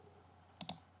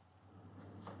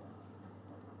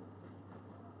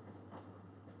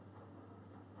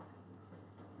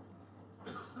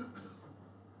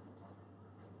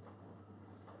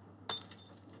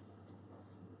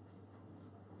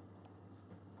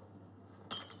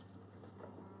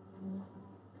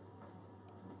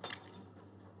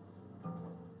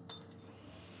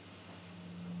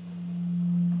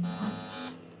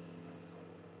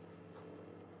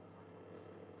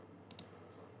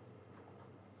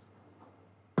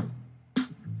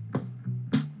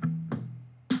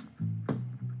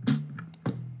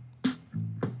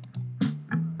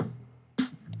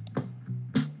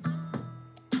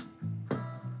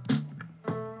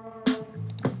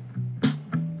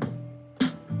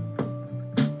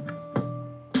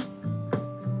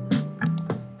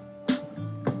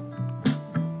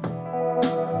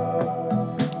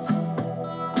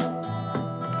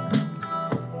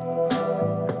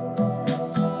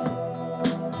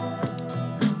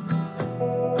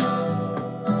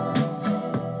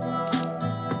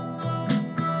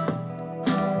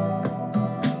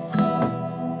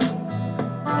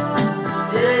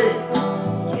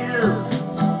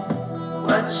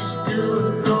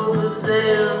doing over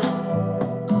there?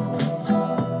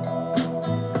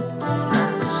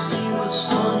 I can see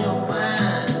what's on your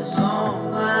mind is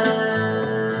on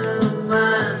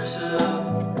mine too.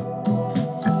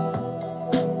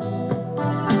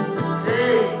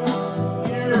 Hey,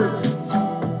 you,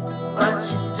 what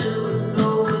you doing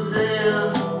over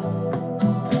there?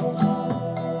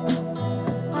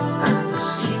 I can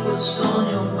see what's on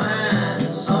your mind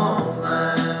is on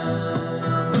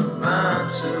mine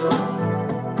too.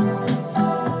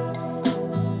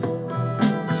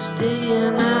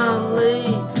 Staying out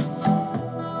late,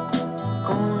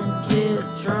 gonna get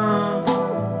drunk.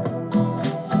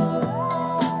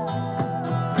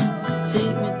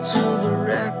 Take me to the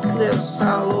Radcliffe's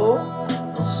Hollow,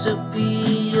 I'll sip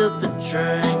me up a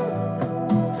drink.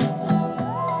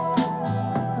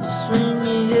 Swing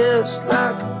your hips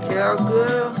like a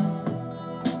cowgirl,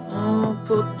 oh,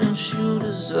 put them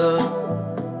shooters up.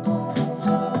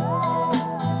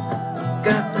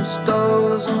 Got them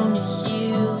stars on your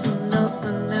heels and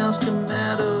nothing else can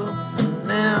matter for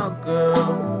now,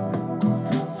 girl.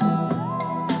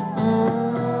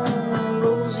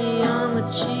 Rosy on the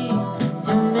cheek,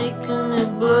 you're making me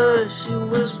blush. She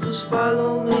whispers,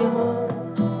 follow me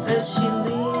home, as she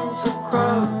leans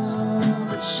across.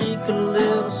 But she could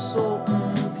let her soul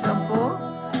couple,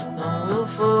 and we'll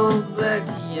fall back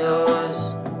to yours.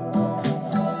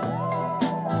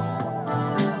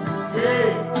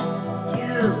 Hey,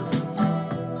 you,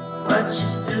 what you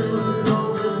doing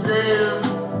over there?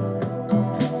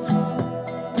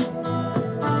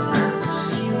 I can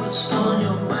see what's on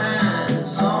your mind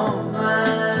is on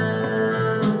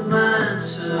mine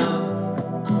too.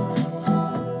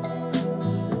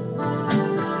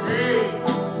 Hey,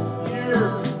 you,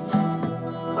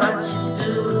 what you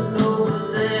doing over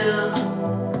there?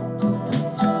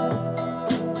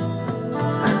 I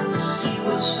can see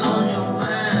what's on your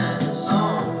mind is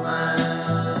on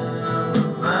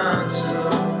mine too.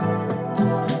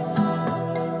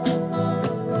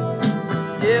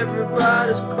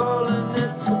 Everybody's calling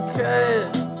it okay,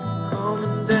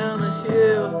 coming down the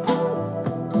hill.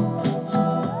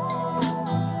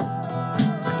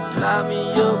 Light me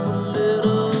up a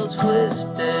little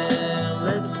twisted,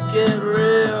 let's get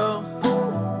real.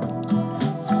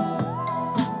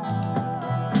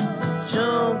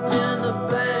 Jump in the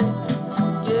back,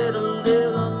 get a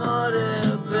little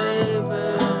naughty,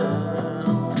 baby.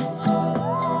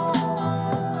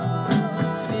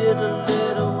 Feel a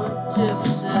little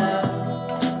tipsy,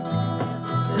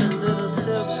 feel a little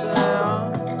tipsy.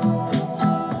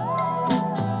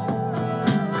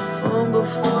 Fumble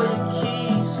for your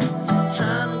keys,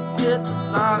 trying to get the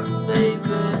lock,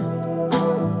 baby.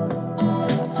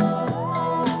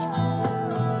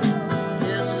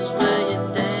 This is where you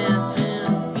dance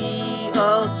and be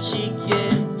all cheeky.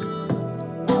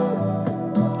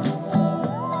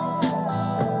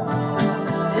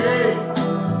 Hey,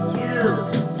 you,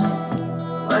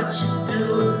 what you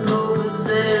doing over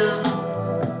there?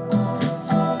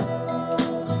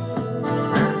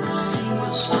 I can see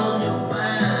what's on your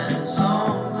mind is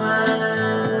on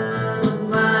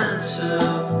mine too.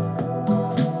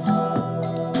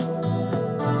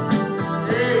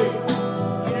 Hey,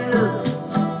 you,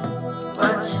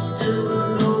 what you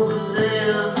doing over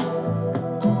there?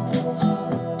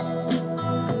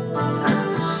 I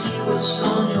can see what's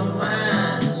on your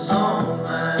mind is on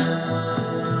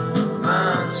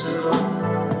mine too.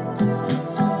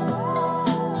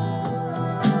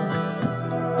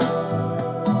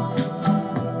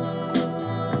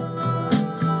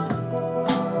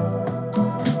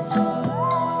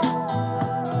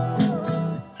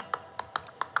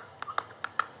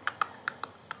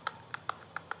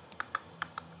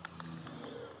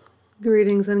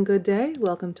 Greetings and good day.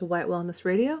 Welcome to White Wellness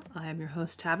Radio. I am your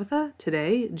host, Tabitha.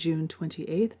 Today, June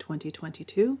 28th,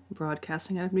 2022,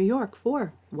 broadcasting out of New York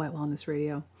for White Wellness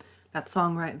Radio. That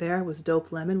song right there was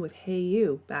Dope Lemon with Hey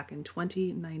You back in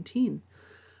 2019.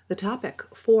 The topic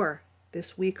for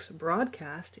this week's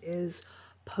broadcast is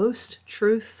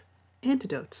Post-Truth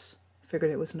Antidotes.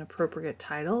 Figured it was an appropriate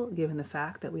title given the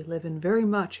fact that we live in very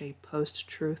much a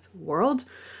post-truth world.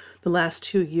 The last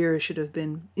 2 years should have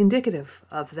been indicative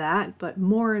of that, but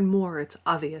more and more it's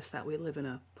obvious that we live in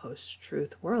a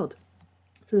post-truth world.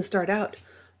 So to start out,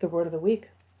 the word of the week.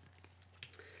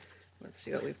 Let's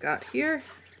see what we've got here.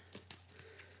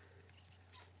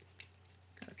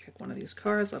 Gotta pick one of these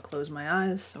cards. I'll close my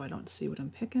eyes so I don't see what I'm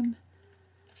picking.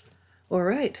 All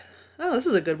right. Oh, this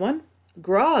is a good one.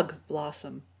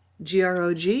 Grog-blossom.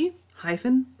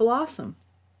 Grog-blossom.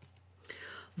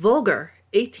 Vulgar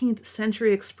 18th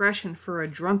century expression for a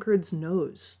drunkard's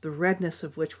nose, the redness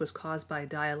of which was caused by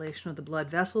dilation of the blood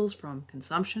vessels from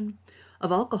consumption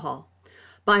of alcohol.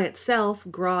 By itself,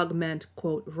 grog meant,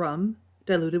 quote, rum,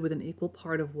 diluted with an equal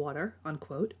part of water,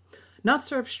 unquote, not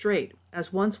served straight,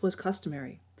 as once was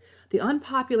customary. The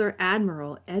unpopular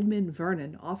Admiral Edmund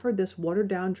Vernon offered this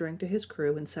watered-down drink to his crew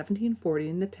in 1740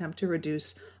 in an attempt to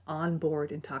reduce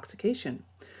on-board intoxication.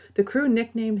 The crew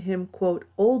nicknamed him, quote,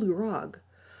 Old Grog,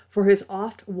 for his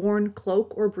oft-worn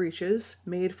cloak or breeches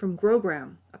made from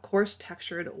grogram, a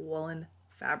coarse-textured woolen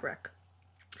fabric.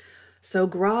 So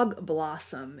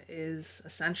grog-blossom is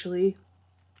essentially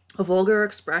a vulgar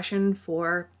expression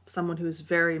for someone who's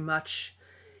very much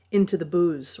into the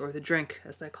booze or the drink,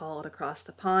 as they call it, across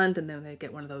the pond, and then they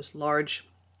get one of those large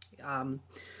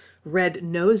red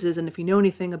noses. And if you know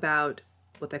anything about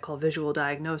what they call visual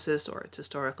diagnosis, or it's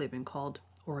historically been called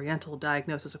Oriental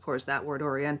diagnosis, of course, that word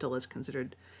Oriental is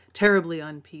considered terribly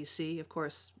un-PC. Of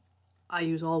course, I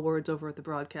use all words over at the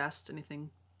broadcast, anything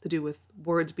to do with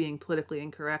words being politically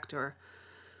incorrect or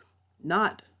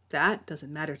not, that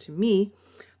doesn't matter to me.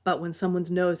 But when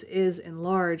someone's nose is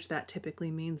enlarged, that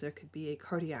typically means there could be a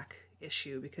cardiac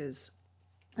issue because,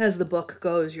 as the book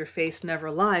goes, your face never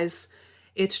lies.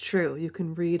 It's true. You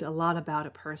can read a lot about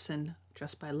a person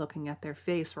just by looking at their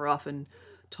face. We're often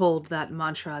told that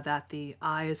mantra that the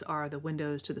eyes are the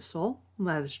windows to the soul.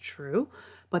 That is true,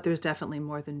 but there's definitely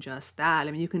more than just that.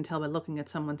 I mean, you can tell by looking at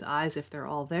someone's eyes if they're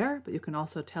all there, but you can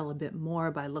also tell a bit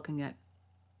more by looking at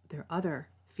their other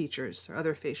features or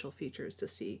other facial features to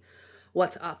see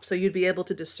what's up. So you'd be able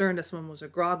to discern if someone was a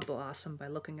grog-blossom by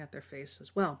looking at their face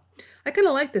as well. I kind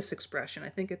of like this expression. I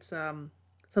think it's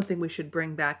something we should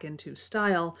bring back into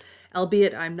style,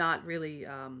 albeit I'm not really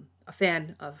a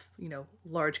fan of,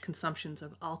 large consumptions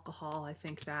of alcohol. I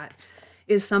think that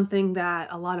is something that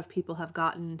a lot of people have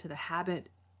gotten into the habit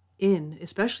in,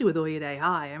 especially with Oye de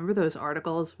Ai. I remember those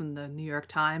articles from the New York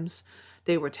Times.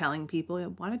 They were telling people,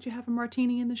 why don't you have a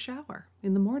martini in the shower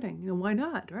in the morning? Why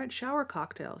not, right? Shower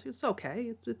cocktails. It's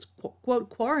okay. It's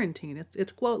quote, quarantine.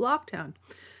 It's quote, lockdown.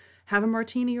 Have a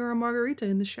martini or a margarita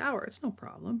in the shower. It's no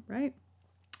problem, right?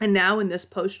 And now in this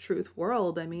post-truth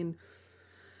world, I mean,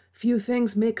 few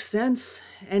things make sense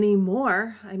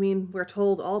anymore. I mean, we're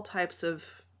told all types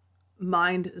of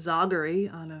mind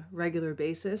zoggery on a regular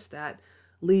basis that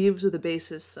leaves the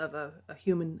basis of a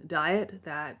human diet,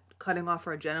 that cutting off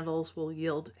our genitals will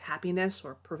yield happiness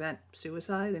or prevent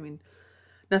suicide. I mean,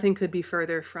 nothing could be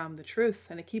further from the truth,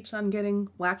 and it keeps on getting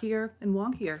wackier and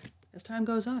wonkier as time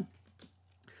goes on.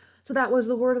 So that was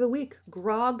the word of the week,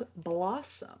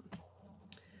 grog-blossom.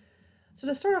 So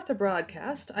to start off the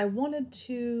broadcast, I wanted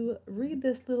to read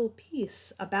this little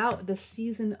piece about the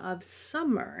season of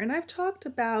summer. And I've talked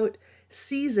about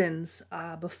seasons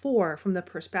before from the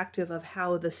perspective of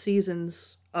how the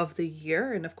seasons of the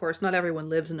year, and of course not everyone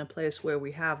lives in a place where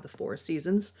we have the 4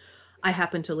 seasons. I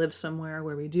happen to live somewhere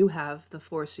where we do have the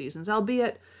 4 seasons,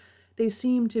 albeit they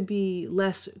seem to be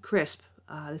less crisp.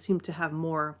 They seem to have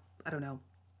more,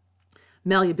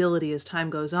 malleability as time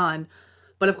goes on.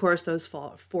 But of course, those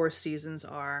 4 seasons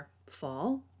are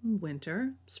fall,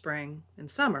 winter, spring, and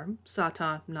summer.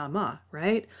 Sata Nama,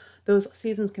 right? Those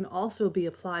seasons can also be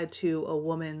applied to a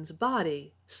woman's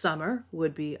body. Summer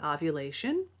would be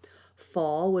ovulation.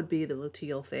 Fall would be the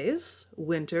luteal phase.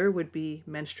 Winter would be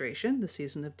menstruation, the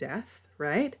season of death,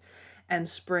 right? And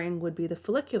spring would be the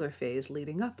follicular phase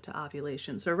leading up to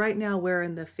ovulation. So right now we're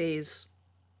in the phase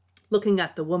looking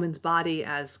at the woman's body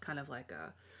as kind of like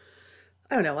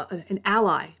an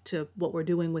ally to what we're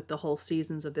doing with the whole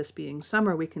seasons of this being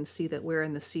summer. We can see that we're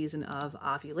in the season of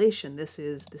ovulation. This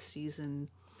is the season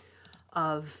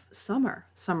of summer.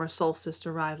 Summer solstice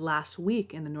arrived last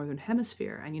week in the Northern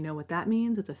Hemisphere. And you know what that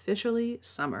means? It's officially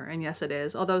summer. And yes, it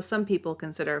is. Although some people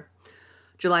consider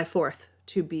July 4th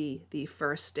to be the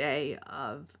first day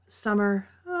of summer.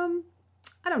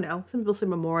 I don't know. Some people say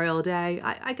Memorial Day.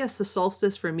 I guess the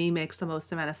solstice for me makes the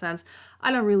most amount of sense.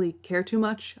 I don't really care too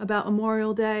much about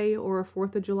Memorial Day or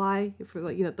 4th of July for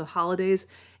the holidays.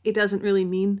 It doesn't really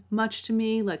mean much to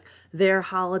me. Like their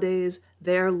holidays,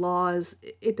 their laws,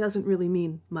 it doesn't really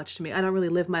mean much to me. I don't really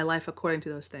live my life according to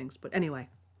those things. But anyway,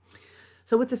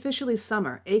 so it's officially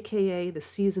summer, aka the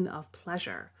season of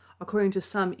pleasure. According to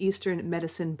some Eastern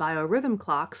medicine biorhythm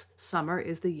clocks, summer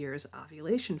is the year's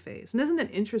ovulation phase. And isn't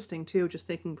it interesting, too, just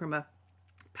thinking from a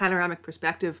panoramic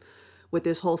perspective with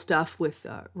this whole stuff with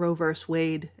Roe versus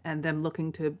Wade and them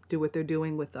looking to do what they're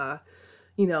doing with,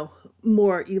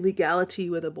 more illegality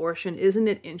with abortion. Isn't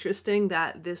it interesting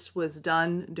that this was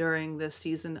done during the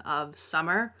season of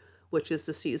summer, which is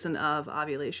the season of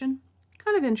ovulation?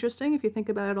 Kind of interesting if you think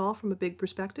about it all from a big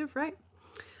perspective, right?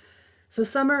 So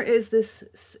summer is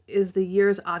the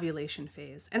year's ovulation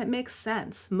phase, and it makes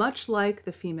sense. Much like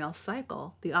the female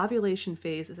cycle, the ovulation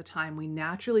phase is a time we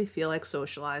naturally feel like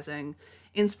socializing,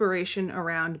 inspiration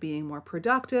around being more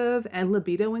productive, and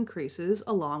libido increases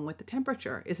along with the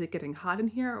temperature. Is it getting hot in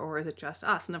here, or is it just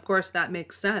us? And of course, that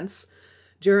makes sense.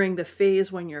 During the phase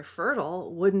when you're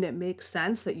fertile, wouldn't it make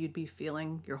sense that you'd be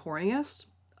feeling your horniest?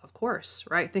 Of course,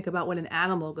 right? Think about when an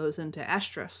animal goes into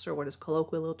estrus, or what is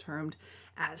colloquially termed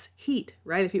as heat,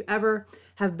 right? If you ever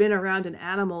have been around an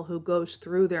animal who goes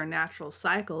through their natural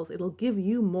cycles, it'll give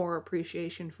you more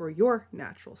appreciation for your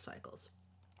natural cycles.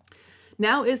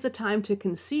 Now is the time to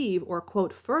conceive, or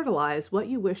quote, fertilize what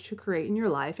you wish to create in your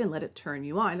life and let it turn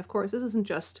you on. Of course, this isn't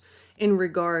just in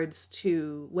regards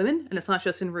to women, and it's not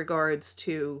just in regards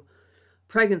to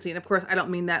pregnancy. And of course, I don't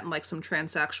mean that in like some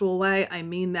transsexual way. I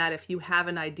mean that if you have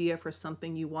an idea for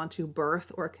something you want to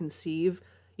birth or conceive,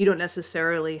 you don't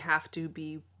necessarily have to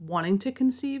be wanting to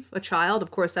conceive a child.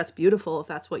 Of course, that's beautiful if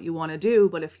that's what you want to do.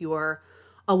 But if you're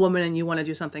a woman and you want to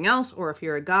do something else, or if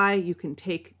you're a guy, you can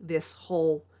take this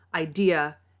whole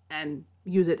idea and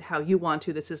use it how you want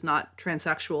to. This is not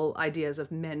transsexual ideas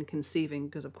of men conceiving,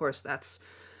 because of course that's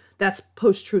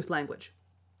post-truth language.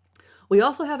 We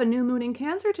also have a new moon in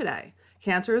Cancer today.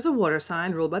 Cancer is a water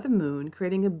sign ruled by the moon,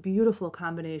 creating a beautiful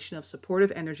combination of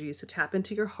supportive energies to tap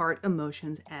into your heart,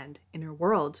 emotions, and inner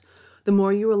world. The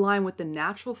more you align with the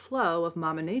natural flow of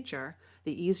Mama Nature,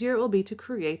 the easier it will be to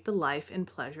create the life and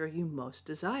pleasure you most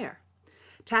desire.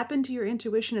 Tap into your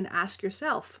intuition and ask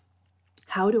yourself,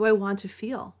 how do I want to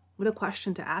feel? What a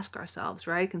question to ask ourselves,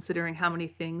 right? Considering how many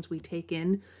things we take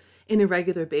in a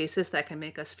regular basis that can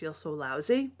make us feel so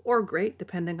lousy or great,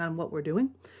 depending on what we're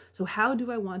doing. So how do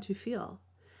I want to feel?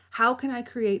 How can I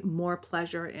create more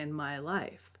pleasure in my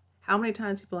life? How many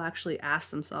times people actually ask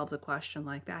themselves a question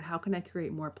like that? How can I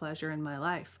create more pleasure in my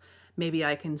life? Maybe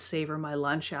I can savor my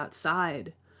lunch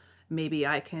outside. Maybe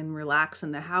I can relax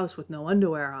in the house with no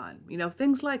underwear on.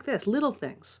 Things like this, little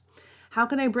things. How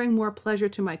can I bring more pleasure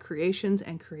to my creations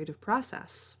and creative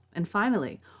process? And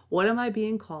finally, what am I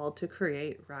being called to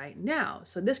create right now?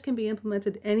 So this can be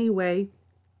implemented any way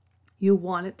you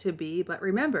want it to be. But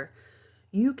remember,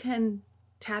 you can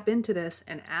tap into this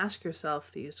and ask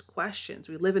yourself these questions.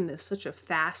 We live in this such a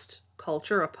fast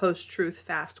culture, a post-truth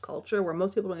fast culture, where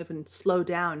most people don't even slow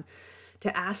down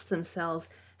to ask themselves,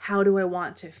 how do I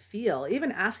want to feel?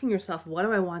 Even asking yourself, what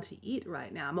do I want to eat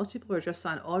right now? Most people are just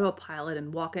on autopilot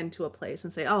and walk into a place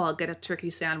and say, oh, I'll get a turkey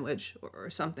sandwich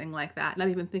or something like that. Not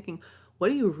even thinking, what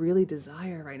do you really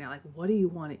desire right now? Like, what do you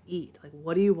want to eat? Like,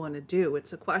 what do you want to do?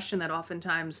 It's a question that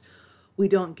oftentimes we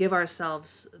don't give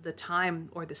ourselves the time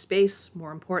or the space,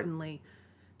 more importantly,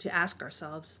 to ask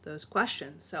ourselves those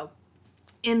questions. So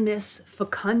in this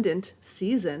fecundant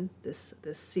season, this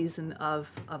season of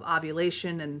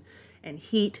ovulation and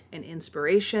heat and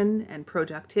inspiration and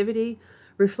productivity,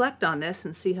 reflect on this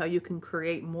and see how you can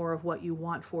create more of what you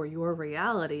want for your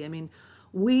reality. I mean,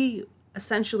 we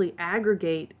essentially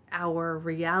aggregate our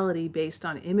reality based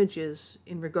on images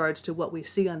in regards to what we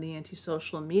see on the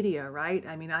anti-social media, right?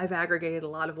 I mean, I've aggregated a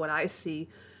lot of what I see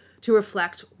to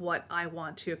reflect what I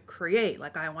want to create.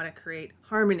 Like, I want to create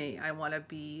harmony. I want to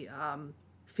be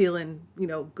feeling,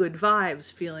 good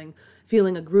vibes, feeling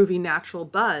a groovy natural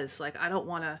buzz. Like, I don't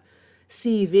want to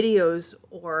see videos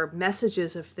or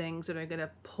messages of things that are going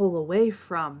to pull away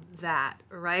from that,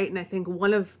 right? And I think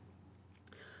one of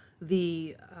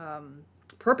the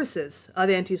purposes of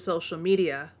anti-social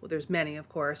media, well, there's many, of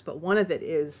course, but one of it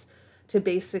is to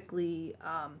basically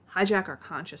hijack our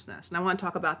consciousness. And I want to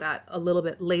talk about that a little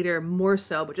bit later, more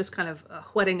so, but just kind of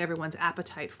whetting everyone's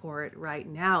appetite for it right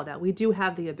now, that we do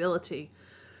have the ability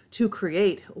to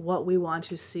create what we want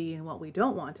to see and what we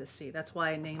don't want to see. That's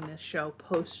why I named this show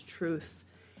Post-Truth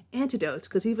Antidotes,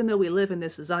 because even though we live in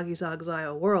this Zagi Zag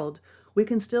Zaya world, we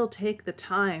can still take the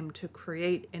time to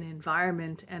create an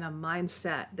environment and a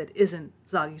mindset that isn't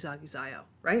Zagi Zagi Zaya,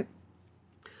 right?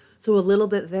 So a little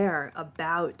bit there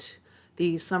about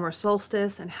the summer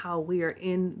solstice and how we are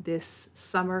in this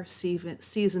summer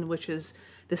season, which is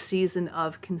the season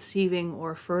of conceiving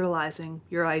or fertilizing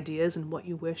your ideas and what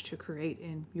you wish to create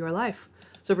in your life.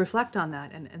 So reflect on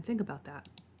that and think about that.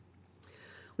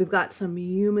 We've got some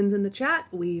humans in the chat.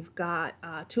 We've got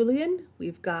Tulian,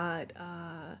 we've got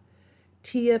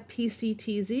Tia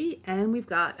PCTZ, and we've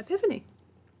got Epiphany.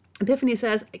 Epiphany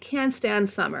says, I can't stand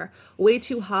summer. Way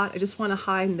too hot. I just want to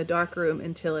hide in the dark room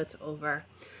until it's over.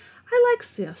 I like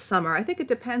summer. I think it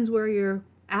depends where you're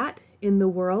at in the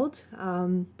world.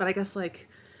 But I guess like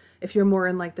if you're more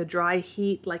in like the dry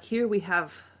heat, like here we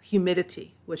have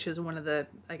humidity, which is one of the,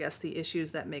 I guess, the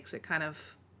issues that makes it kind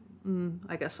of,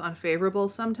 unfavorable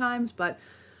sometimes. But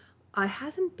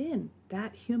hasn't been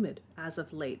that humid as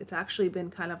of late. It's actually been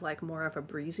kind of like more of a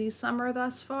breezy summer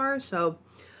thus far. So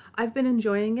I've been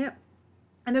enjoying it.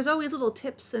 And there's always little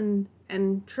tips and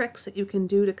tricks that you can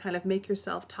do to kind of make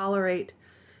yourself tolerate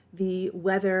the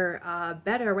weather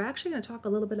better. We're actually going to talk a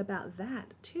little bit about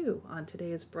that too on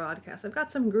today's broadcast. I've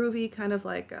got some groovy kind of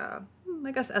like,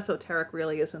 I guess esoteric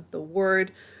really isn't the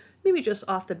word, maybe just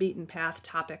off the beaten path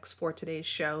topics for today's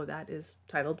show that is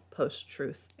titled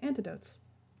Post-Truth Antidotes.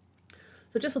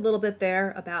 So just a little bit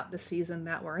there about the season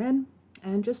that we're in,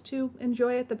 and just to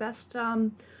enjoy it the best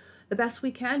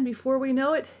we can. Before we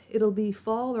know it, it'll be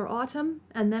fall or autumn,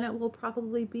 and then it will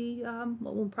probably be,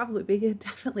 it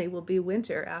definitely will be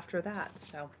winter after that.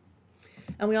 So,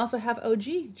 and we also have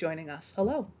OG joining us.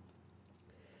 Hello.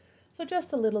 So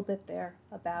just a little bit there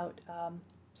about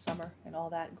summer and all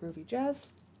that groovy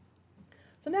jazz.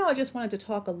 So now I just wanted to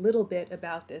talk a little bit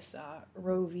about this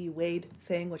Roe v. Wade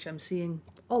thing, which I'm seeing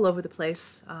all over the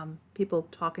place, people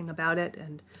talking about it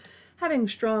and having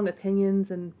strong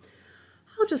opinions, and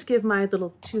I'll just give my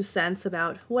little 2 cents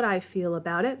about what I feel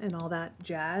about it and all that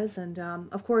jazz. And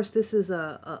of course, this is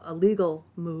a legal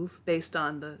move based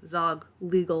on the Zog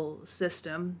legal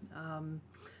system.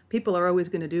 People are always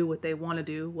going to do what they want to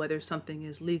do, whether something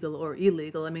is legal or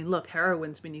illegal. I mean, look,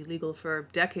 heroin's been illegal for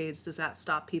decades. Does that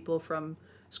stop people from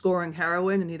scoring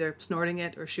heroin and either snorting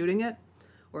it or shooting it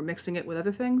or mixing it with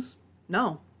other things?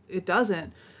 No, it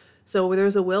doesn't. So where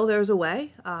there's a will, there's a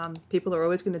way. People are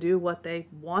always going to do what they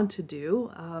want to do.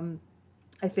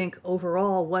 I think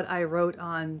overall what I wrote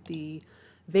on the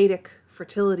Vedic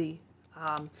fertility,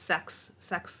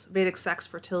 Vedic sex,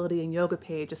 fertility, and yoga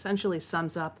page essentially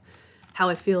sums up how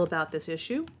I feel about this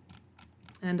issue.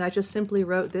 And I just simply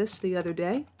wrote this the other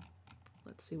day.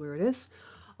 Let's see where it is.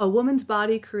 A woman's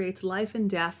body creates life and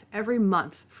death every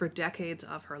month for decades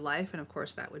of her life. And of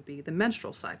course, that would be the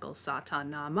menstrual cycle, Sata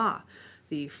Nama.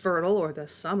 The fertile or the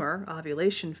summer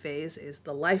ovulation phase is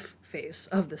the life phase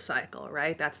of the cycle,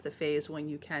 right? That's the phase when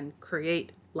you can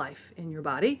create life in your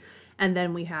body. And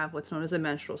then we have what's known as a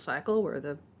menstrual cycle, where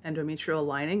the endometrial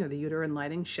lining or the uterine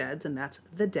lining sheds, and that's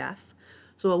the death.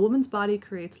 So a woman's body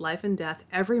creates life and death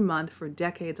every month for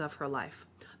decades of her life.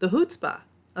 The chutzpah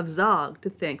of Zog to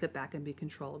think that that can be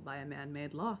controlled by a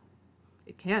man-made law.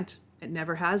 It can't. It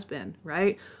never has been,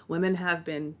 right? Women have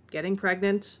been getting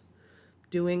pregnant,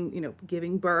 doing,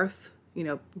 giving birth,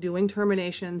 doing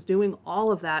terminations, doing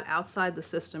all of that outside the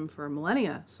system for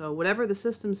millennia. So whatever the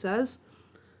system says,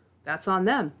 that's on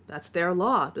them. That's their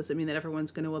law. Does it mean that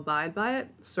everyone's going to abide by it?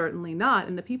 Certainly not.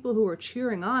 And the people who are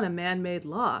cheering on a man-made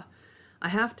law, I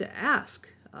have to ask,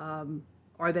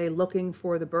 are they looking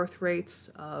for the birth rates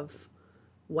of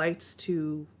whites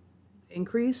to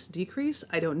increase, decrease?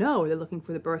 I don't know. Are they looking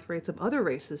for the birth rates of other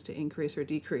races to increase or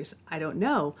decrease? I don't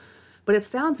know. But it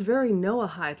sounds very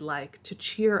Noahide-like to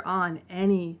cheer on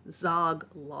any Zog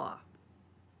law,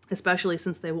 especially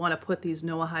since they want to put these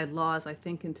Noahide laws, I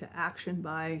think, into action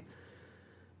by,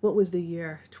 what was the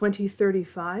year,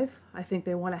 2035? I think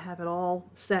they want to have it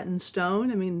all set in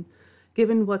stone. I mean,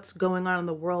 given what's going on in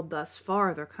the world thus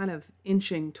far, they're kind of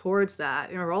inching towards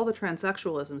that. All the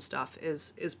transsexualism stuff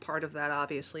is part of that,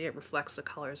 obviously. It reflects the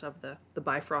colors of the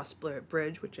Bifrost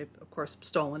Bridge, which I've, of course,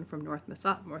 stolen from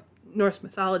Norse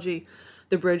mythology.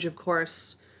 The bridge, of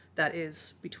course, that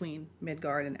is between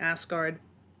Midgard and Asgard.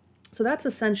 So that's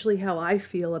essentially how I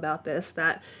feel about this,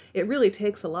 that it really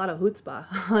takes a lot of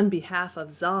chutzpah on behalf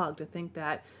of Zog to think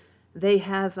that they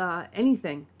have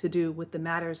anything to do with the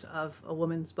matters of a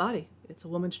woman's body. It's a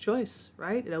woman's choice,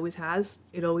 right? It always has.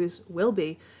 It always will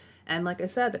be. And like I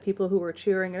said, the people who are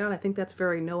cheering it on, I think that's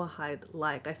very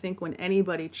Noahide-like. I think when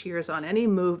anybody cheers on any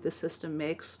move the system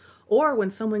makes, or when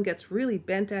someone gets really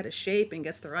bent out of shape and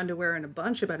gets their underwear in a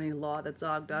bunch about any law that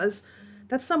Zog does,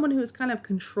 that's someone who's kind of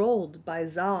controlled by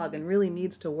Zog and really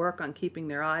needs to work on keeping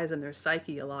their eyes and their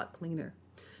psyche a lot cleaner.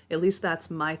 At least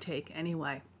that's my take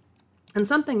anyway. And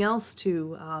something else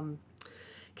to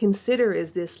consider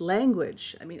is this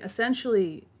language. I mean,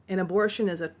 essentially, an abortion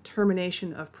is a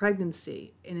termination of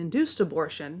pregnancy. An induced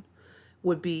abortion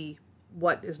would be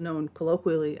what is known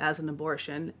colloquially as an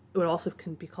abortion. It would also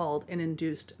can be called an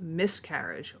induced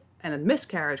miscarriage. And a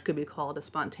miscarriage could be called a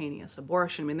spontaneous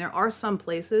abortion. I mean, there are some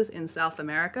places in South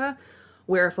America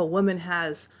where if a woman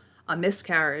has a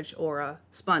miscarriage or a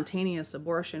spontaneous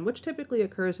abortion, which typically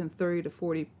occurs in 30 to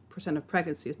 40% of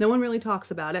pregnancies. No one really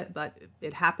talks about it, but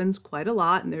it happens quite a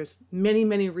lot, and there's many,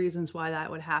 many reasons why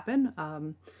that would happen.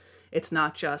 It's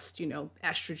not just,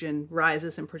 estrogen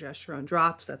rises and progesterone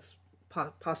drops. That's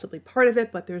possibly part of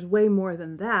it, but there's way more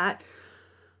than that.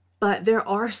 But there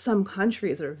are some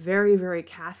countries that are very, very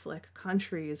Catholic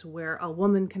countries where a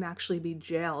woman can actually be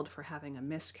jailed for having a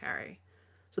miscarry.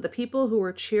 So the people who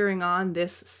are cheering on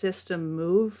this system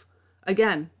move,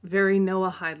 again, very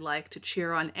Noahide-like to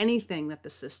cheer on anything that the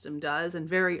system does, and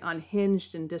very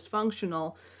unhinged and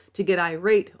dysfunctional to get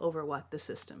irate over what the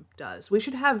system does. We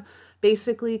should have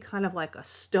basically kind of like a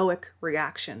stoic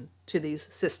reaction to these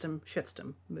system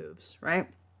shitstem moves, right?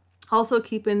 Also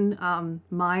keep in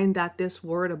mind that this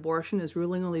word abortion has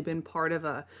really only been part of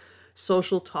a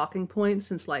social talking point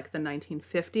since like the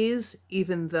 1950s,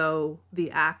 even though the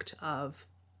act of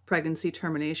pregnancy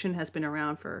termination has been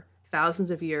around for thousands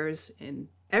of years in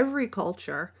every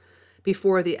culture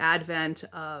before the advent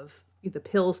of the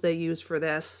pills they use for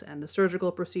this and the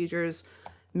surgical procedures.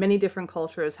 Many different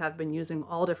cultures have been using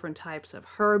all different types of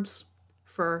herbs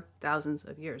for thousands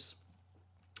of years.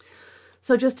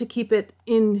 So just to keep it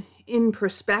in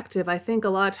perspective, I think a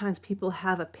lot of times people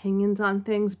have opinions on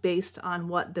things based on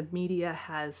what the media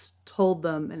has told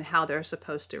them and how they're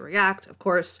supposed to react. Of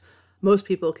course, most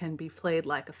people can be played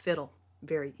like a fiddle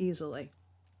very easily.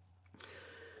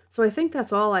 So I think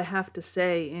that's all I have to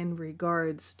say in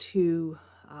regards to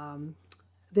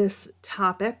this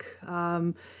topic.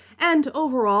 And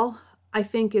overall, I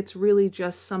think it's really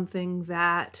just something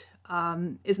that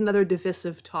is another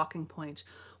divisive talking point.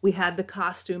 We had the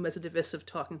costume as a divisive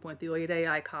talking point, the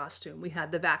Oideai costume. We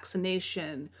had the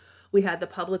vaccination. We had the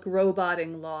public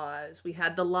roboting laws. We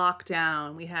had the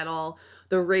lockdown. We had all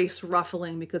the race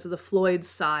ruffling because of the Floyd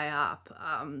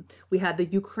psyop. We had the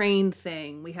Ukraine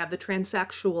thing. We have the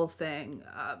transsexual thing.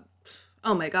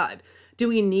 Oh my God. Do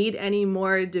we need any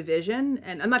more division?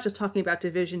 And I'm not just talking about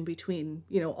division between,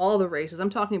 all the races. I'm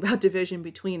talking about division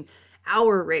between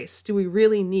our race. Do we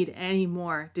really need any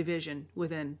more division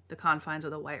within the confines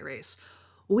of the white race?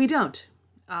 We don't.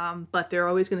 But they're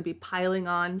always going to be piling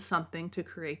on something to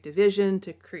create division,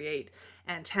 to create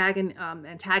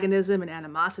antagonism and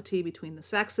animosity between the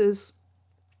sexes.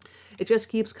 It just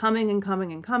keeps coming and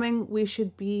coming and coming. We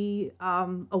should be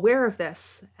aware of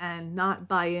this and not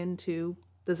buy into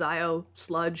the Zio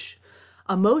sludge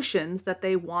emotions that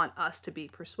they want us to be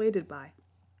persuaded by.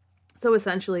 So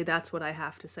essentially, that's what I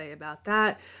have to say about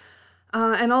that.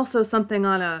 And also something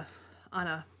on a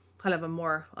kind of a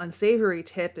more unsavory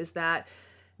tip is that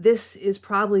this is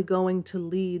probably going to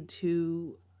lead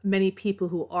to many people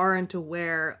who aren't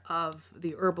aware of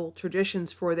the herbal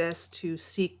traditions for this to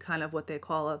seek kind of what they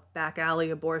call a back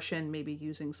alley abortion, maybe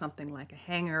using something like a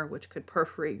hanger, which could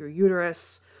perforate your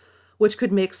uterus, which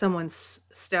could make someone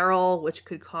sterile, which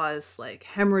could cause like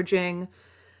hemorrhaging.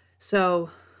 So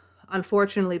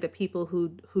unfortunately, the people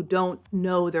who don't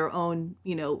know their own,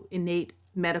 innate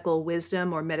medical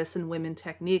wisdom or medicine women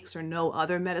techniques or know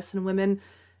other medicine women,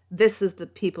 this is the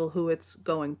people who it's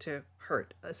going to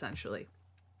hurt, essentially.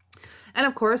 And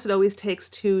of course, it always takes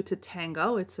two to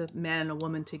tango. It's a man and a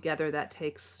woman together that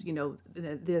takes, the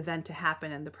event to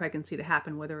happen and the pregnancy to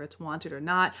happen, whether it's wanted or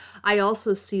not. I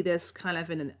also see this kind of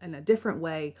in a different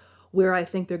way, where I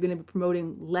think they're going to be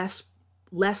promoting less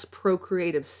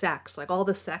procreative sex. Like all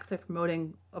the sex they're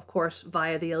promoting, of course,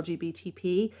 via the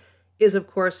LGBTP is, of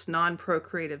course,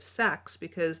 non-procreative sex,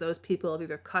 because those people have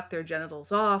either cut their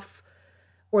genitals off,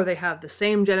 or they have the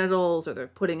same genitals, or they're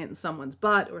putting it in someone's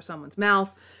butt or someone's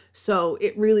mouth. So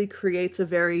it really creates a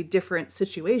very different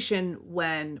situation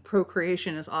when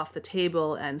procreation is off the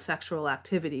table and sexual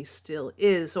activity still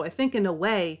is. So I think in a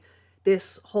way,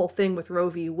 this whole thing with Roe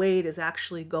v. Wade is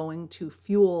actually going to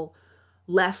fuel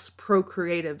less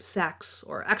procreative sex,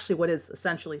 or actually what is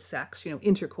essentially sex,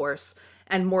 intercourse,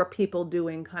 and more people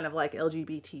doing kind of like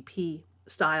LGBTP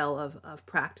style of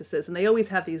practices. And they always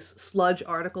have these sludge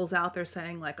articles out there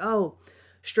saying like, oh,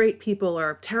 straight people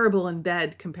are terrible in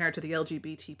bed compared to the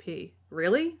LGBTP.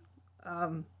 Really?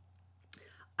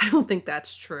 I don't think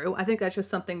that's true. I think that's just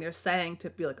something they're saying to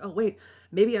be like, oh, wait,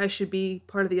 maybe I should be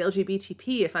part of the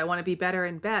LGBTP if I want to be better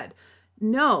in bed.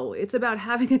 No, it's about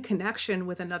having a connection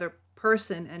with another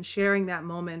person and sharing that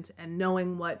moment and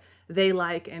knowing what they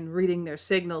like and reading their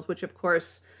signals, which of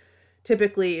course,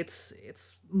 typically it's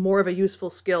more of a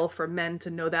useful skill for men to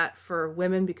know that for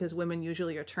women, because women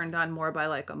usually are turned on more by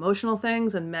like emotional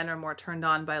things and men are more turned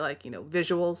on by like,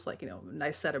 visuals, like, a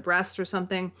nice set of breasts or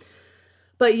something.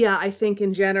 But yeah, I think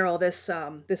in general, this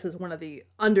is one of the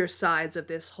undersides of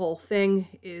this whole thing,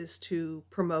 is to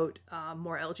promote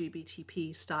more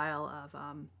LGBTP style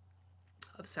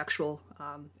of sexual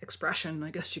expression.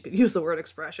 I guess you could use the word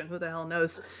expression. Who the hell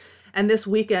knows? And this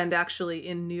weekend, actually,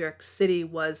 in New York City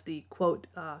was the, quote,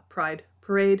 Pride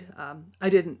Parade. I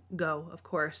didn't go, of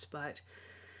course, but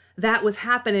that was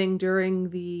happening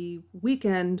during the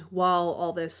weekend while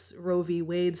all this Roe v.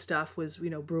 Wade stuff was,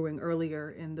 brewing earlier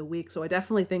in the week. So I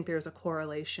definitely think there's a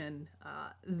correlation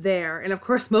there. And of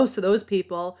course, most of those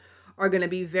people are going to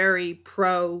be very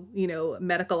pro,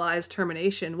 medicalized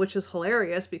termination, which is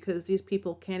hilarious because these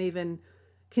people can't even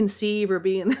conceive or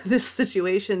be in this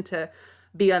situation to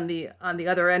be on the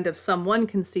other end of someone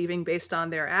conceiving based on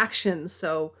their actions.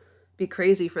 So it'd be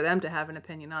crazy for them to have an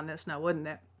opinion on this now, wouldn't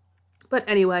it? But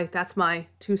anyway, that's my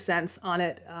 2 cents on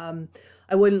it.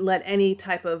 I wouldn't let any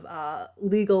type of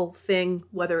legal thing,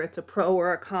 whether it's a pro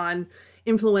or a con,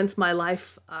 influence my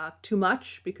life too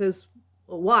much because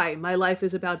why? My life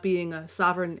is about being a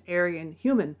sovereign Aryan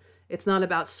human. It's not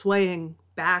about swaying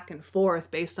back and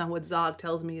forth based on what Zog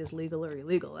tells me is legal or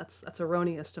illegal. That's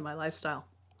erroneous to my lifestyle.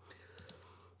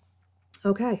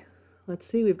 Okay, let's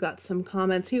see. We've got some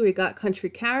comments here. We got Country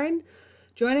Karen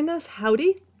joining us.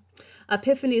 Howdy.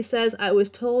 Epiphany says, I was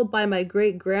told by my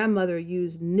great-grandmother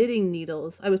used knitting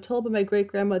needles. Back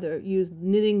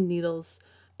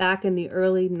in the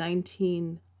early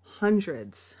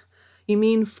 1900s. You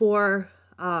mean for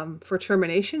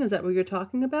termination? Is that what you're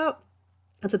talking about?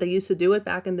 That's what they used to do it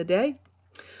back in the day?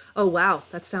 Oh, wow.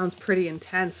 That sounds pretty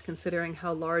intense considering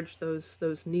how large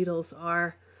those needles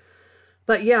are.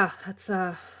 But yeah, that's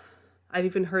I've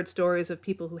even heard stories of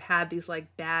people who had these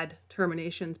like bad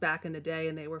terminations back in the day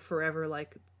and they were forever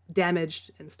like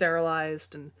damaged and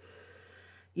sterilized and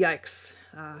yikes.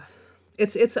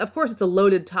 It's of course it's a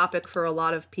loaded topic for a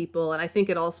lot of people, and I think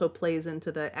it also plays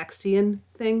into the Extian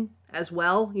thing as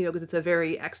well, because it's a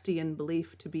very Extian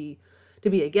belief to be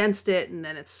against it, and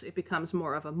then it becomes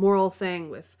more of a moral thing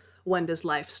with when does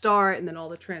life start, and then all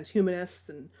the transhumanists,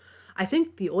 and I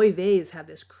think the Oy Veys have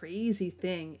this crazy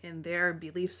thing in their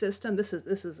belief system.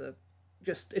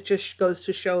 It just goes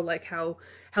to show like how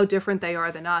different they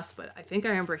are than us. But I think I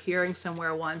remember hearing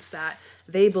somewhere once that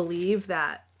they believe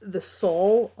that the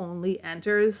soul only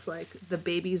enters like the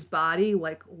baby's body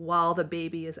like while the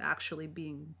baby is actually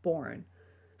being born.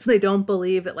 So they don't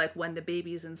believe that like when the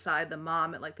baby's inside the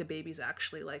mom, it like the baby's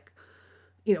actually like,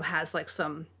 has like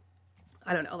some,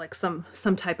 I don't know, like some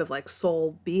type of like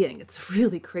soul being. It's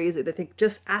really crazy. They think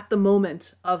just at the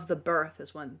moment of the birth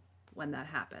is when that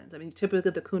happens. I mean, typically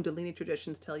the Kundalini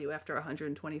traditions tell you after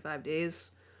 125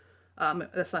 days.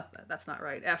 That's not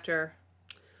right. After,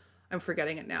 I'm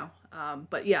forgetting it now.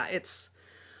 But yeah,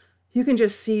 you can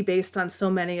just see based on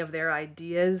so many of their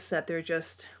ideas that they're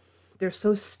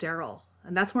so sterile.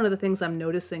 And that's one of the things I'm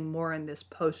noticing more in this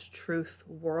post-truth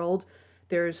world.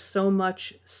 There's so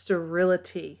much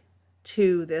sterility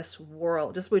to this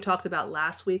world. Just what we talked about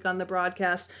last week on the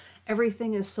broadcast,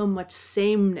 everything is so much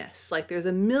sameness. Like there's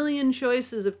a million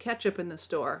choices of ketchup in the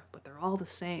store, but they're all the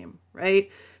same,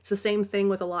 right? It's the same thing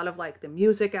with a lot of like the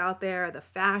music out there, the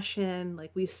fashion,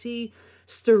 like we see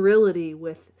sterility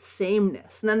with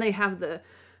sameness. And then they have the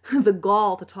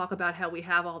gall to talk about how we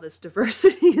have all this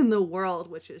diversity in the world,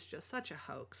 which is just such a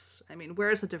hoax. I mean,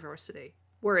 where's the diversity?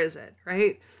 Where is it,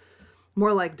 right?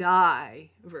 More like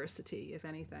diversity, if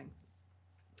anything.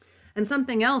 And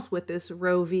something else with this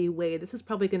Roe v. Wade, this is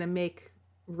probably going to make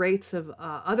rates of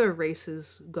other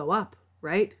races go up,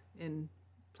 right? In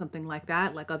something like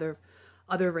that, like other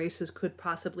races could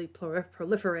possibly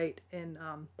proliferate in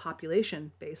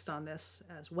population based on this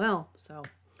as well. So,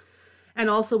 and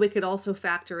also we could also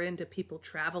factor into people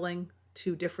traveling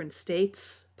to different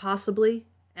states, possibly.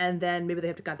 And then maybe they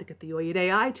have to get the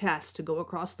AI test to go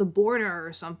across the border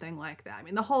or something like that. I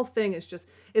mean, the whole thing is just,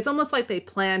 it's almost like they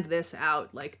planned this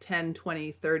out like 10,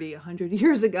 20, 30, 100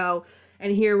 years ago.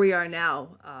 And here we are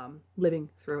now living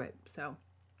through it. So,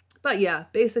 but yeah,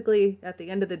 basically at the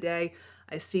end of the day,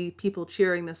 I see people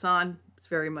cheering this on. It's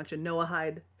very much a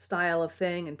Noahide style of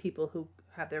thing. And people who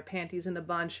have their panties in a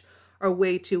bunch are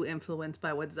way too influenced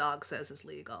by what Zog says is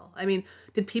legal. I mean,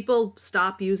 did people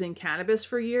stop using cannabis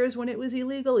for years when it was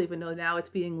illegal, even though now it's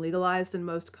being legalized in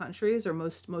most countries, or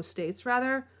most states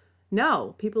rather?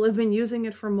 No, people have been using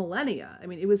it for millennia. I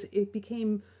mean, it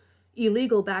became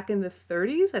illegal back in the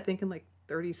 30s, I think in like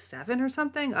 37 or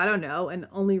something. I don't know. And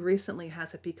only recently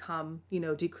has it become,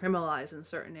 decriminalized in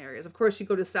certain areas. Of course, you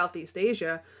go to Southeast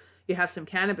Asia, you have some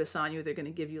cannabis on you, they're going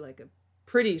to give you like a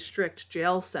pretty strict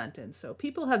jail sentence. So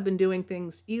people have been doing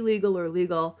things illegal or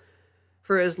legal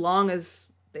for as long as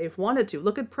they've wanted to.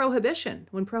 Look at prohibition.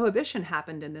 When prohibition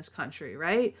happened in this country,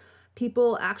 right?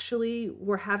 People actually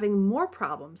were having more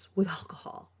problems with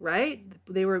alcohol, right?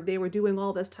 They were doing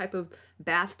all this type of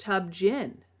bathtub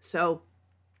gin. So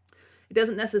it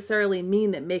doesn't necessarily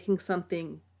mean that making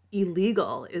something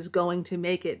illegal is going to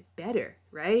make it better,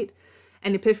 right?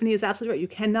 And Epiphany is absolutely right. You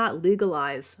cannot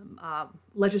legalize,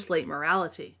 legislate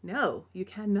morality. No, you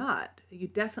cannot. You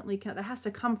definitely can't. That has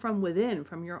to come from within,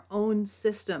 from your own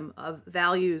system of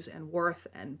values and worth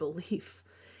and belief.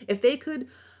 If they could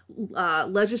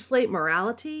legislate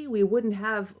morality, we wouldn't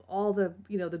have all the,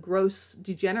 the gross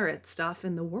degenerate stuff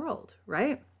in the world,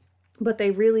 right? But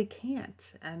they really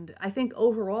can't. And I think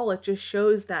overall it just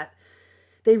shows that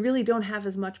they really don't have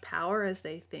as much power as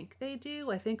they think they do.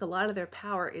 I think a lot of their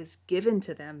power is given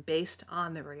to them based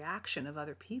on the reaction of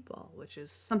other people, which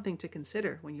is something to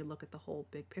consider when you look at the whole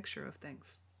big picture of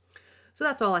things. So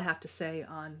that's all I have to say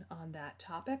on that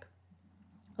topic.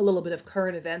 A little bit of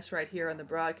current events right here on the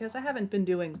broadcast. I haven't been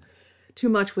doing too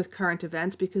much with current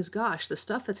events because, gosh, the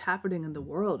stuff that's happening in the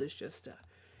world is just,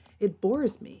 it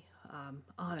bores me,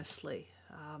 honestly.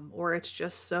 Or it's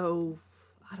just so,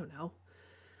 I don't know,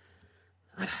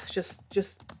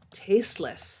 just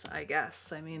tasteless, I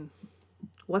guess. I mean,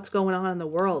 what's going on in the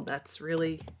world that's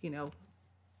really,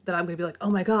 that I'm going to be like,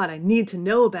 oh my God, I need to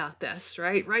know about this,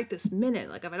 right this minute.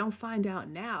 Like, if I don't find out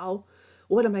now,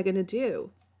 what am I going to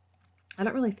do? I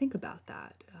don't really think about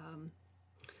that.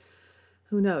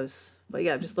 Who knows? But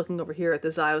yeah, just looking over here at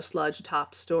the Zio Sludge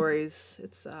top stories,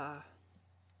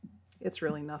 it's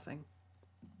really nothing.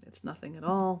 It's nothing at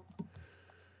all.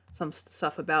 Some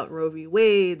stuff about Roe v.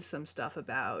 Wade, some stuff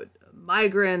about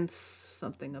migrants,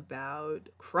 something about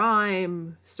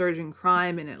crime, surging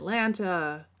crime in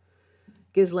Atlanta,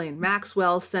 Ghislaine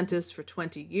Maxwell sentenced for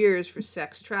 20 years for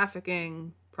sex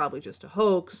trafficking, probably just a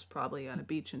hoax, probably on a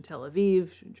beach in Tel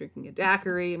Aviv, drinking a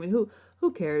daiquiri. I mean,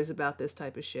 who cares about this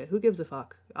type of shit? Who gives a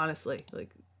fuck? Honestly, like,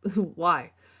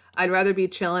 why? I'd rather be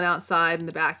chilling outside in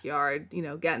the backyard,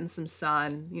 getting some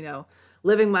sun,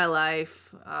 living my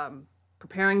life,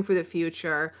 preparing for the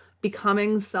future,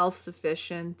 becoming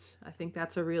self-sufficient. I think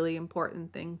that's a really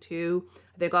important thing too.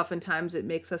 I think oftentimes it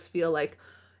makes us feel like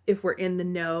if we're in the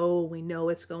know, we know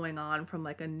what's going on from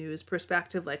like a news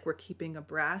perspective, like we're keeping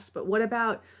abreast. But what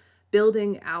about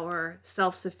building our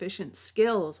self-sufficient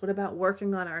skills? What about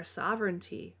working on our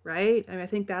sovereignty, right? I mean, I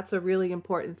think that's a really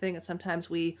important thing. And sometimes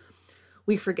we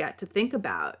forget to think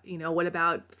about, what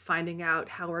about finding out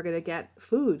how we're going to get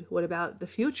food? What about the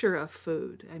future of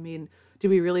food? I mean, do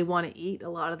we really want to eat a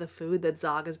lot of the food that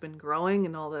Zog has been growing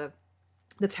and all the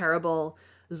terrible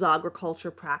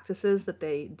zogriculture practices that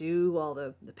they do, all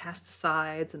the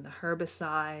pesticides and the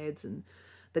herbicides and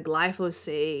the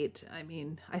glyphosate? I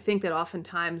mean, I think that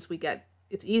oftentimes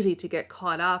it's easy to get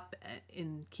caught up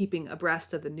in keeping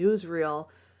abreast of the newsreel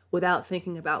without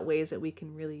thinking about ways that we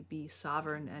can really be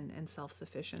sovereign and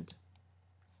self-sufficient.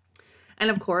 And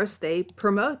of course, they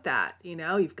promote that,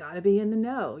 you've got to be in the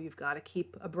know, you've got to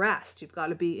keep abreast, you've got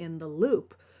to be in the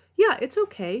loop. Yeah, it's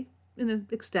okay in an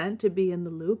extent to be in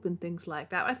the loop and things like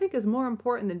that. I think is more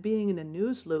important than being in a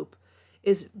news loop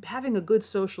is having a good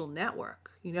social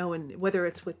network, and whether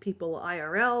it's with people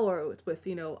IRL or it's with,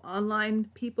 online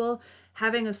people,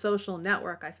 having a social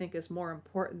network, I think is more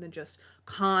important than just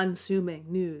consuming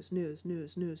news.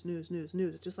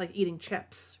 It's just like eating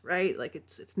chips, right? Like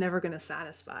it's never going to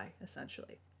satisfy,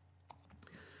 essentially.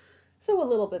 So a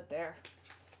little bit there.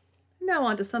 Now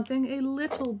on to something a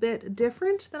little bit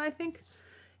different that I think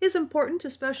is important,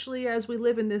 especially as we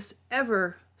live in this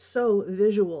ever so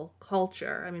visual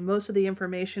culture. I mean, most of the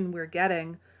information we're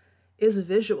getting is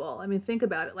visual. I mean, think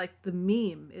about it. Like the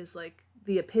meme is like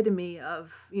the epitome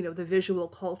of, the visual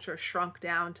culture shrunk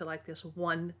down to like this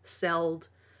one-celled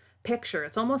picture.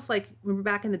 It's almost like, remember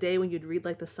back in the day when you'd read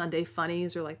like the Sunday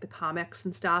funnies or like the comics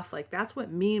and stuff? Like that's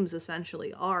what memes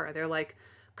essentially are. They're like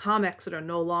comics that are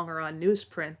no longer on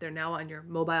newsprint. They're now on your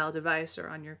mobile device or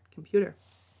on your computer.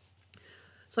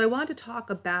 So I want to talk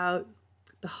about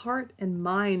the heart and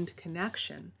mind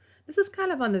connection. This is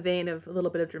kind of on the vein of a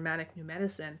little bit of Germanic New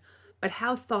Medicine, but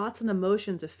how thoughts and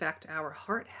emotions affect our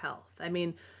heart health. I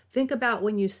mean, think about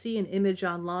when you see an image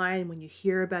online, when you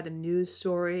hear about a news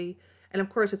story, and of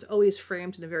course it's always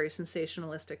framed in a very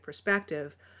sensationalistic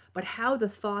perspective, but how the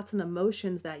thoughts and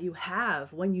emotions that you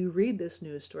have when you read this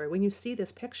news story, when you see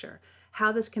this picture,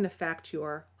 how this can affect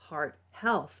your heart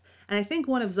health. And I think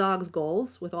one of Zog's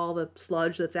goals with all the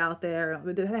sludge that's out there,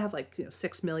 they have like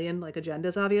 6 million like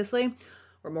agendas, obviously,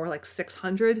 or more like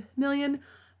 600 million.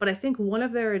 But I think one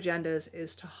of their agendas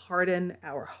is to harden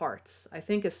our hearts. I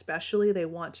think especially they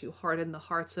want to harden the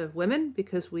hearts of women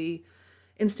because we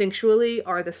instinctually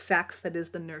are the sex that is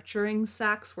the nurturing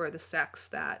sex. We're the sex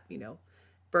that,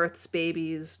 births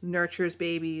babies, nurtures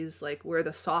babies, like we're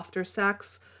the softer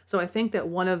sex. So I think that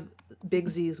one of Big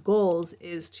Z's goals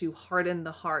is to harden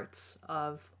the hearts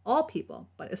of all people,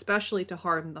 but especially to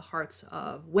harden the hearts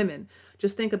of women.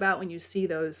 Just think about when you see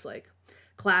those like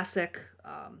classic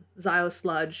Zio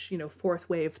sludge, fourth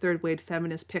wave, third wave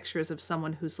feminist pictures of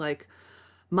someone who's like,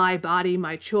 my body,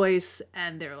 my choice,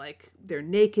 and they're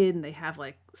naked and they have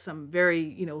like some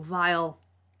very, vile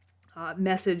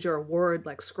message or word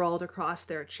like scrawled across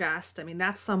their chest. I mean,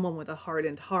 that's someone with a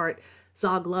hardened heart.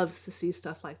 Zog loves to see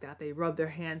stuff like that. They rub their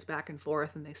hands back and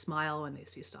forth and they smile when they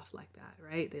see stuff like that,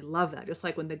 right? They love that. Just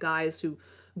like when the guys who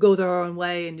go their own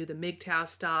way and do the MGTOW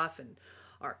stuff and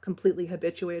are completely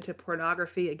habituated to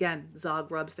pornography, again,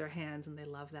 Zog rubs their hands and they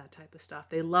love that type of stuff.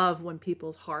 They love when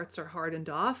people's hearts are hardened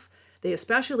off. They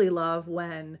especially love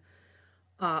when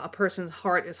a person's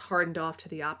heart is hardened off to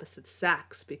the opposite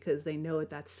sex, because they know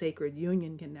that sacred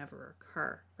union can never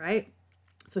occur, right?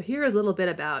 So here is a little bit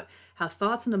about how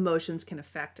thoughts and emotions can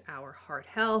affect our heart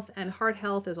health. And heart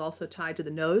health is also tied to the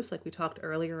nose, like we talked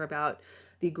earlier about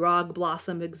the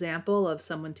grog-blossom example of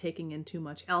someone taking in too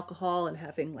much alcohol and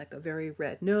having like a very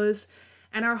red nose.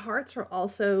 And our hearts are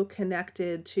also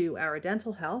connected to our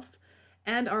dental health.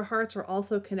 And our hearts are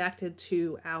also connected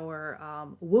to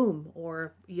our womb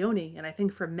or yoni. And I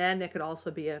think for men, it could also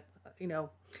be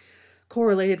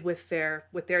correlated with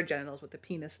their genitals, with the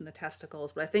penis and the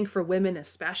testicles. But I think for women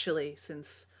especially,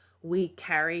 since we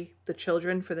carry the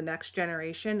children for the next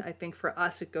generation, I think for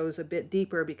us it goes a bit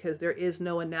deeper, because there is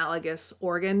no analogous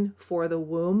organ for the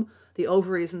womb. The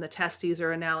ovaries and the testes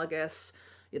are analogous.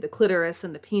 The clitoris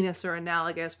and the penis are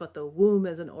analogous, but the womb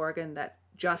is an organ that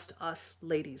just us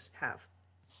ladies have.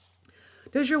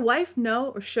 Does your wife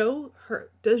show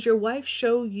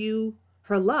you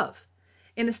her love?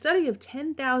 In a study of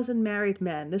 10,000 married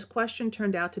men, this question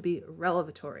turned out to be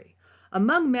revelatory.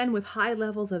 Among men with high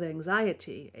levels of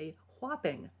anxiety, a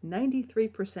whopping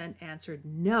 93% answered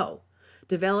no.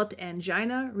 Developed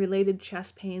angina-related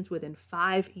chest pains within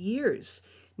 5 years,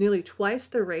 nearly twice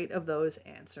the rate of those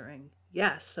answering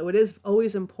yes. So it is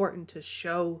always important to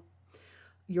show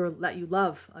that you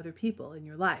love other people in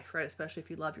your life, right? Especially if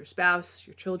you love your spouse,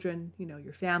 your children,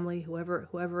 your family,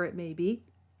 whoever it may be.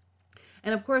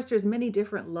 And of course, there's many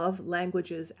different love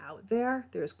languages out there.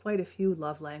 There's quite a few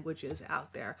love languages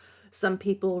out there. Some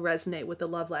people resonate with the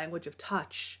love language of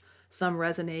touch. Some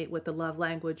resonate with the love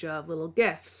language of little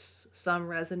gifts. Some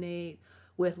resonate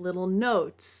with little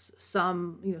notes.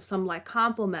 Some like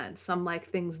compliments. Some like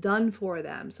things done for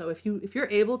them. So if you're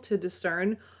able to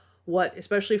discern what,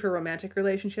 especially for romantic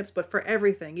relationships, but for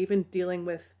everything, even dealing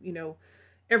with,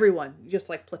 everyone, just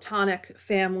like platonic,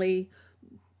 family,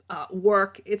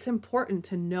 work, it's important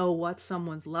to know what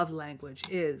someone's love language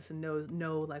is and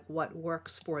know like what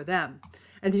works for them.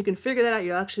 And if you can figure that out,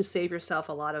 you'll actually save yourself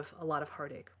a lot of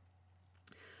heartache.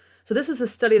 So this was a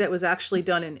study that was actually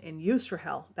done in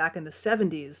Israel back in the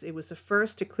 70s. It was the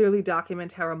first to clearly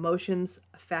document how emotions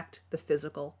affect the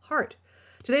physical heart.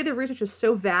 Today, the research is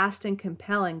so vast and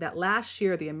compelling that last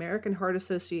year, the American Heart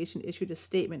Association issued a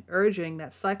statement urging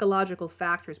that psychological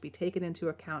factors be taken into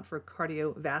account for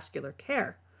cardiovascular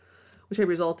care, which may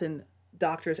result in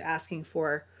doctors asking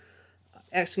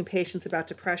patients about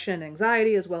depression and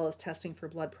anxiety, as well as testing for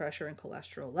blood pressure and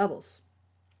cholesterol levels.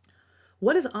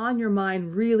 What is on your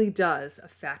mind really does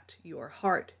affect your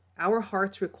heart. Our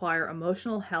hearts require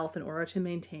emotional health in order to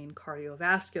maintain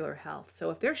cardiovascular health. So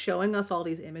if they're showing us all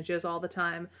these images all the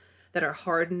time that are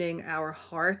hardening our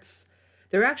hearts,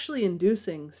 they're actually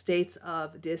inducing states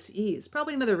of dis-ease.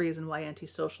 Probably another reason why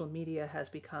anti-social media has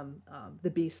become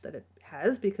the beast that it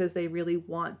has, because they really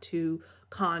want to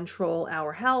control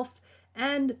our health,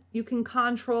 and you can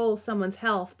control someone's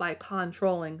health by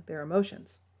controlling their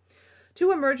emotions.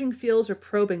 Two emerging fields are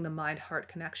probing the mind-heart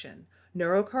connection: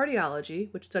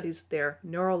 neurocardiology, which studies their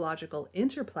neurological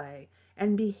interplay,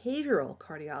 and behavioral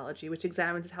cardiology, which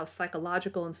examines how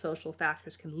psychological and social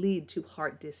factors can lead to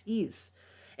heart dis-ease.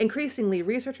 Increasingly,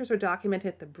 researchers are documenting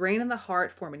that the brain and the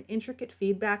heart form an intricate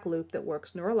feedback loop that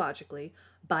works neurologically,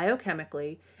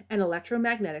 biochemically, and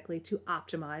electromagnetically to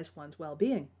optimize one's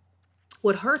well-being.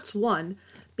 What hurts one,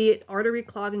 be it artery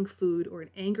clogging food or an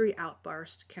angry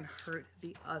outburst, can hurt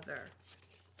the other.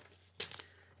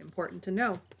 Important to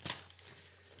know.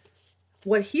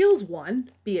 What heals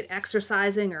one, be it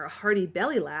exercising or a hearty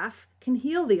belly laugh, can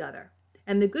heal the other.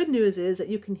 And the good news is that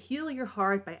you can heal your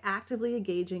heart by actively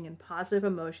engaging in positive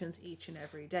emotions each and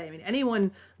every day. I mean,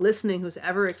 anyone listening who's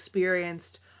ever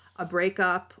experienced a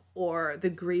breakup or the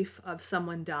grief of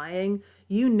someone dying,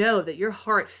 you know that your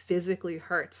heart physically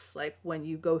hurts. Like when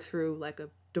you go through like a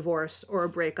divorce or a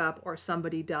breakup or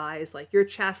somebody dies, like your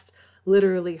chest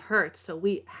literally hurts. So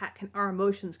our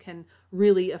emotions can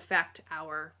really affect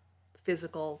our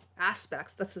physical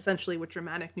aspects. That's essentially what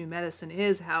Germanic New Medicine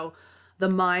is, how the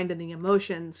mind and the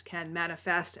emotions can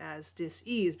manifest as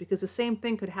dis-ease, because the same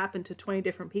thing could happen to 20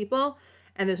 different people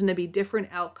and there's going to be different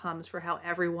outcomes for how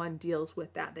everyone deals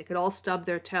with that. They could all stub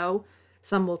their toe.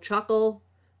 Some will chuckle.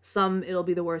 Some, it'll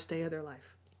be the worst day of their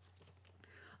life.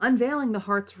 Unveiling the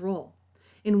heart's role.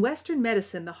 In Western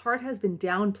medicine, the heart has been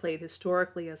downplayed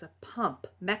historically as a pump,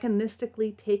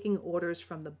 mechanistically taking orders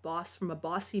from a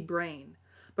bossy brain.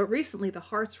 But recently, the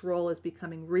heart's role is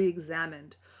becoming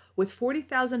re-examined. With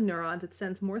 40,000 neurons, it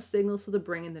sends more signals to the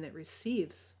brain than it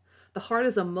receives. The heart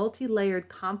is a multi-layered,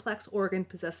 complex organ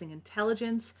possessing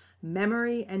intelligence,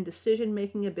 memory, and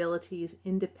decision-making abilities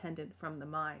independent from the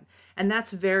mind. And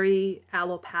that's very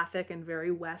allopathic and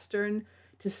very Western,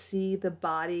 to see the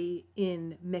body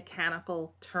in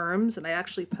mechanical terms. And I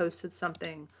actually posted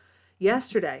something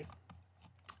yesterday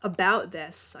about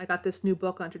this. I got this new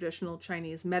book on traditional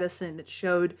Chinese medicine that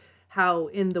showed how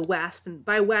in the West, and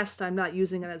by West, I'm not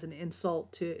using it as an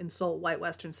insult to insult white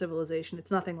Western civilization.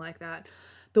 It's nothing like that.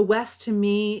 The West, to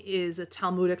me, is a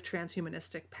Talmudic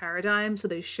transhumanistic paradigm. So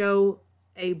they show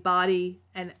a body,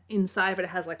 and inside of it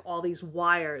has like all these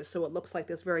wires. So it looks like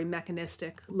this very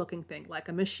mechanistic looking thing, like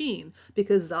a machine,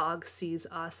 because Zog sees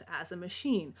us as a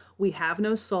machine. We have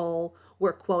no soul.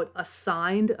 We're, quote,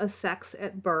 assigned a sex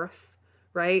at birth,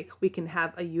 right? We can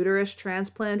have a uterus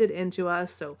transplanted into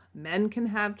us so men can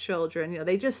have children. You know,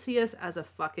 they just see us as a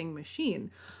fucking machine.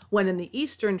 When in the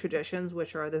Eastern traditions,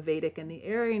 which are the Vedic and the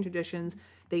Aryan traditions,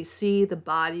 they see the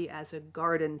body as a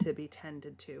garden to be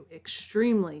tended to.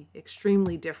 Extremely,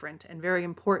 extremely different, and very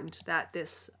important that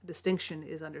this distinction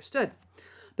is understood.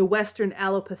 The Western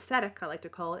allopathetic, I like to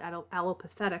call it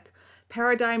allopathetic,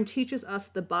 paradigm teaches us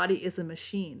that the body is a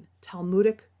machine.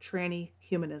 Talmudic tranny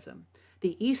humanism.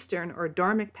 The Eastern or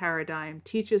Dharmic paradigm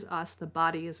teaches us the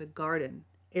body is a garden.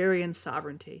 Aryan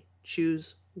sovereignty.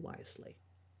 Choose wisely.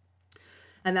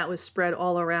 And that was spread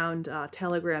all around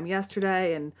Telegram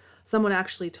yesterday, and someone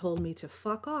actually told me to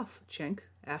fuck off, Chink,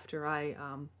 after I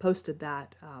posted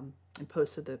that and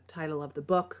posted the title of the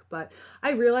book. But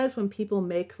I realize when people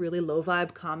make really low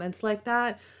vibe comments like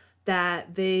that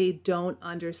they don't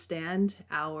understand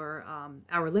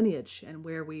our lineage and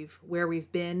where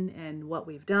we've been and what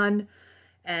we've done.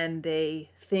 And they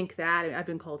think that, I've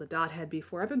been called a dothead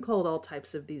before, I've been called all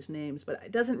types of these names, but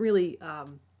it doesn't really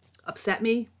upset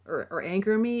me or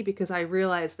anger me, because I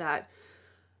realize that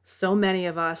so many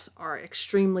of us are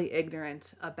extremely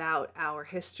ignorant about our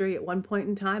history. At one point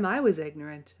in time, I was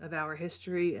ignorant of our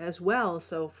history as well.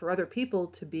 So for other people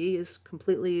to be is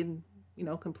completely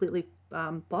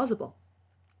plausible.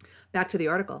 Back to the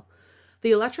article.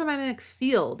 The electromagnetic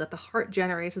field that the heart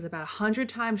generates is about 100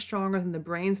 times stronger than the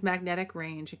brain's magnetic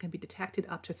range and can be detected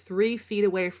up to 3 feet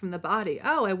away from the body.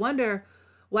 Oh, I wonder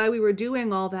why we were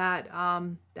doing all that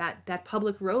that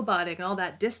public roboting and all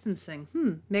that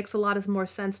distancing. Makes a lot more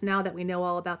sense now that we know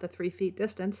all about the 3 feet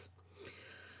distance.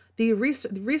 The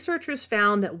researchers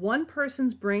found that one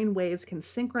person's brain waves can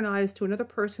synchronize to another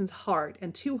person's heart,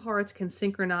 and 2 hearts can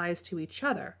synchronize to each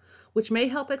other, which may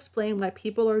help explain why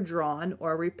people are drawn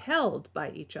or repelled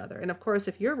by each other. And of course,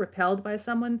 if you're repelled by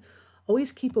someone,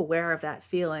 always keep aware of that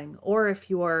feeling. Or if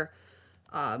you're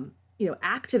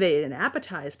activated and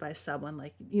appetized by someone,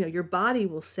 like, your body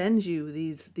will send you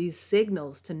these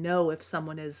signals to know if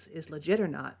someone is legit or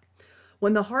not.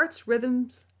 When the heart's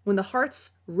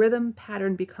rhythm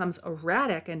pattern becomes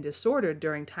erratic and disordered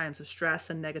during times of stress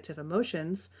and negative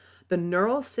emotions, the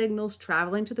neural signals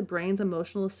traveling to the brain's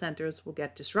emotional centers will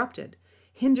get disrupted,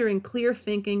 hindering clear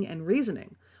thinking and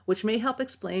reasoning, which may help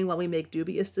explain why we make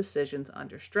dubious decisions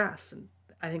under stress. And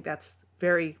I think that's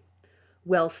very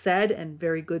well said and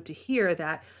very good to hear,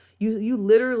 that you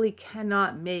literally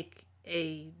cannot make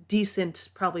a decent,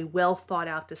 probably well thought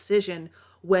out decision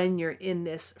when you're in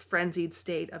this frenzied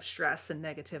state of stress and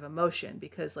negative emotion,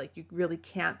 because you really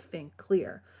can't think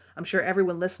clear. I'm sure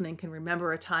everyone listening can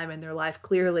remember a time in their life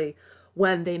clearly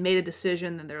when they made a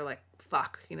decision and they're like,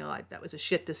 fuck, that was a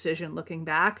shit decision looking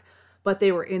back, but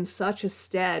they were in such a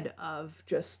stead of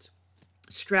just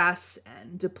stress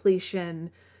and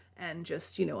depletion and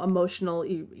just, emotional,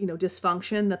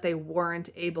 dysfunction, that they weren't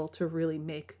able to really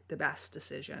make the best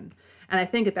decision. And I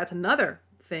think that's another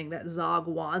thing that Zog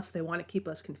wants. They want to keep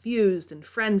us confused and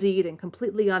frenzied and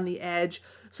completely on the edge,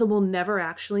 so we'll never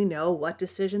actually know what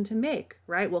decision to make,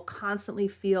 right? We'll constantly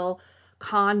feel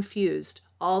confused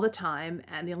all the time,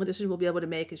 and the only decision we'll be able to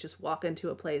make is just walk into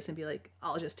a place and be like,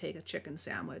 I'll just take a chicken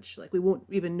sandwich. We won't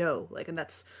even know. And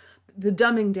that's, the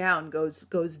dumbing down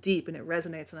goes deep, and it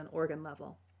resonates on an organ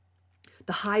level.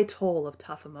 The high toll of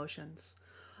tough emotions.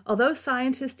 Although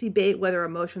scientists debate whether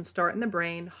emotions start in the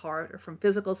brain, heart, or from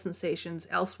physical sensations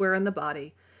elsewhere in the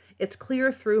body, It's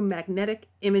clear through magnetic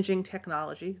imaging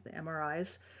technology, the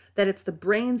MRIs, that it's the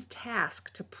brain's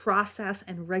task to process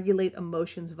and regulate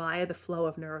emotions via the flow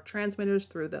of neurotransmitters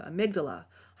through the amygdala,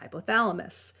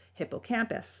 hypothalamus,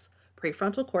 hippocampus,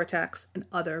 prefrontal cortex, and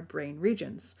other brain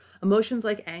regions. Emotions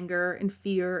like anger and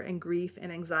fear and grief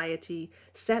and anxiety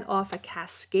set off a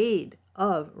cascade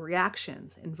of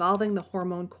reactions involving the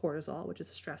hormone cortisol, which is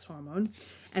a stress hormone,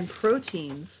 and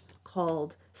proteins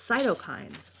called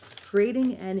cytokines,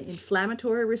 creating an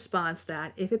inflammatory response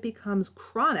that, if it becomes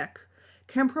chronic,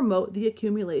 can promote the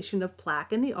accumulation of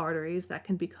plaque in the arteries that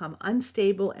can become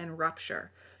unstable and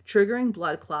rupture, triggering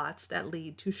blood clots that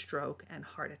lead to stroke and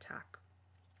heart attack.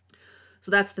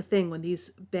 So that's the thing, when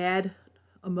these bad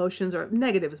emotions, or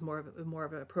negative is more of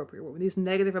an appropriate word, when these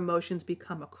negative emotions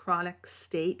become a chronic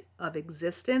state of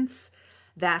existence,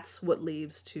 that's what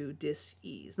leads to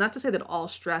dis-ease. Not to say that all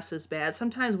stress is bad.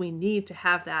 Sometimes we need to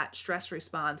have that stress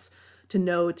response to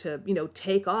know to,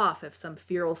 take off if some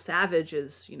feral savage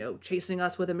is, chasing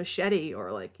us with a machete,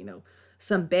 or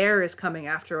some bear is coming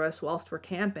after us whilst we're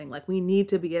camping. Like, we need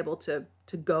to be able to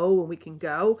go when we can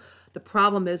go. The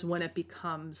problem is when it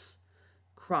becomes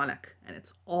chronic and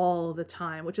it's all the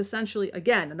time, which essentially,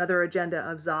 again, another agenda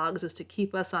of Zogs is to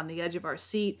keep us on the edge of our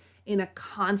seat in a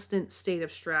constant state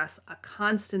of stress, a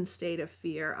constant state of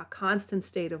fear, a constant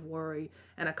state of worry,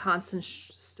 and a constant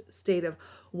state of,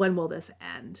 when will this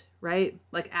end, right?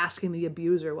 Like asking the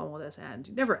abuser, when will this end?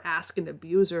 You never ask an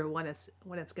abuser when it's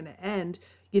going to end.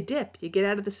 You dip, you get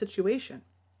out of the situation.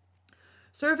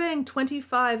 Surveying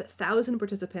 25,000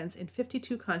 participants in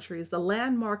 52 countries, the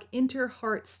landmark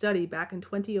Inter-Heart study back in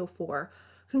 2004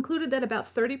 concluded that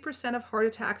about 30% of heart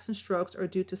attacks and strokes are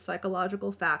due to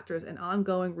psychological factors, and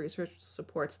ongoing research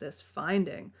supports this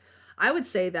finding. I would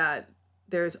say that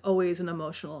there's always an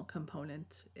emotional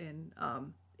component in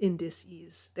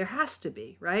dis-ease. There has to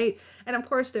be, right? And of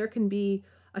course, there can be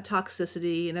a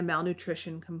toxicity and a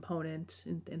malnutrition component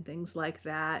and things like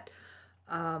that.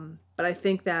 But I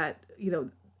think that,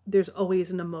 there's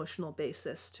always an emotional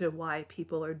basis to why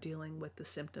people are dealing with the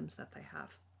symptoms that they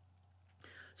have.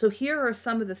 So here are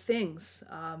some of the things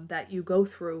that you go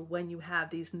through when you have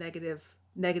these negative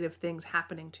things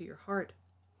happening to your heart.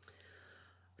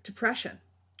 Depression.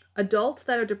 Adults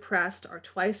that are depressed are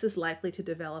twice as likely to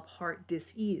develop heart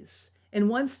dis-ease. In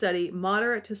one study,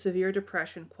 moderate to severe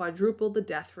depression quadrupled the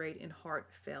death rate in heart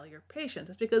failure patients.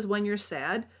 That's because when you're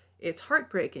sad, it's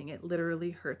heartbreaking. It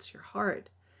literally hurts your heart.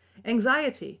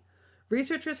 Anxiety.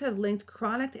 Researchers have linked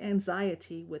chronic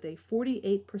anxiety with a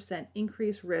 48%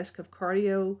 increased risk of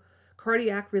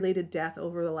cardiac-related death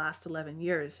over the last 11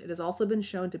 years. It has also been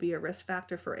shown to be a risk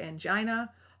factor for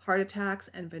angina, heart attacks,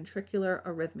 and ventricular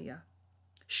arrhythmia.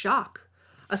 Shock.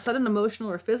 A sudden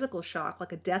emotional or physical shock,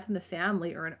 like a death in the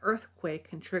family or an earthquake,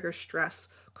 can trigger stress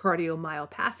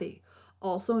cardiomyopathy,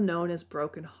 also known as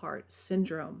broken heart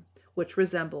syndrome, which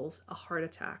resembles a heart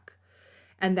attack.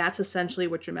 And that's essentially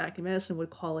what dramatic medicine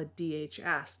would call a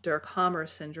DHS, Dirk Hammer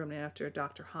syndrome, after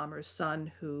Dr. Hammer's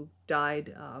son, who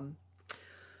died,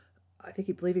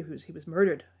 he was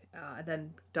murdered. And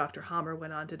then Dr. Hammer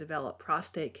went on to develop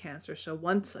prostate cancer. So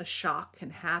once a shock can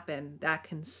happen, that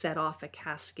can set off a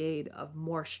cascade of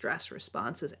more stress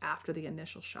responses after the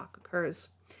initial shock occurs.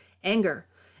 Anger.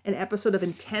 An episode of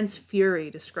intense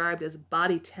fury described as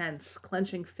body tense,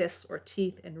 clenching fists or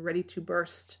teeth and ready to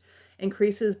burst,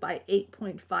 increases by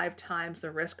 8.5 times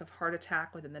the risk of heart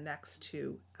attack within the next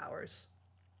 2 hours.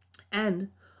 And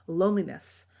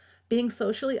loneliness. Being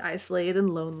socially isolated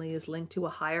and lonely is linked to a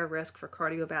higher risk for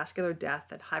cardiovascular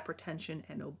death and hypertension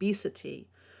and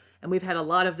obesity. And we've had a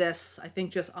lot of this, I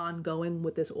think, just ongoing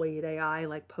with this Oyed AI,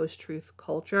 like post-truth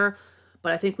culture.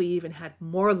 But I think we even had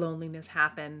more loneliness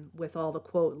happen with all the,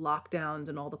 quote, lockdowns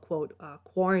and all the, quote,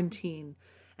 quarantine.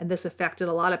 And this affected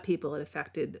a lot of people. It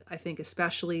affected, I think,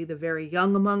 especially the very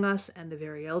young among us and the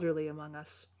very elderly among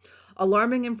us.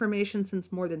 Alarming information,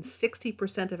 since more than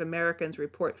 60% of Americans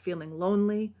report feeling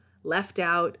lonely, left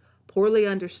out, poorly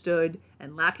understood,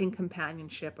 and lacking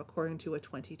companionship, according to a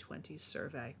 2020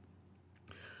 survey.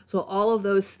 So all of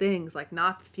those things, like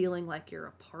not feeling like you're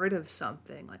a part of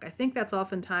something, like I think that's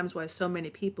oftentimes why so many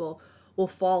people will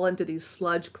fall into these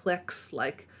sludge cliques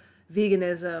like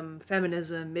veganism,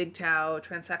 feminism, MGTOW,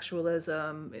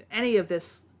 transsexualism, any of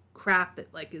this crap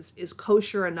that like is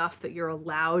kosher enough that you're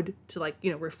allowed to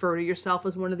refer to yourself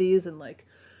as one of these and I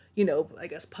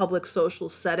guess public social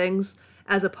settings,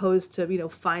 as opposed to,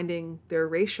 finding their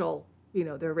racial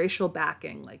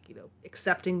backing,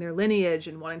 accepting their lineage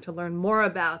and wanting to learn more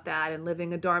about that and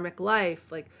living a dharmic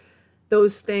life. Like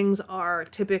those things are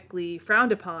typically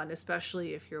frowned upon,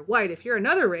 especially if you're white. If you're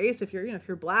another race, if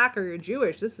you're Black or you're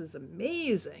Jewish, this is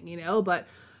amazing, but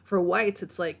For whites,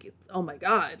 it's like, oh my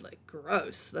God, like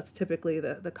gross. That's typically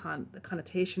the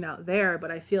connotation out there.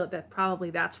 But I feel that probably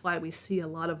that's why we see a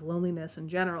lot of loneliness in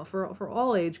general for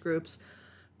all age groups,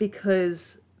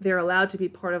 because they're allowed to be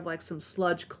part of like some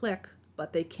sludge clique,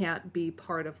 but they can't be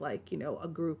part of like, a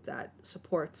group that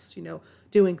supports,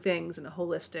 doing things in a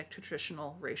holistic,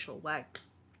 traditional, racial way.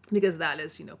 Because that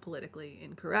is, politically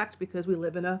incorrect, because we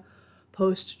live in a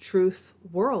post-truth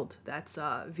world that's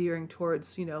veering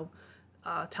towards,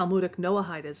 Talmudic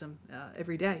Noahidism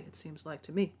every day, it seems like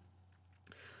to me.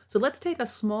 So let's take a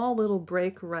small little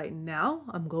break right now.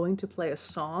 I'm going to play a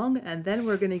song, and then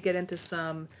we're going to get into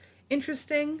some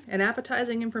interesting and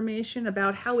appetizing information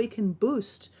about how we can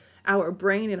boost our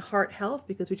brain and heart health,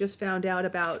 because we just found out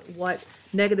about what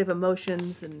negative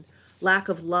emotions and lack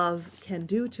of love can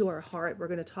do to our heart. We're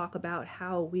going to talk about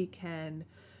how we can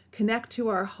connect to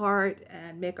our heart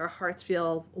and make our hearts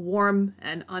feel warm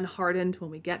and unhardened when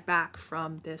we get back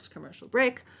from this commercial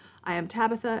break. I am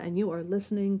Tabitha, and you are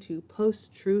listening to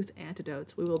Post-Truth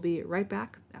Antidotes. We will be right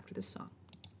back after this song.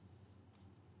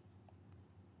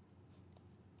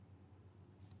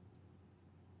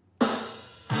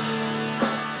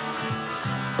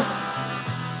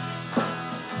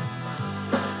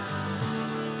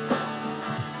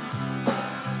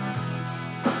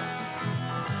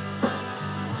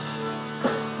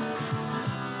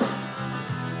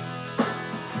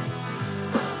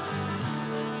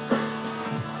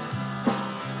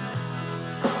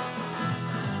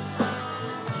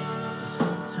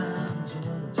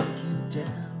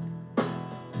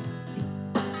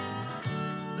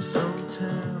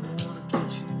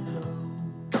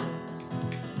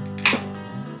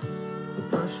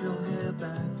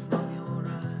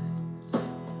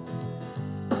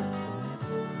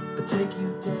 Take you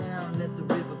down, let the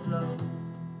river flow.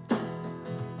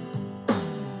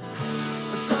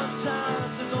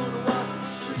 Sometimes I'm gonna walk the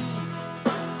street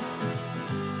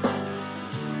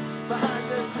behind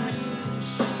the green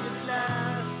sheet of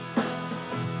glass,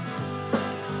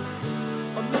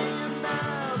 a million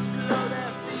miles below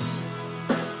their feet,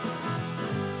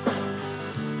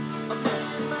 a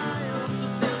million miles, a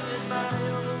million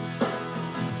miles.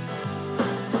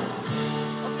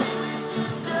 I'll be with you,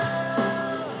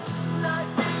 girl, like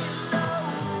being low.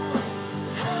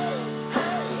 Hey,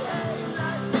 hey, hey,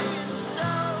 like being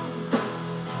stoned.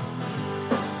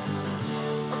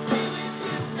 I'll be with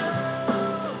you,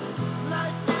 girl,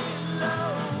 like being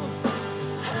low.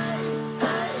 Hey,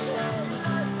 hey, hey,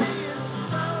 like being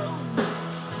stoned.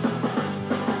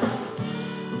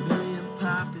 A million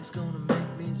pop is gonna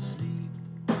make me sleep,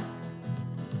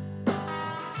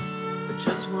 but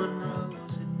just one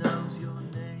rose, it knows your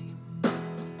name.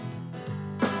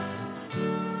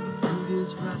 The fruit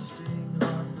is rusting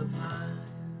on the vine.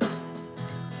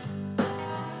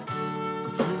 The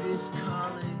fruit is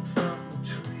calling from the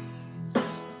trees.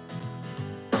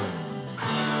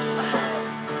 Hey,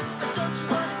 don't you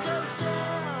wanna go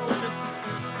down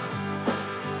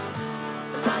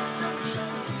like some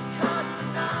chunky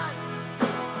cosmonaut?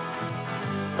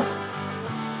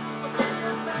 A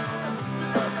million miles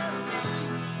below their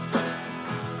feet.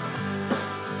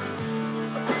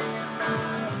 A million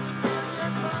miles, a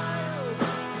million miles.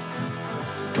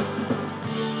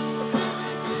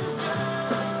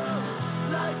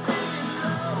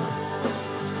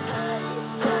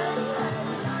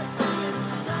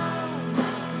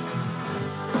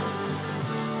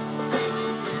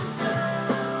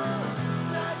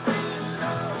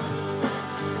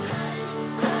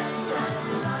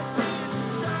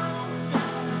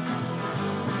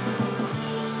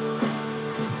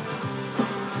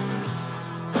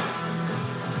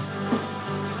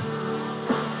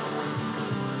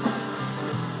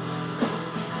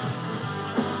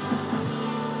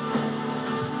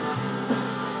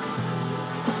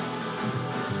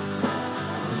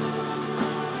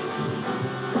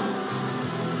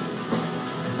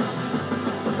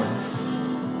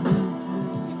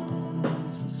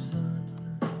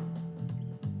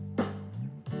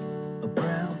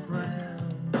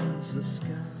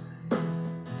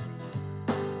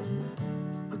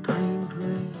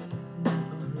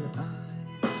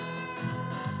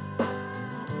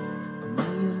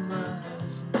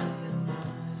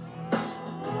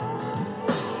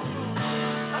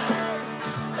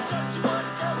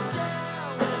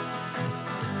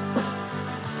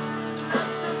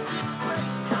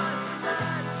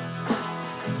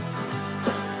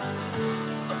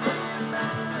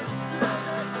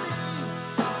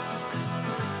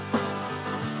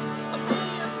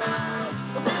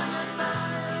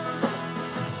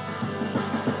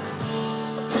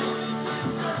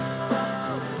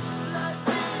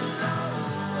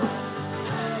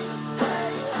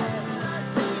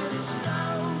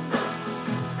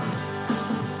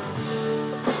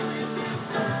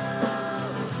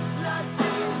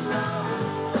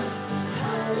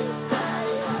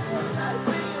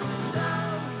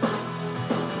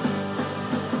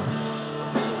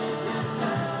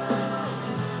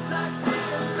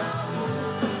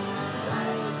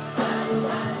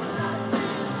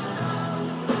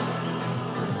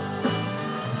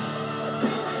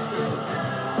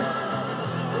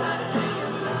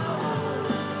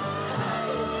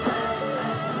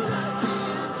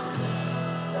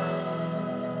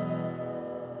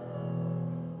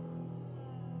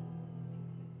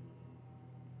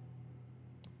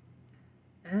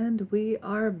 And we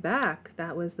are back.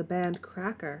 That was the band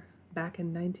Cracker back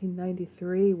in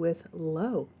 1993 with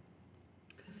Low.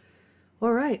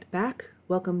 All right, back.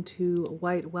 Welcome to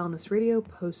White Wellness Radio,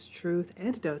 Post-Truth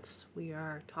Antidotes. We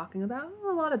are talking about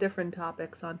a lot of different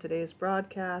topics on today's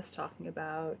broadcast, talking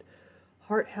about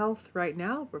heart health right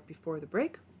now, but before the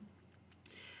break.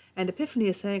 And Epiphany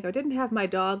is saying, I didn't have my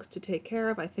dogs to take care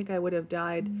of. I think I would have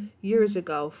died years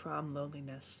ago from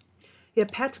loneliness. Yeah,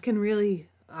 pets can really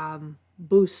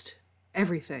boost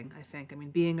everything, I think. I mean,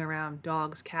 being around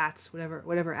dogs, cats,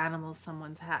 whatever animals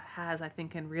someone has, I think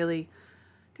can really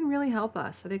help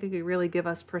us. I think it could really give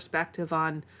us perspective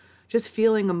on just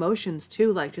feeling emotions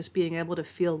too, like just being able to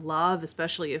feel love,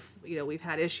 especially if, we've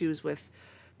had issues with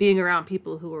being around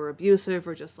people who are abusive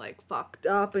or just like fucked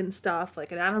up and stuff.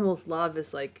 Like an animal's love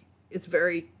is like, it's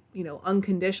very,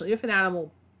 unconditional. If an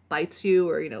animal bites you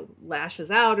or, lashes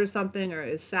out or something or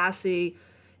is sassy,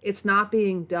 it's not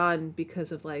being done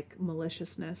because of like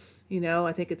maliciousness.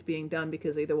 I think it's being done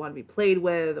because they either want to be played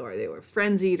with or they were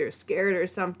frenzied or scared or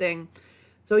something.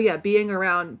 So yeah, being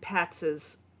around pets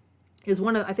is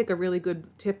one of, I think, a really good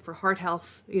tip for heart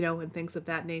health, and things of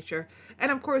that nature.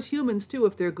 And of course, humans too,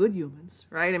 if they're good humans,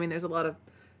 right? I mean, there's a lot of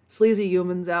sleazy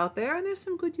humans out there, and there's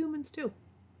some good humans too.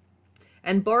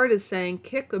 And Bart is saying,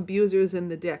 kick abusers in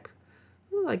the dick.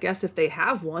 Well, I guess if they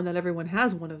have one, not everyone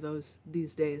has one of those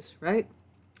these days, right?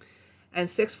 And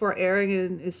 6-4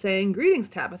 Aaron is saying, greetings,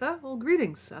 Tabitha. Well,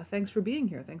 greetings. Thanks for being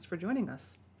here. Thanks for joining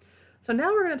us. So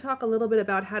now we're going to talk a little bit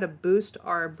about how to boost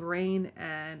our brain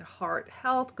and heart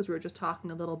health, because we were just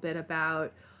talking a little bit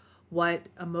about what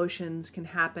emotions can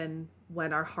happen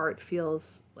when our heart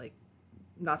feels like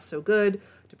not so good.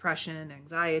 Depression,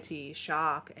 anxiety,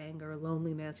 shock, anger,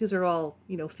 loneliness. These are all,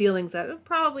 feelings that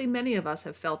probably many of us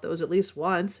have felt those at least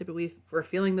once. Maybe we're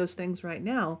feeling those things right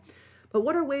now. But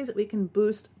what are ways that we can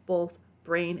boost both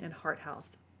brain and heart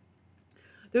health?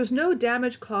 There's no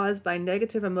damage caused by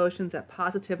negative emotions that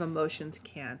positive emotions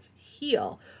can't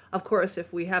heal. Of course,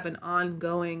 if we have an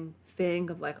ongoing thing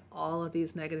of like all of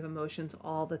these negative emotions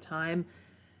all the time,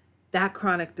 that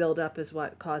chronic buildup is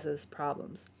what causes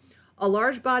problems. A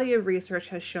large body of research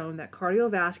has shown that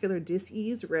cardiovascular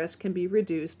disease risk can be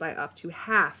reduced by up to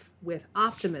half with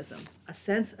optimism, a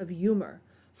sense of humor,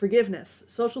 forgiveness,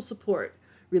 social support,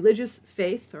 religious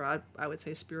faith, or I would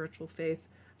say spiritual faith,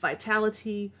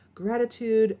 vitality,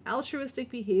 gratitude, altruistic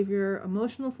behavior,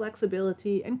 emotional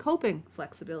flexibility, and coping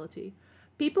flexibility.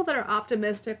 People that are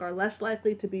optimistic are less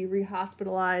likely to be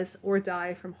rehospitalized or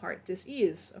die from heart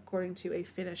disease, according to a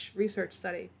Finnish research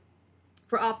study.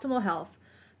 For optimal health,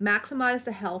 maximize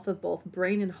the health of both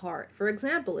brain and heart. For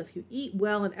example, if you eat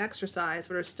well and exercise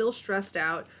but are still stressed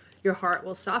out, your heart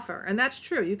will suffer. And that's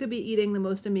true. You could be eating the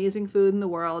most amazing food in the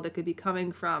world. It could be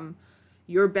coming from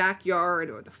your backyard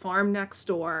or the farm next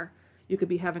door. You could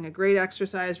be having a great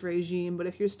exercise regime, but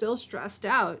if you're still stressed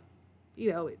out,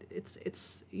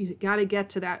 it's you got to get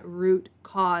to that root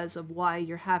cause of why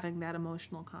you're having that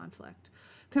emotional conflict.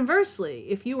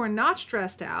 Conversely, if you are not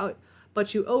stressed out,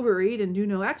 but you overeat and do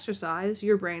no exercise,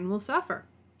 your brain will suffer.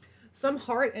 Some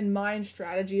heart and mind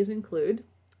strategies include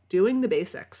doing the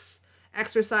basics,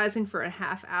 exercising for a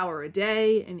half hour a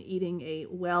day, and eating a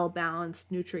well-balanced,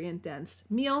 nutrient-dense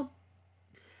meal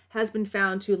has been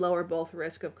found to lower both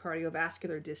risk of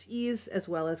cardiovascular disease as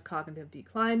well as cognitive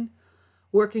decline.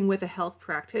 Working with a health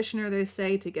practitioner, they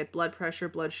say, to get blood pressure,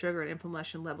 blood sugar, and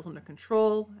inflammation levels under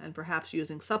control, and perhaps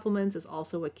using supplements is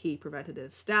also a key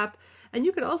preventative step. And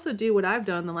you could also do what I've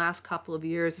done the last couple of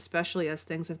years, especially as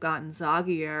things have gotten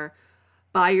zoggier.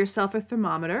 Buy yourself a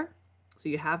thermometer, so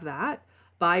you have that.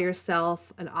 Buy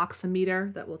yourself an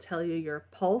oximeter that will tell you your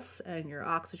pulse and your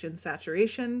oxygen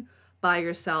saturation. Buy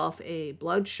yourself a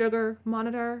blood sugar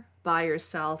monitor. Buy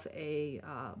yourself a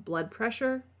blood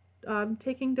pressure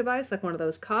taking device, like one of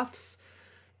those cuffs.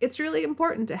 It's really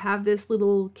important to have this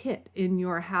little kit in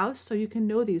your house so you can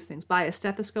know these things. Buy a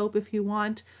stethoscope if you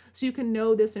want, so you can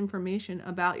know this information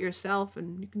about yourself,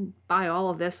 and you can buy all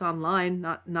of this online,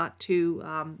 not too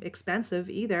expensive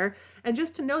either, and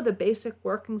just to know the basic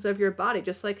workings of your body,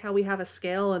 just like how we have a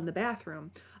scale in the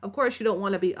bathroom. Of course, you don't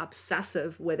want to be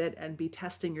obsessive with it and be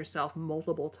testing yourself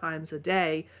multiple times a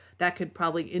day. That could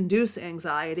probably induce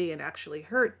anxiety and actually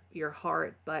hurt your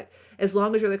heart. But as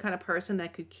long as you're the kind of person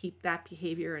that could keep that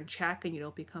behavior in check and you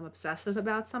don't become obsessive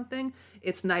about something,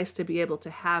 it's nice to be able to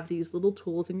have these little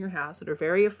tools in your house that are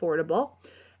very affordable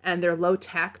and they're low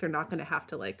tech. They're not going to have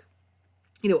to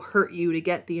hurt you to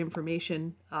get the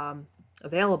information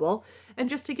available, and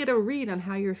just to get a read on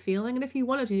how you're feeling. And if you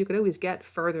wanted to, you could always get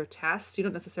further tests. You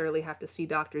don't necessarily have to see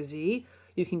Dr. Z.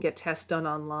 You can get tests done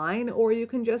online, or you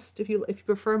can just, if you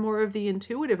prefer more of the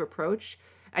intuitive approach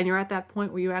and you're at that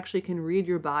point where you actually can read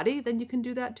your body, then you can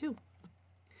do that too.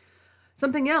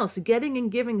 Something else, getting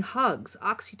and giving hugs,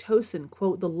 oxytocin,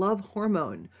 quote, the love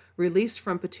hormone, released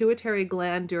from pituitary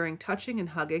gland during touching and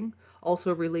hugging,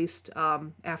 also released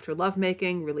after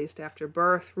lovemaking, released after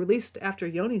birth, released after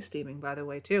yoni steaming, by the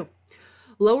way, too.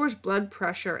 Lowers blood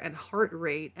pressure and heart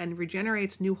rate and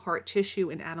regenerates new heart tissue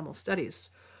in animal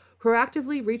studies.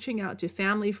 Proactively reaching out to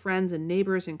family, friends, and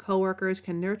neighbors and coworkers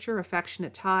can nurture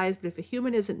affectionate ties, but if a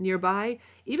human isn't nearby,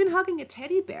 even hugging a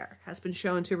teddy bear has been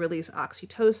shown to release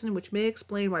oxytocin, which may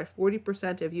explain why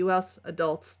 40% of U.S.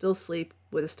 adults still sleep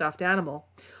with a stuffed animal.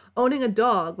 Owning a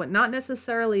dog, but not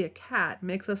necessarily a cat,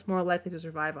 makes us more likely to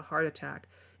survive a heart attack.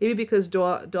 Maybe because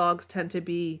dogs tend to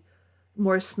be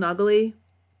more snuggly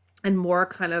and more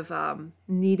kind of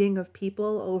needing of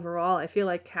people overall. I feel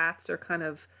like cats are kind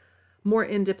of more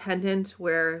independent,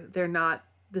 where they're not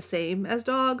the same as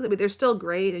dogs. I mean, they're still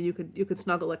great, and you could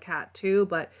snuggle a cat too,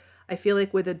 but I feel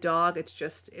like with a dog,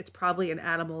 it's probably an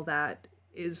animal that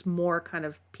is more kind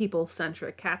of people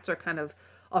centric. Cats are kind of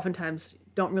oftentimes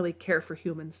don't really care for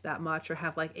humans that much, or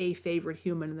have like a favorite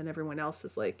human, and then everyone else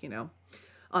is like,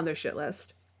 on their shit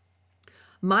list.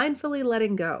 Mindfully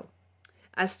letting go.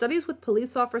 As studies with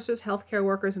police officers, healthcare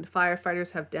workers, and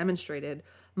firefighters have demonstrated,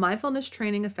 mindfulness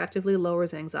training effectively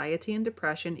lowers anxiety and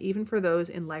depression, even for those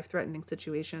in life-threatening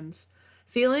situations.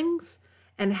 Feelings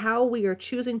and how we are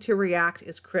choosing to react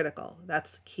is critical.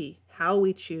 That's key. How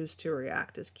we choose to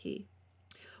react is key.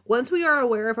 Once we are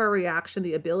aware of our reaction,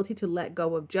 the ability to let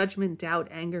go of judgment, doubt,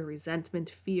 anger, resentment,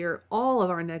 fear, all of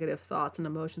our negative thoughts and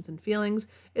emotions and feelings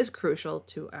is crucial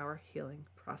to our healing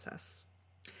process.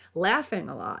 Laughing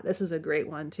a lot. This is a great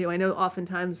one too. I know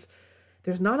oftentimes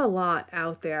there's not a lot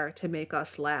out there to make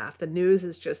us laugh. The news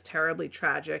is just terribly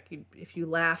tragic. If you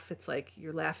laugh, it's like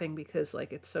you're laughing because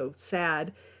like it's so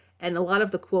sad. And a lot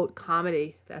of the quote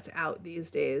comedy that's out these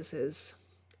days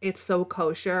it's so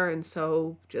kosher and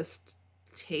so just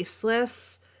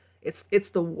tasteless. It's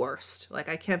the worst. Like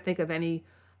I can't think of any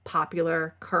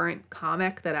popular current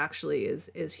comic that actually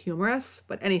is humorous.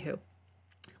 But anywho,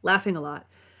 laughing a lot.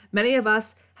 Many of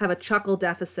us have a chuckle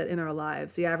deficit in our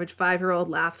lives. The average 5-year-old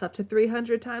laughs up to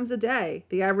 300 times a day.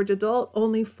 The average adult,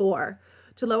 only 4.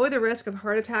 To lower the risk of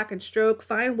heart attack and stroke,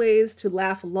 find ways to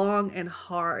laugh long and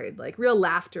hard, like real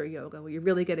laughter yoga, where you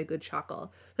really get a good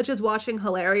chuckle, such as watching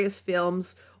hilarious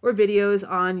films or videos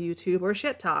on YouTube or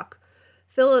shit talk.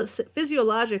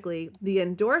 Physiologically, the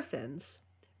endorphins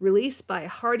released by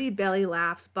hearty belly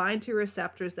laughs bind to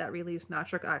receptors that release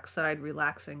nitric oxide,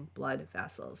 relaxing blood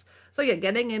vessels. So yeah,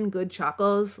 getting in good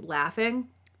chuckles, laughing,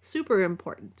 super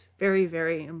important. Very,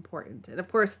 very important. And of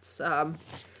course, it's,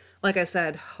 like I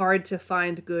said, hard to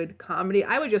find good comedy.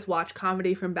 I would just watch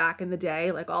comedy from back in the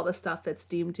day, like all the stuff that's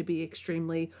deemed to be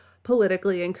extremely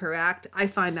politically incorrect. I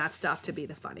find that stuff to be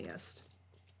the funniest.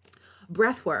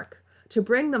 Breath work. To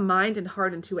bring the mind and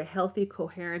heart into a healthy,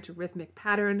 coherent, rhythmic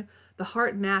pattern, the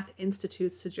Heart Math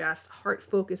Institute suggests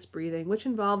heart-focused breathing, which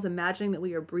involves imagining that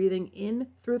we are breathing in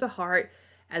through the heart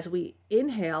as we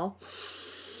inhale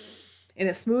in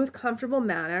a smooth, comfortable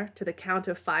manner to the count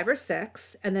of 5 or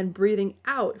 6, and then breathing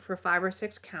out for 5 or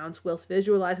 6 counts whilst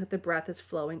visualizing that the breath is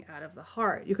flowing out of the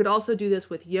heart. You could also do this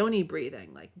with yoni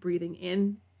breathing, like breathing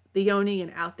in the yoni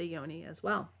and out the yoni as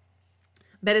well.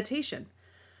 Meditation.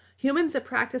 Humans that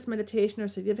practice meditation are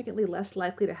significantly less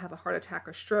likely to have a heart attack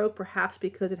or stroke, perhaps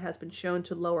because it has been shown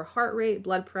to lower heart rate,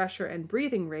 blood pressure, and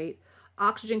breathing rate,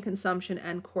 oxygen consumption,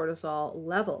 and cortisol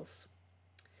levels.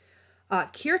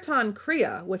 Kirtan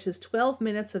Kriya, which is 12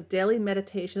 minutes of daily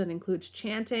meditation that includes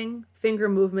chanting, finger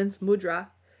movements, mudra,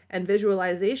 and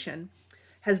visualization,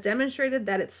 has demonstrated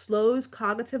that it slows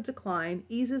cognitive decline,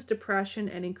 eases depression,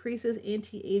 and increases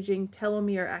anti-aging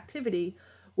telomere activity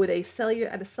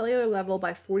at a cellular level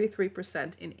by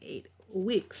 43% in 8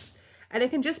 weeks. And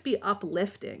it can just be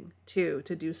uplifting too,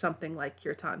 to do something like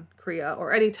Kirtan Kriya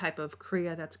or any type of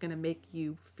Kriya that's going to make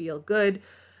you feel good.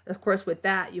 Of course, with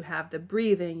that, you have the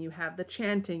breathing, you have the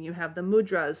chanting, you have the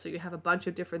mudras, so you have a bunch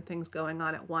of different things going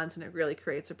on at once, and it really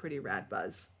creates a pretty rad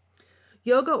buzz.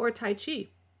 Yoga or Tai Chi.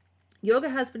 Yoga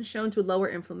has been shown to lower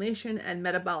inflammation and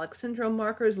metabolic syndrome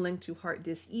markers linked to heart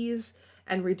dis-ease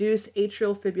and reduce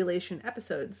atrial fibrillation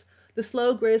episodes. The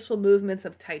slow, graceful movements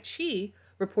of Tai Chi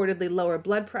reportedly lower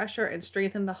blood pressure and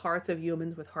strengthen the hearts of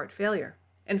humans with heart failure.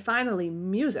 And finally,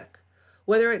 music.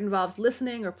 Whether it involves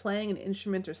listening or playing an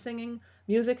instrument or singing,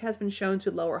 music has been shown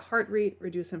to lower heart rate,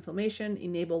 reduce inflammation,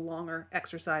 enable longer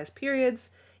exercise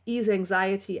periods, ease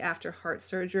anxiety after heart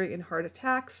surgery and heart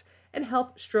attacks, and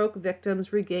help stroke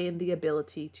victims regain the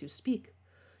ability to speak.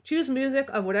 Choose music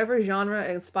of whatever genre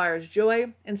inspires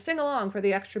joy and sing along for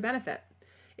the extra benefit.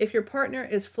 If your partner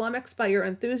is flummoxed by your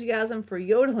enthusiasm for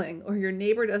yodeling, or your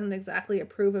neighbor doesn't exactly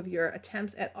approve of your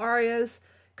attempts at arias,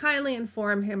 kindly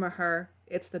inform him or her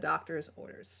it's the doctor's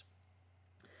orders.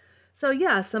 So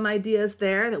yeah, some ideas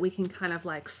there that we can kind of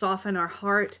like soften our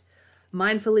heart,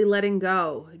 mindfully letting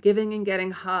go, giving and getting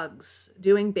hugs,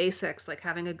 doing basics like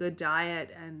having a good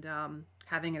diet and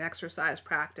having an exercise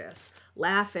practice,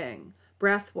 laughing,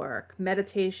 breath work,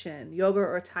 meditation, yoga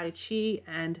or tai chi,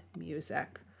 and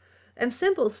music. And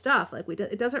simple stuff like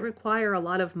it doesn't require a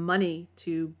lot of money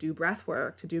to do breath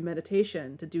work, to do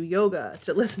meditation, to do yoga,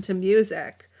 to listen to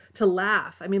music, to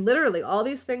laugh. I mean, literally all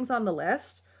these things on the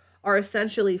list are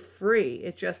essentially free.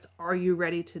 It just, are you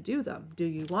ready to do them? Do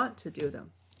you want to do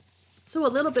them? So a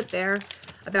little bit there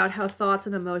about how thoughts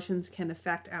and emotions can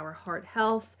affect our heart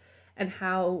health, and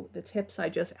how the tips I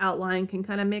just outlined can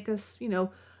kind of make us,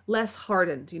 less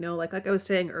hardened. Like I was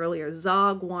saying earlier,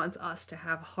 Zog wants us to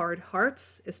have hard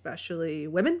hearts, especially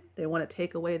women. They want to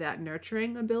take away that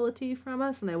nurturing ability from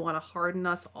us, and they want to harden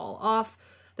us all off.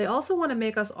 They also want to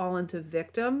make us all into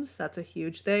victims. That's a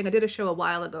huge thing. I did a show a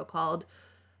while ago called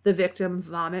The Victim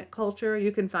Vomit Culture.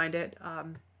 You can find it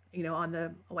on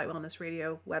the White Wellness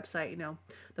Radio website,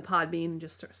 the Podbean,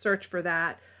 just search for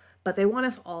that. But they want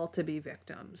us all to be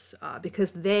victims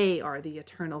because they are the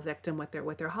eternal victim with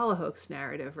their hollow hoax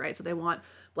narrative, right? So they want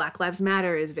Black Lives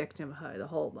Matter is victimhood,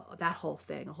 that whole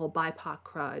thing, a whole BIPOC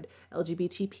crud,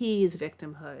 LGBTP is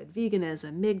victimhood,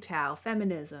 veganism, MGTOW,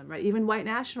 feminism, right? Even white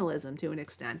nationalism to an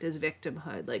extent is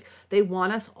victimhood. Like they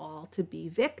want us all to be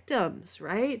victims,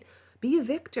 right? Be a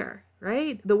victor,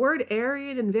 right? The word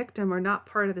Aryan and victim are not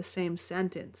part of the same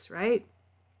sentence, right?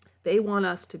 They want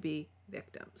us to be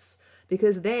victims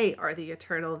because they are the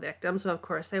eternal victim. So of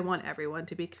course they want everyone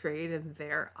to be created in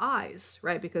their eyes,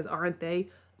 right? Because aren't they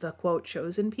the quote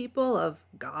chosen people of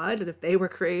God? And if they were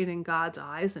created in God's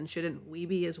eyes, then shouldn't we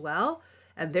be as well?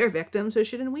 And they're victims, so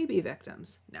shouldn't we be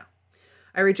victims? No,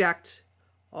 I reject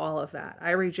all of that.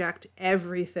 I reject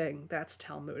everything that's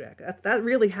Talmudic. That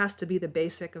really has to be the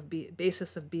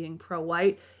basis of being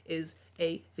pro-white, is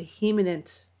a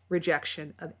vehement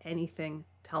rejection of anything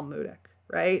Talmudic,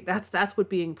 right? That's what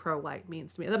being pro-white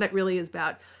means to me. That it really is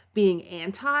about being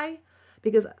anti,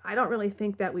 because I don't really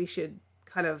think that we should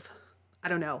kind of,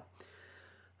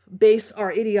 base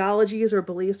our ideologies or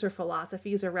beliefs or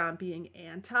philosophies around being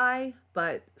anti,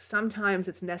 but sometimes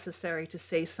it's necessary to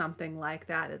say something like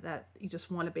that you just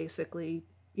want to basically,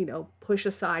 push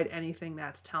aside anything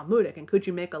that's Talmudic. And could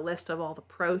you make a list of all the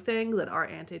pro things that are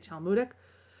anti-Talmudic?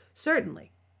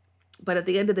 Certainly. But at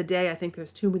the end of the day, I think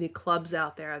there's too many clubs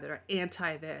out there that are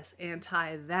anti this,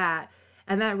 anti that,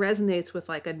 and that resonates with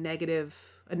like a negative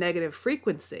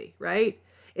frequency, right?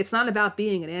 It's not about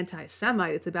being an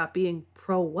anti-Semite. It's about being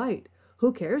pro-white.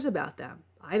 Who cares about them?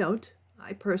 I don't.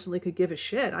 I personally could give a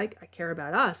shit. I care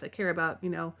about us. I care about,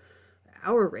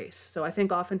 our race. So I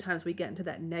think oftentimes we get into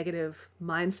that negative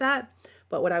mindset.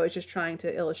 But what I was just trying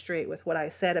to illustrate with what I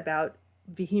said about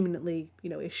vehemently,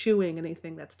 eschewing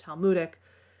anything that's Talmudic,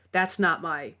 that's not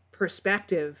my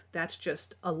perspective. That's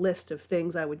just a list of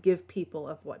things I would give people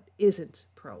of what isn't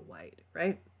pro-white,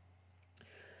 right?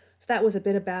 So that was a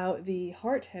bit about the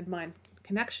heart and mind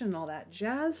connection and all that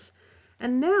jazz.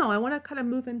 And now I want to kind of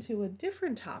move into a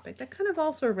different topic that kind of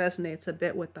also resonates a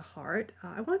bit with the heart.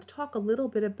 I want to talk a little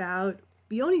bit about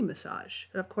yoni massage.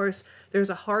 And of course,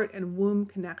 there's a heart and womb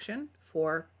connection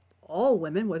for all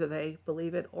women, whether they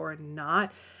believe it or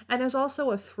not. And there's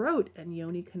also a throat and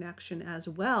yoni connection as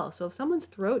well. So if someone's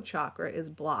throat chakra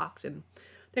is blocked, and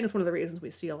I think it's one of the reasons we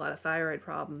see a lot of thyroid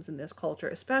problems in this culture,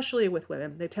 especially with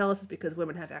women. They tell us it's because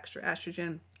women have extra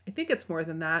estrogen. I think it's more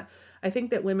than that. I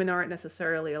think that women aren't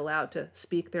necessarily allowed to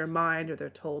speak their mind, or they're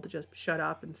told to just shut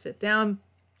up and sit down.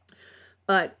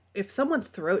 But if someone's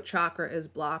throat chakra is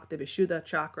blocked, the Vishuddha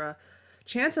chakra,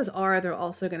 chances are they're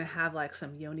also going to have like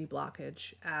some yoni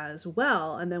blockage as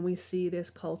well. And then we see this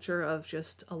culture of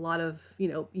just a lot of,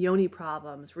 yoni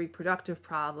problems, reproductive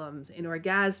problems,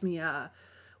 anorgasmia.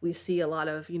 We see a lot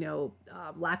of,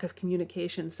 lack of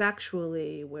communication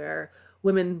sexually, where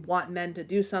women want men to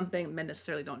do something, men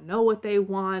necessarily don't know what they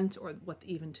want or what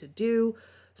even to do.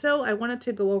 So I wanted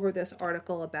to go over this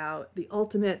article about the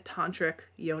ultimate tantric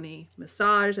yoni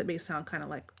massage. That may sound kind of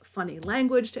like funny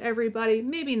language to everybody.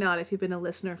 Maybe not if you've been a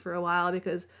listener for a while,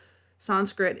 because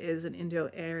Sanskrit is an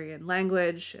Indo-Aryan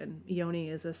language, and yoni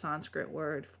is a Sanskrit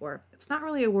word for, it's not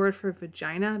really a word for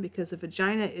vagina, because a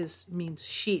vagina means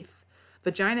sheath.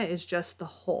 Vagina is just the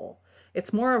hole.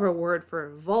 It's more of a word for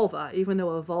vulva, even though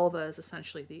a vulva is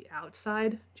essentially the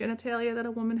outside genitalia that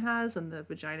a woman has, and the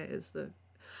vagina is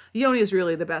yoni is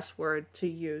really the best word to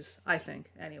use, I think,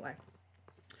 anyway.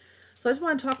 So I just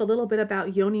want to talk a little bit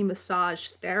about yoni massage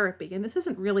therapy. And this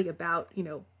isn't really about,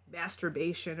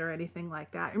 masturbation or anything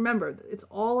like that. Remember, it's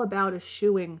all about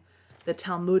eschewing the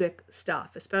Talmudic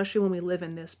stuff, especially when we live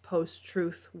in this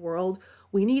post-truth world.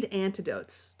 We need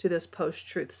antidotes to this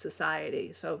post-truth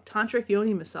society. So tantric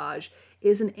yoni massage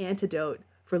is an antidote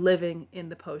for living in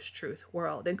the post-truth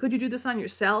world. And could you do this on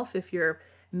yourself if your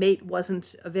mate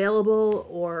wasn't available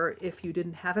or if you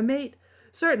didn't have a mate?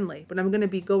 Certainly, but I'm going to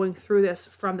be going through this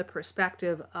from the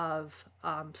perspective of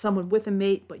someone with a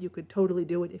mate, but you could totally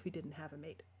do it if you didn't have a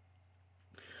mate.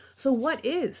 So what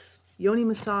is yoni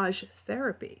massage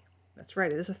therapy? That's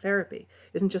right, it is a therapy.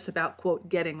 It isn't just about, quote,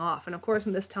 getting off. And of course,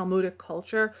 in this Talmudic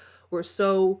culture, we're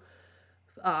so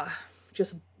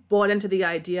just bought into the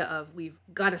idea of we've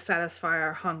got to satisfy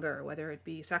our hunger, whether it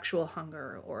be sexual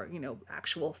hunger or,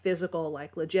 actual physical,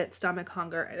 like legit stomach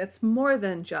hunger. And it's more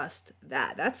than just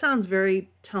that. That sounds very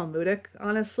Talmudic,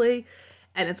 honestly.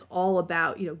 And it's all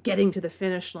about, getting to the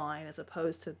finish line as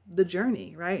opposed to the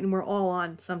journey, right? And we're all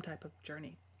on some type of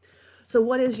journey. So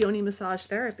what is yoni massage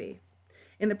therapy?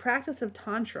 In the practice of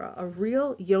Tantra, a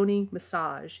real yoni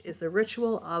massage is the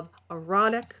ritual of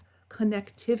erotic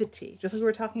connectivity. Just like we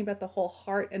were talking about the whole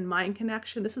heart and mind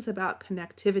connection, this is about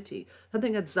connectivity,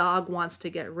 something that Zog wants to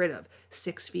get rid of,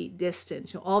 6 feet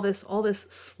distance, all this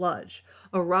sludge.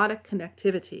 Erotic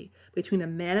connectivity between a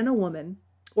man and a woman,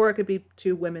 or it could be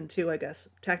 2 women too, I guess,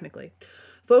 technically,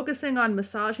 focusing on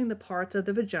massaging the parts of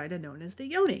the vagina known as the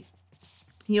yoni.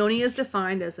 Yoni is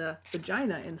defined as a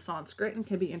vagina in Sanskrit and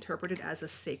can be interpreted as a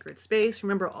sacred space.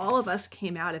 Remember, all of us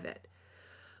came out of it.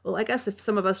 Well, I guess if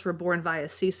some of us were born via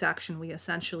C-section, we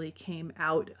essentially came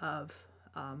out of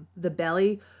the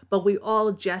belly, but we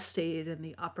all gestated in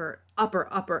the upper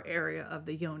area of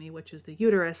the yoni, which is the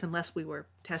uterus, unless we were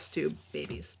test tube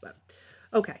babies. But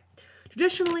okay.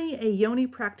 Traditionally, a yoni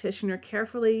practitioner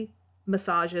carefully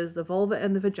massages the vulva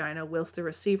and the vagina whilst the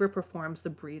receiver performs the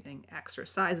breathing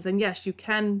exercises. And yes, you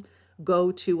can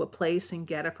go to a place and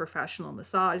get a professional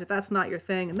massage if that's not your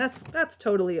thing, and that's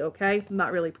totally okay. I'm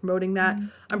not really promoting that.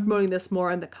 I'm promoting this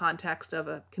more in the context of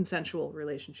a consensual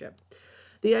relationship.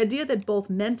 The idea that both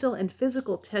mental and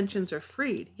physical tensions are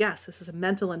freed. Yes, this is a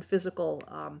mental and physical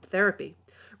therapy,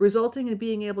 resulting in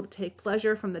being able to take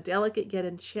pleasure from the delicate yet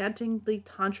enchantingly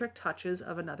tantric touches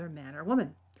of another man or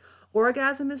woman.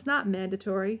 Orgasm is not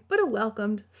mandatory, but a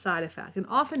welcomed side effect. And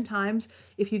oftentimes,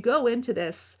 if you go into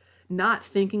this not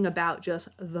thinking about just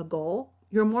the goal,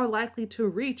 you're more likely to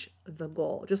reach the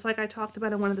goal. Just like I talked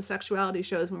about in one of the sexuality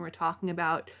shows when we were talking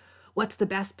about what's the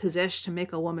best position to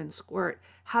make a woman squirt.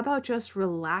 How about just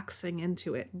relaxing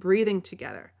into it, breathing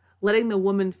together, letting the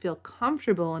woman feel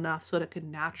comfortable enough so that it could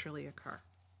naturally occur.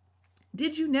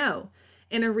 Did you know,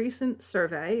 in a recent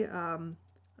survey,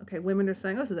 women are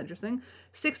saying, oh, this is interesting,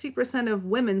 60% of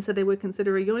women said they would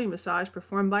consider a yoni massage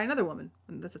performed by another woman.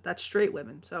 And that's straight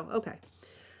women. So, okay.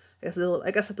 I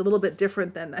guess it's a little bit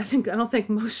different than, I don't think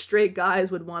most straight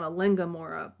guys would want a lingam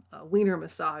or a wiener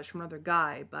massage from another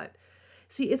guy. But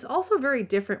see, it's also very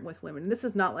different with women. This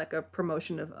is not like a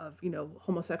promotion of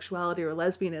homosexuality or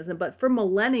lesbianism, but for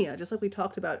millennia, just like we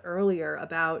talked about earlier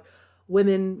about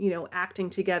women,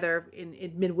 acting together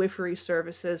in midwifery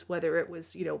services, whether it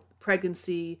was,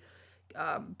 pregnancy,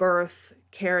 birth,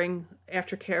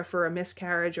 aftercare for a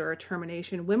miscarriage or a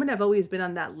termination. Women have always been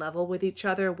on that level with each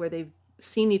other where they've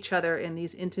seen each other in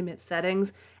these intimate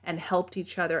settings and helped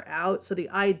each other out. So the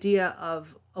idea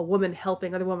of a woman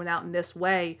helping other women out in this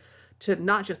way to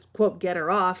not just, quote, get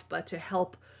her off, but to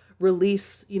help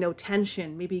release,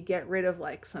 tension, maybe get rid of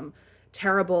like some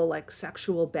terrible like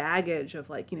sexual baggage of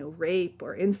like, rape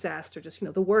or incest or just,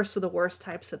 the worst of the worst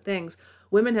types of things.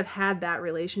 Women have had that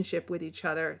relationship with each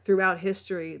other throughout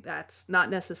history. That's not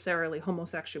necessarily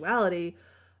homosexuality,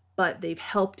 but they've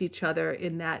helped each other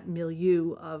in that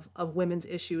milieu of women's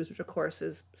issues, which of course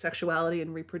is sexuality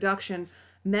and reproduction.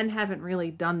 Men haven't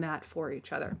really done that for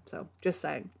each other. So just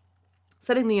saying.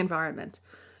 Setting the environment.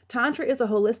 Tantra is a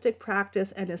holistic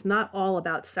practice and is not all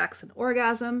about sex and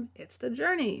orgasm. It's the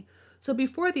journey. So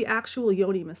before the actual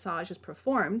yoni massage is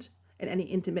performed and any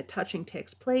intimate touching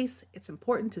takes place, it's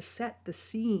important to set the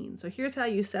scene. So here's how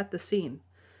you set the scene.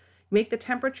 Make the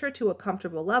temperature to a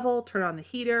comfortable level, turn on the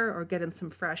heater or get in some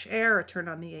fresh air or turn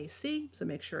on the AC. So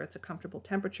make sure it's a comfortable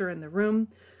temperature in the room.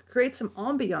 Create some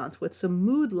ambiance with some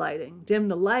mood lighting. Dim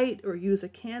the light or use a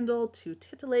candle to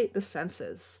titillate the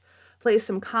senses. Play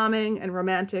some calming and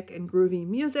romantic and groovy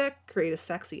music. Create a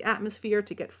sexy atmosphere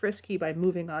to get frisky by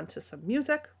moving on to some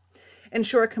music.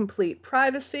 Ensure complete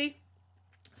privacy.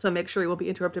 So make sure you won't be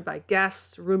interrupted by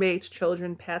guests, roommates,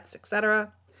 children, pets,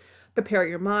 etc. Prepare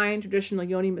your mind. Traditional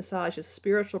yoni massage is a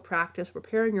spiritual practice.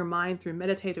 Preparing your mind through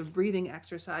meditative breathing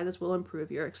exercises will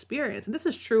improve your experience. And this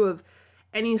is true of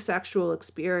any sexual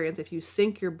experience. If you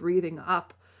sync your breathing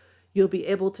up, you'll be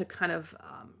able to kind of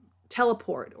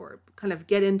teleport or kind of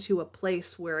get into a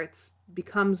place where it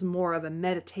becomes more of a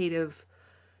meditative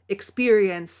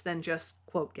experience than just,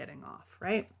 quote, getting off,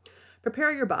 right?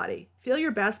 Prepare your body. Feel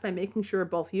your best by making sure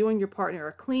both you and your partner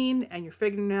are clean and your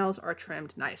fingernails are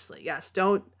trimmed nicely. Yes,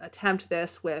 don't attempt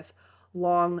this with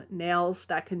long nails.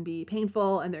 That can be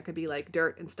painful, and there could be like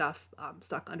dirt and stuff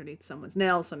stuck underneath someone's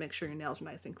nails, so make sure your nails are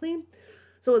nice and clean.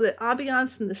 So the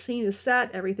ambiance and the scene is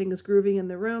set, everything is groovy in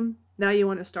the room. Now you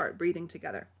want to start breathing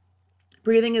together.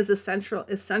 Breathing is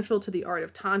essential to the art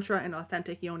of Tantra and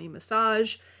authentic yoni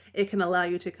massage. It can allow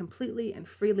you to completely and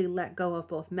freely let go of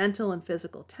both mental and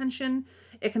physical tension.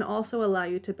 It can also allow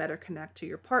you to better connect to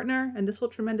your partner, and this will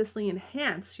tremendously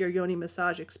enhance your yoni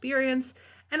massage experience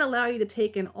and allow you to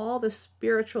take in all the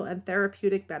spiritual and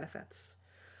therapeutic benefits.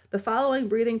 The following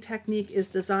breathing technique is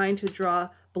designed to draw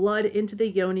blood into the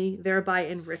yoni, thereby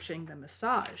enriching the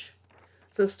massage.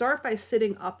 So start by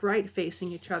sitting upright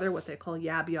facing each other, what they call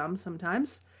yab yum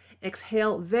sometimes.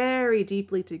 Exhale very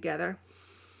deeply together,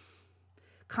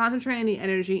 concentrating the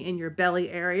energy in your belly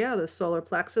area, the solar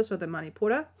plexus or the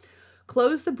manipura.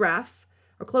 Close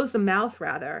the mouth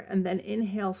rather, and then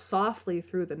inhale softly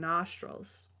through the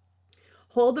nostrils.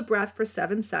 Hold the breath for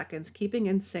 7 seconds, keeping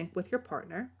in sync with your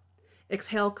partner.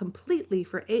 Exhale completely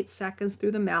for 8 seconds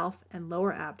through the mouth and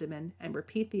lower abdomen, and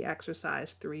repeat the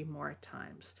exercise 3 more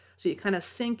times. So you kind of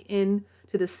sink in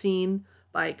to the scene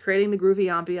by creating the groovy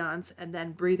ambiance and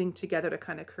then breathing together to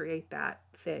kind of create that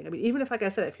thing. I mean, even if, like I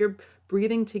said, if you're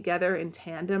breathing together in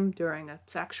tandem during a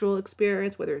sexual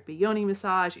experience, whether it be yoni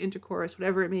massage, intercourse,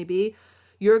 whatever it may be,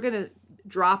 you're going to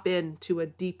drop into a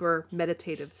deeper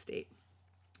meditative state.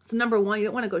 So number 1, you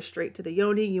don't want to go straight to the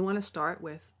yoni. You want to start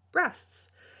with breasts.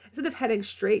 Instead of heading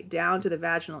straight down to the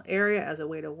vaginal area as a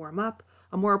way to warm up,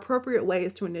 a more appropriate way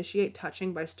is to initiate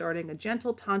touching by starting a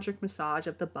gentle tantric massage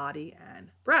of the body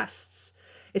and breasts.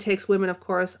 It takes women, of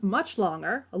course, a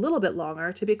little bit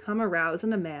longer, to become aroused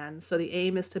in a man, so the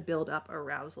aim is to build up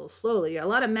arousal slowly. A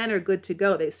lot of men are good to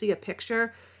go. They see a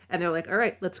picture and they're like, all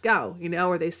right, let's go,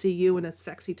 or they see you in a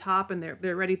sexy top and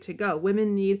they're ready to go.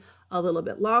 Women need a little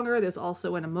bit longer. There's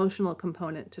also an emotional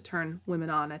component to turn women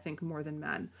on, I think, more than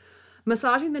men.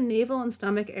 Massaging the navel and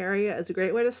stomach area is a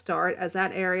great way to start, as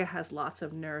that area has lots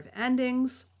of nerve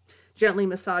endings. Gently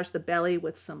massage the belly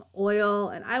with some oil,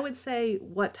 and I would say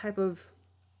what type of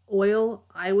oil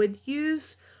I would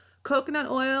use. Coconut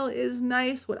oil is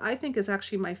nice. What I think is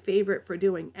actually my favorite for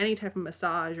doing any type of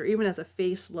massage, or even as a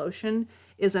face lotion,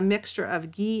 is a mixture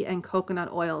of ghee and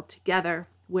coconut oil together,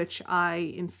 which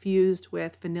I infused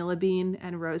with vanilla bean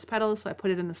and rose petals. So I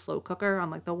put it in a slow cooker on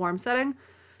like the warm setting.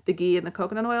 The ghee and the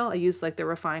coconut oil, I used like the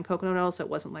refined coconut oil, so it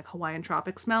wasn't like Hawaiian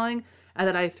tropic smelling. And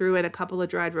then I threw in a couple of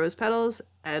dried rose petals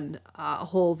and a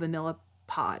whole vanilla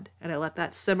pod. And I let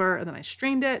that simmer, and then I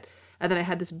strained it. And then I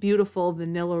had this beautiful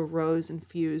vanilla rose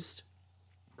infused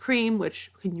cream,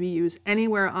 which can be used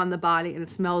anywhere on the body, and it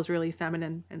smells really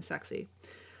feminine and sexy.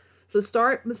 So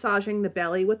start massaging the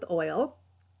belly with oil,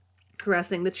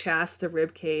 caressing the chest, the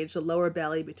rib cage, the lower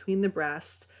belly, between the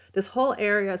breasts. This whole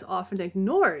area is often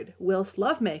ignored whilst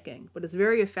lovemaking, but is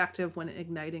very effective when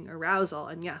igniting arousal.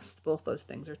 And yes, both those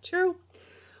things are true.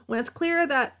 When it's clear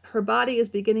that her body is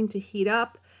beginning to heat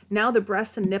up, now the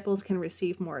breasts and nipples can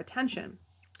receive more attention.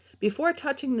 Before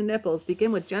touching the nipples,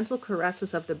 begin with gentle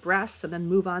caresses of the breasts and then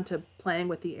move on to playing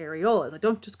with the areolas. Like,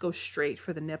 don't just go straight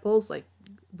for the nipples, like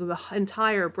the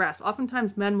entire breast.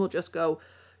 Oftentimes men will just go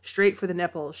straight for the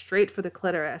nipples, straight for the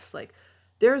clitoris. Like,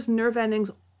 there's nerve endings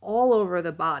all over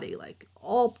the body. Like,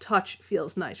 all touch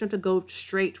feels nice. You don't have to go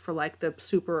straight for like the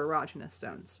super erogenous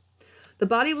zones. The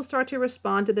body will start to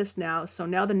respond to this now, so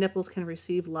now the nipples can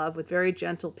receive love with very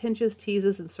gentle pinches,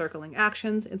 teases, and circling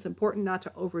actions. It's important not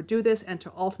to overdo this and to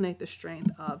alternate the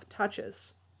strength of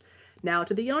touches. Now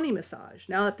to the yoni massage.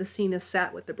 Now that the scene is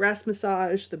set with the breast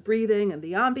massage, the breathing, and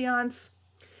the ambiance,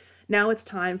 now it's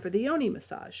time for the yoni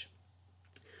massage.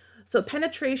 So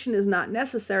penetration is not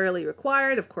necessarily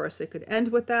required. Of course, it could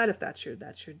end with that if that's your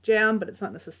jam, but it's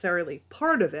not necessarily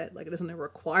part of it. Like, it isn't a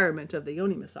requirement of the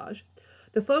yoni massage.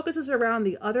 The focus is around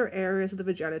the other areas of the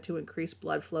vagina to increase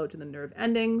blood flow to the nerve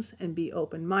endings, and be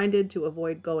open-minded to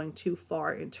avoid going too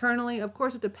far internally. Of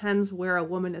course, it depends where a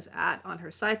woman is at on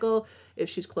her cycle. If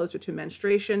she's closer to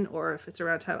menstruation or if it's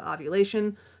around time of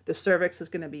ovulation, the cervix is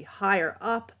going to be higher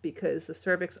up, because the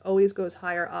cervix always goes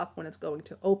higher up when it's going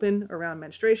to open around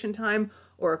menstruation time,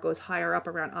 or it goes higher up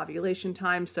around ovulation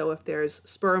time. So if there's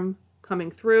sperm coming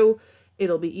through,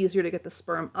 it'll be easier to get the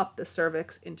sperm up the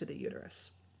cervix into the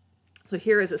uterus. So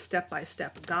here is a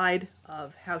step-by-step guide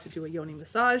of how to do a yoni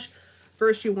massage.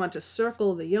 First, you want to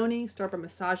circle the yoni, start by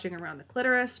massaging around the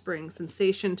clitoris, bring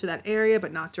sensation to that area,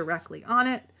 but not directly on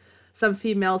it. Some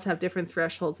females have different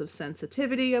thresholds of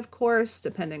sensitivity, of course,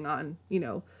 depending on,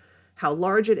 how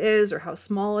large it is or how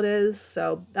small it is.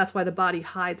 So that's why the body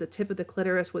hides the tip of the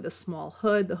clitoris with a small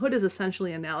hood. The hood is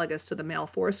essentially analogous to the male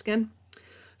foreskin.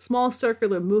 Small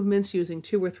circular movements using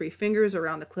 2 or 3 fingers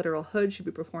around the clitoral hood should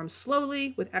be performed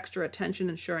slowly with extra attention,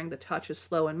 ensuring the touch is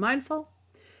slow and mindful.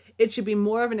 It should be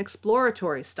more of an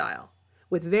exploratory style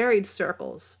with varied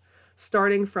circles,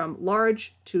 starting from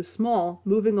large to small,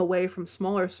 moving away from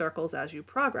smaller circles as you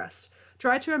progress.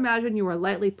 Try to imagine you are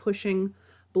lightly pushing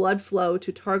blood flow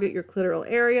to target your clitoral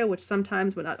area, which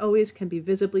sometimes, but not always, can be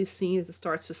visibly seen as it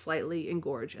starts to slightly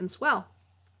engorge and swell.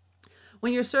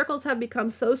 When your circles have become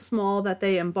so small that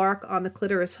they embark on the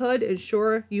clitoris hood,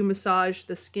 ensure you massage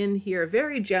the skin here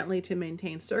very gently to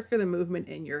maintain circular movement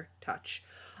in your touch.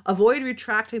 Avoid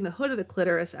retracting the hood of the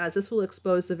clitoris, as this will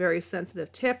expose the very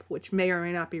sensitive tip, which may or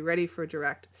may not be ready for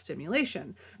direct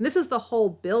stimulation. And this is the whole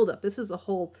buildup. This is the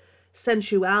whole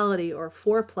sensuality or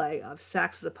foreplay of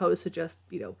sex, as opposed to just,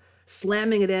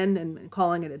 slamming it in and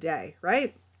calling it a day,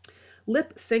 right?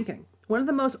 Lip syncing. One of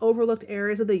the most overlooked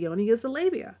areas of the yoni is the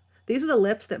labia. These are the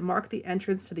lips that mark the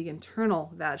entrance to the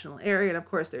internal vaginal area. And of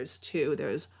course, there's 2.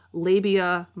 There's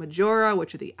labia majora,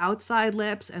 which are the outside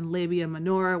lips, and labia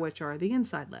minora, which are the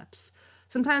inside lips.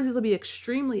 Sometimes these will be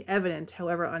extremely evident.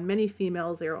 However, on many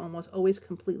females, they are almost always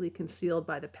completely concealed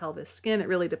by the pelvis skin. It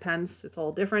really depends. It's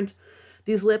all different.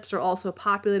 These lips are also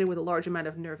populated with a large amount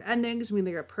of nerve endings, meaning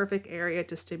they're a perfect area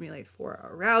to stimulate for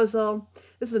arousal.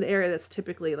 This is an area that's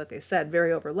typically, like I said,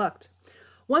 very overlooked.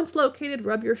 Once located,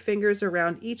 rub your fingers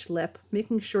around each lip,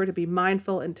 making sure to be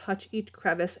mindful and touch each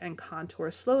crevice and contour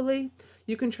slowly.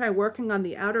 You can try working on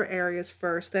the outer areas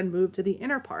first, then move to the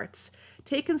inner parts.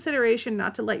 Take consideration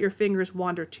not to let your fingers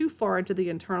wander too far into the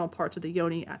internal parts of the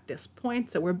yoni at this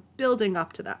point, so we're building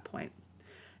up to that point.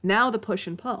 Now the push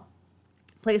and pull.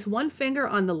 Place 1 finger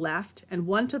on the left and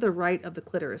 1 to the right of the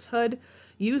clitoris hood.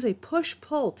 Use a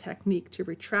push-pull technique to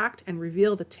retract and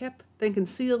reveal the tip, then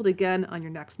conceal it again on your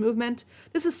next movement.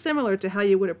 This is similar to how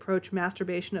you would approach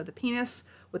masturbation of the penis,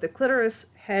 with the clitoris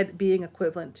head being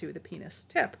equivalent to the penis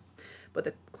tip. But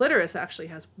the clitoris actually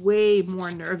has way more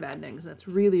nerve endings, and it's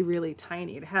really, really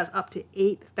tiny. It has up to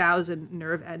 8,000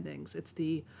 nerve endings. It's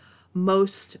the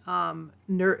most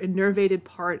innervated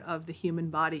part of the human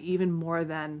body, even more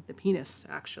than the penis,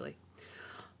 actually.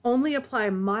 Only apply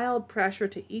mild pressure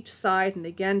to each side, and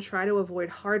again, try to avoid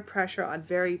hard pressure on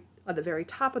the very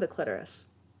top of the clitoris.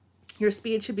 Your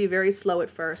speed should be very slow at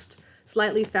first,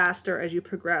 slightly faster as you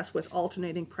progress, with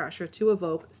alternating pressure to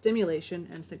evoke stimulation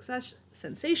and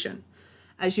sensation.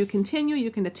 As you continue, you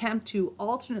can attempt to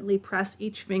alternately press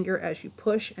each finger as you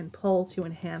push and pull to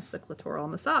enhance the clitoral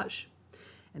massage.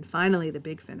 And finally, the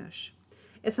big finish.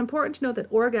 It's important to note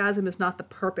that orgasm is not the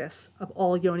purpose of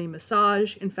all yoni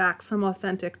massage. In fact, some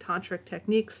authentic tantric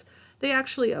techniques, they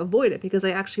actually avoid it because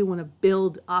they actually want to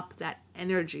build up that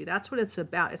energy. That's what it's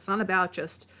about. It's not about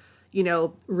just,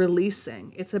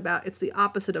 releasing. It's the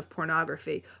opposite of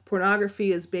pornography.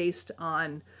 Pornography is based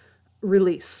on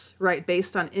release, right?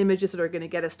 Based on images that are going to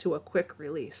get us to a quick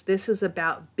release. This is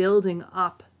about building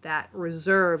up that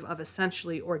reserve of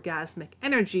essentially orgasmic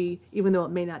energy, even though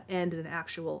it may not end in an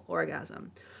actual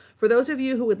orgasm. For those of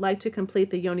you who would like to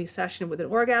complete the yoni session with an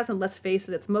orgasm, let's face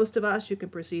it, it's most of us, you can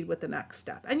proceed with the next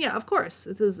step. And yeah, of course,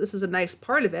 this is a nice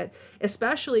part of it,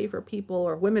 especially for people,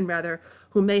 or women rather,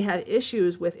 who may have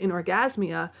issues with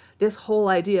anorgasmia. This whole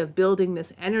idea of building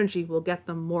this energy will get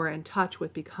them more in touch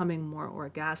with becoming more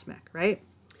orgasmic, right?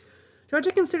 Try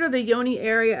to consider the yoni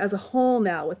area as a whole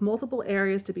now, with multiple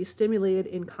areas to be stimulated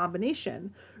in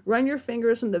combination. Run your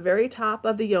fingers from the very top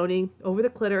of the yoni over the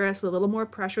clitoris with a little more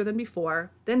pressure than before,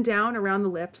 then down around the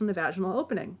lips and the vaginal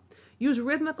opening. Use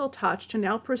rhythmical touch to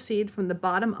now proceed from the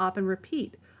bottom up and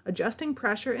repeat, adjusting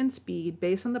pressure and speed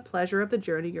based on the pleasure of the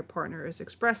journey your partner is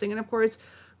expressing. And of course,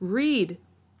 read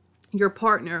your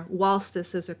partner whilst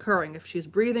this is occurring. If she's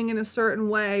breathing in a certain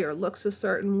way or looks a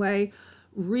certain way,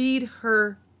 read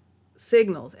her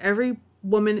signals. Every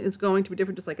woman is going to be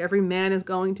different, just like every man is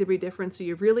going to be different. So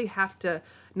you really have to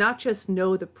not just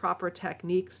know the proper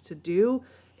techniques to do,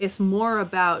 it's more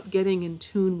about getting in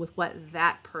tune with what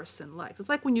that person likes. It's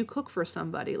like when you cook for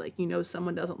somebody, like,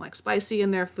 someone doesn't like spicy in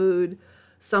their food,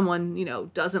 someone,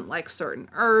 doesn't like certain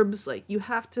herbs. Like, you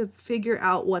have to figure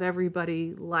out what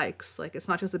everybody likes. Like, it's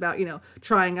not just about,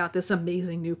 trying out this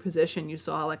amazing new position you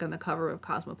saw like on the cover of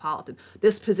Cosmopolitan.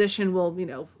 This position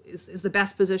will, is the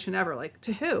best position ever. Like,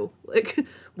 to who? Like,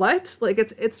 what? Like,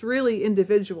 it's really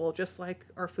individual, just like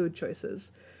our food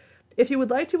choices. If you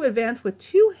would like to advance with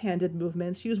two-handed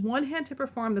movements, use one hand to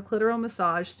perform the clitoral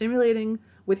massage, stimulating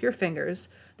with your fingers.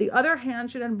 The other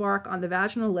hand should embark on the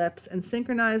vaginal lips and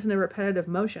synchronize in a repetitive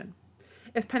motion.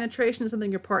 If penetration is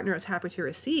something your partner is happy to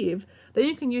receive, then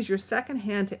you can use your second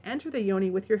hand to enter the yoni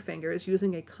with your fingers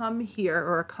using a come here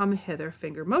or a come hither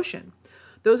finger motion.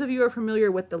 Those of you who are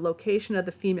familiar with the location of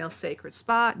the female sacred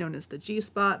spot, known as the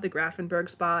G-spot, the Grafenberg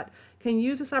spot, can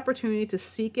use this opportunity to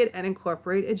seek it and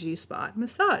incorporate a G-spot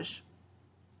massage.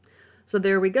 So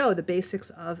there we go, the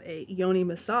basics of a yoni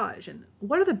massage. And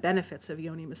what are the benefits of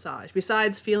yoni massage?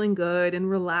 Besides feeling good and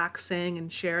relaxing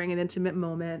and sharing an intimate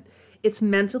moment, it's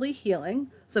mentally healing.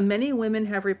 So many women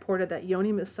have reported that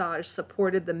yoni massage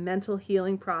supported the mental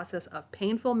healing process of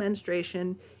painful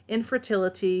menstruation,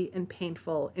 infertility, and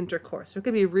painful intercourse. So it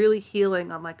could be really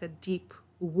healing on like a deep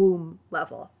womb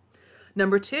level.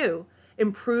 Number 2,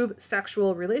 improve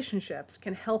sexual relationships,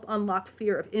 can help unlock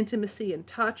fear of intimacy and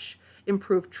touch,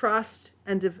 improve trust,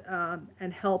 and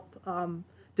help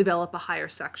develop a higher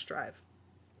sex drive.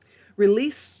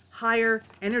 Release higher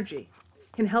energy,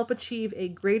 can help achieve a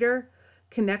greater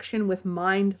connection with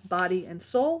mind, body, and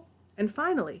soul. And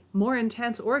finally, more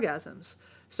intense orgasms.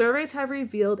 Surveys have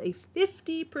revealed a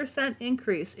 50%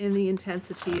 increase in the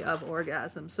intensity of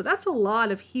orgasms. So that's a lot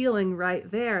of healing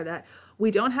right there that we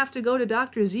don't have to go to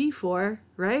Dr. Z for,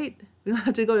 right? We don't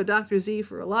have to go to Dr. Z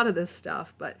for a lot of this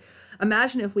stuff. But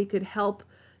imagine if we could help,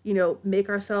 make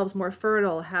ourselves more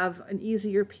fertile, have an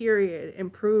easier period,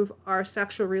 improve our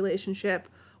sexual relationship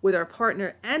with our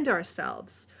partner and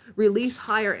ourselves, release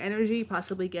higher energy,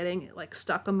 possibly getting like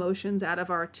stuck emotions out of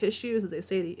our tissues. As they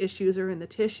say, the issues are in the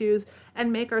tissues,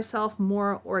 and make ourselves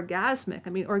more orgasmic.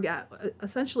 I mean,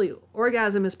 essentially,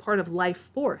 orgasm is part of life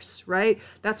force, right?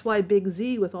 That's why Big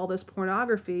Z, with all this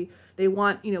pornography, they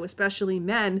want, especially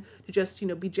men, to just,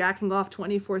 be jacking off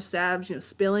 24/7,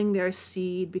 spilling their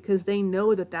seed, because they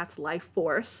know that that's life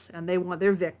force, and they want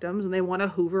their victims, and they want to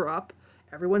hoover up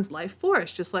everyone's life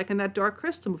force, just like in that Dark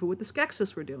Crystal movie with the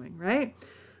Skeksis were doing, right?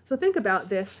 So think about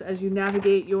this as you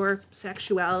navigate your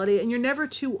sexuality, and you're never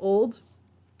too old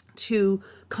to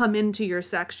come into your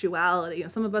sexuality.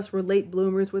 Some of us were late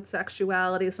bloomers with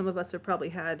sexuality. Some of us have probably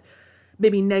had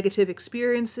maybe negative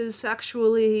experiences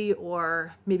sexually,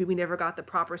 or maybe we never got the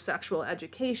proper sexual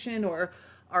education, or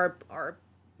our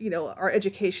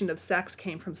education of sex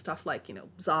came from stuff like,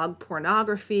 Zog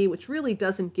pornography, which really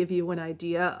doesn't give you an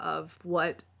idea of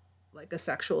what like a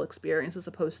sexual experience is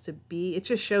supposed to be. It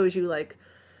just shows you like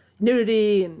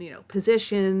nudity and,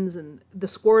 positions, and the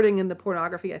squirting in the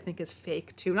pornography I think is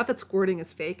fake too. Not that squirting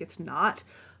is fake, it's not.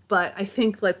 But I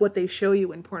think like what they show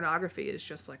you in pornography is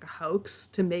just like a hoax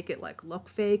to make it like look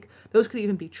fake. Those could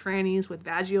even be trannies with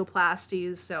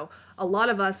vagioplasties. So a lot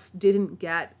of us didn't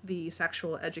get the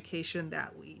sexual education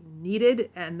that we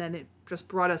needed. And then it just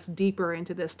brought us deeper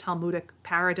into this Talmudic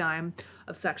paradigm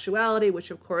of sexuality,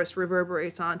 which of course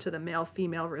reverberates onto the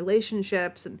male-female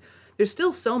relationships. And there's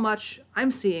still so much I'm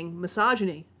seeing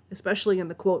misogyny, especially in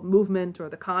the quote movement or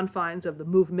the confines of the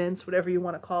movements, whatever you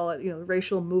want to call it,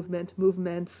 racial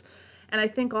movements. And I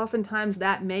think oftentimes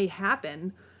that may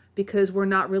happen because we're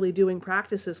not really doing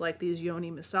practices like these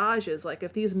yoni massages. Like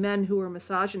if these men who are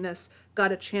misogynists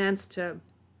got a chance to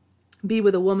be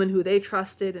with a woman who they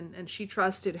trusted, and she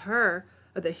trusted her,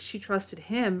 or that she trusted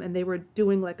him, and they were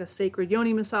doing like a sacred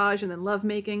yoni massage and then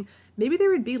lovemaking, maybe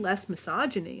there would be less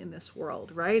misogyny in this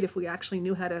world, right? If we actually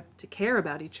knew how to care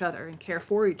about each other and care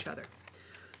for each other.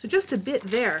 So just a bit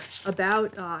there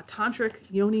about tantric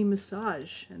yoni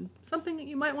massage, and something that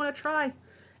you might want to try.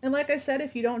 And like I said,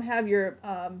 if you don't have your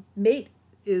mate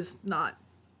is not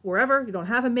wherever, you don't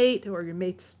have a mate, or your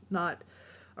mate's not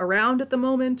around at the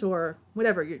moment, or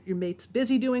whatever, your mate's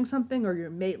busy doing something, or your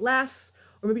mate less,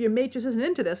 or maybe your mate just isn't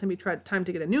into this and maybe time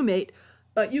to get a new mate,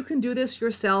 but you can do this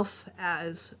yourself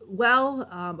as well.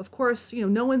 Of course,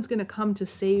 no one's going to come to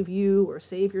save you or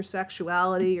save your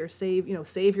sexuality or save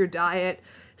your diet,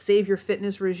 save your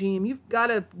fitness regime. You've got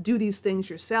to do these things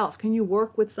yourself. Can you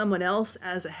work with someone else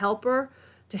as a helper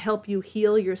to help you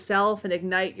heal yourself and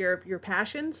ignite your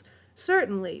passions?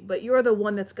 Certainly, but you're the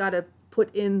one that's got to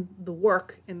put in the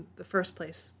work in the first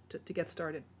place to get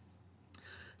started.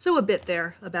 So a bit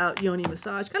there about yoni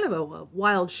massage, kind of a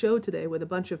wild show today with a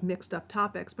bunch of mixed up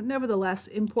topics, but nevertheless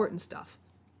important stuff.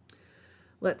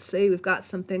 Let's see, we've got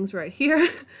some things right here.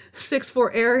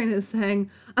 6'4" Arian is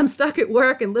saying, I'm stuck at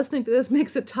work and listening to this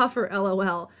makes it tougher,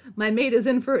 LOL. My mate is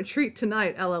in for a treat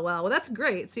tonight, LOL. Well, that's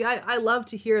great. See, I love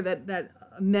to hear that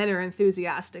men are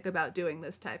enthusiastic about doing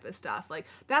this type of stuff. Like,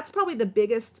 that's probably the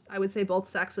biggest, I would say both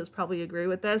sexes probably agree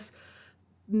with this,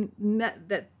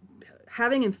 that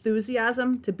having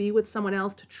enthusiasm to be with someone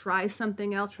else, to try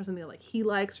something else, try something like he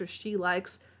likes or she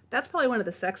likes, that's probably one of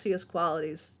the sexiest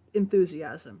qualities,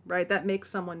 enthusiasm, right? That makes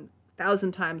someone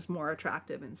 1,000 times more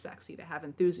attractive and sexy, to have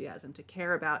enthusiasm, to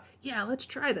care about, yeah, let's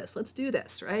try this, let's do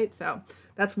this, right? So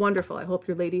that's wonderful. I hope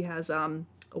your lady has a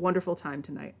wonderful time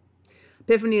tonight.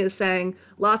 Epiphany is saying,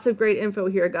 lots of great info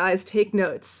here, guys. Take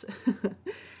notes.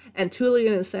 And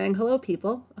Tulian is saying, hello,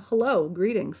 people. Hello,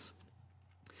 greetings.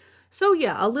 So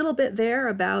yeah, a little bit there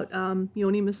about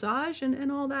yoni massage and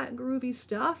all that groovy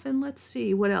stuff. And let's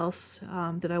see, what else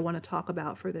did I want to talk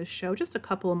about for this show? Just a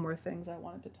couple of more things I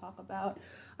wanted to talk about.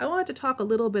 I wanted to talk a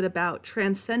little bit about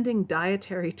transcending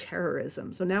dietary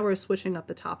terrorism. So now we're switching up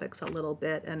the topics a little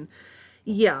bit. And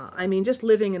yeah, I mean, just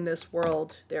living in this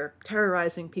world, they're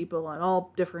terrorizing people on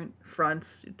all different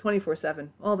fronts,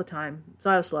 24/7, all the time.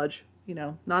 Sludge,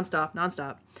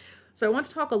 nonstop. So I want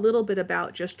to talk a little bit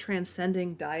about just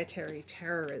transcending dietary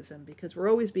terrorism, because we're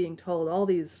always being told all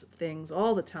these things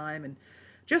all the time. And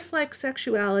just like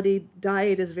sexuality,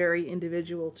 diet is very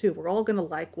individual too. We're all going to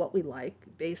like what we like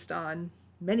based on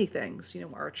many things,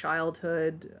 our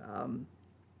childhood,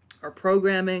 our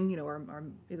programming,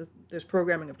 there's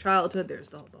programming of childhood, there's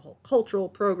the whole cultural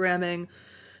programming,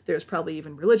 there's probably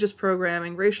even religious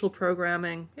programming, racial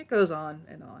programming, it goes on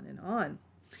and on and on.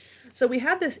 So we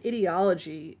have this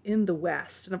ideology in the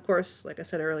West, and of course, like I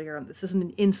said earlier, this isn't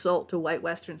an insult to white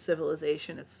Western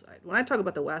civilization. It's, when I talk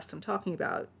about the West, I'm talking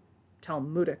about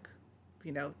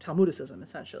Talmudicism,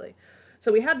 essentially.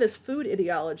 So we have this food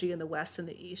ideology in the West and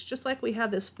the East, just like we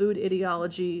have this food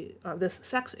ideology, this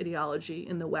sex ideology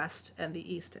in the West and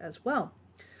the East as well.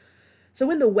 So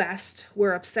in the West,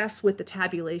 we're obsessed with the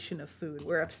tabulation of food.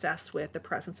 We're obsessed with the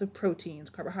presence of proteins,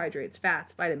 carbohydrates,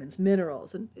 fats, vitamins,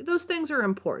 minerals, and those things are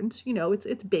important.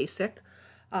 It's basic.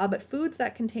 But foods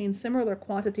that contain similar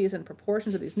quantities and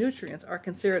proportions of these nutrients are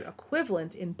considered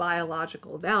equivalent in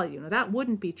biological value. Now, that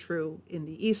wouldn't be true in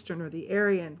the Eastern or the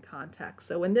Aryan context.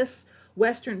 So in this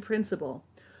Western principle,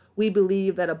 we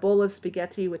believe that a bowl of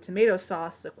spaghetti with tomato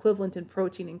sauce is equivalent in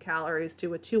protein and calories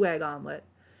to a 2-egg omelet,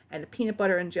 and a peanut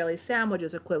butter and jelly sandwich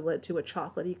is equivalent to a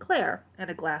chocolate eclair and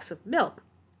a glass of milk.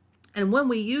 And when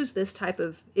we use this type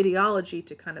of ideology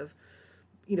to kind of,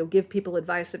 give people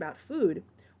advice about food,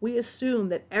 we assume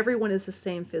that everyone is the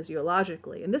same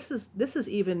physiologically. And this is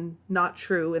even not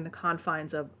true in the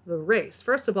confines of the race.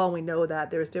 First of all, we know that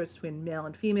there's a difference between male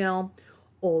and female,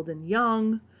 old and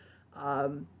young,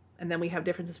 and then we have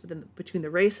differences between the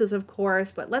races, of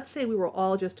course. But let's say we were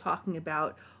all just talking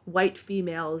about white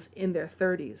females in their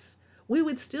 30s. We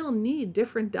would still need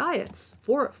different diets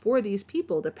for these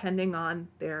people depending on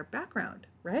their background,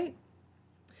 right?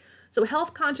 So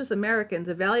health-conscious Americans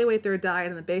evaluate their diet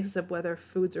on the basis of whether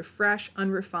foods are fresh,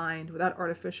 unrefined, without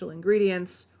artificial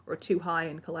ingredients, or too high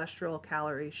in cholesterol,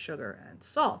 calories, sugar, and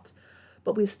salt.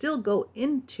 But we still go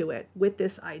into it with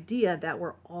this idea that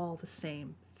we're all the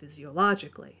same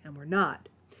physiologically, and we're not.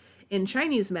 In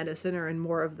Chinese medicine, or in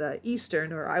more of the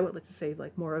Eastern, or I would like to say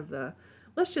like more of the,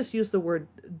 let's just use the word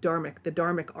dharmic, the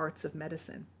dharmic arts of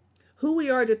medicine. Who we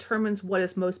are determines what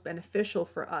is most beneficial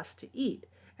for us to eat,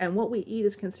 and what we eat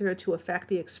is considered to affect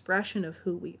the expression of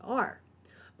who we are.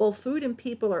 Both food and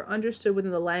people are understood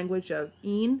within the language of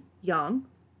yin, yang,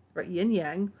 or yin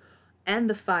yang, and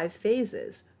the 5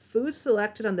 phases. Foods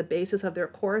selected on the basis of their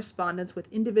correspondence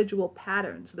with individual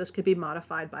patterns. So this could be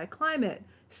modified by climate,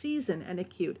 season, and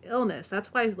acute illness.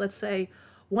 That's why, let's say,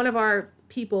 one of our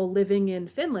people living in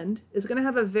Finland is going to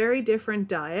have a very different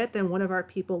diet than one of our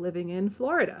people living in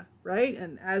Florida, right?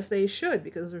 And as they should,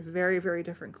 because they're very, very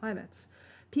different climates.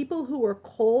 People who are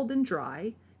cold and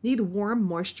dry need warm,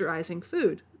 moisturizing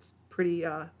food. It's pretty,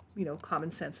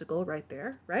 commonsensical right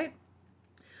there, right?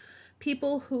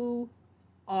 People who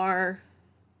are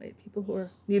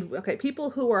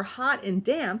hot and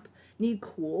damp need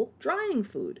cool, drying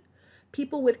food.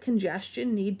 People with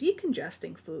congestion need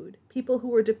decongesting food. People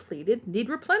who are depleted need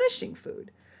replenishing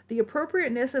food. The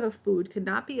appropriateness of a food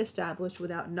cannot be established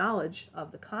without knowledge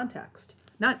of the context.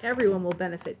 Not everyone will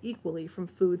benefit equally from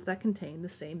foods that contain the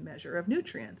same measure of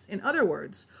nutrients. In other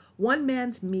words, one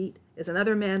man's meat is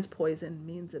another man's poison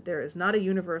means that there is not a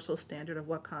universal standard of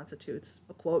what constitutes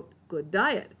a, quote, good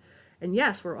diet. And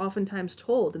yes, we're oftentimes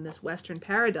told in this Western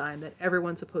paradigm that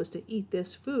everyone's supposed to eat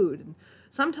this food. And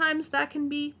sometimes that can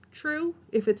be true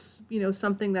if it's,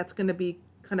 something that's going to be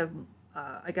kind of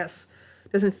I guess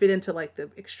doesn't fit into like the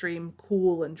extreme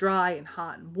cool and dry and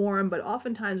hot and warm, but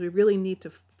oftentimes we really need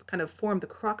to kind of form the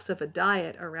crux of a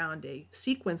diet around a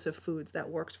sequence of foods that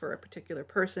works for a particular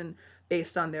person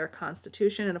based on their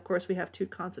constitution. And of course, we have two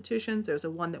constitutions. There's a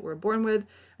one that we're born with,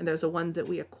 and there's a one that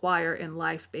we acquire in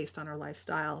life based on our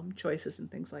lifestyle choices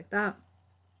and things like that.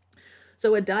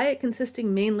 So a diet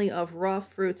consisting mainly of raw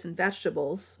fruits and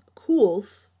vegetables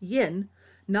cools yin,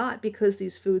 not because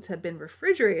these foods have been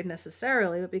refrigerated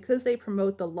necessarily, but because they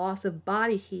promote the loss of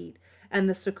body heat and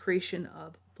the secretion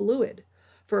of fluid.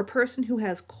 For a person who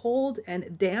has cold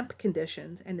and damp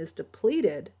conditions and is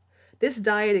depleted, this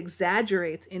diet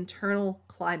exaggerates internal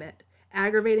climate,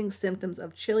 aggravating symptoms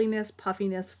of chilliness,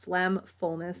 puffiness, phlegm,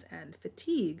 fullness, and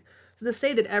fatigue. So to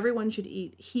say that everyone should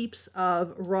eat heaps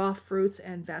of raw fruits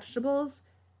and vegetables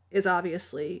is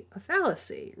obviously a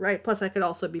fallacy, right? Plus, that could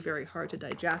also be very hard to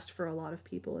digest for a lot of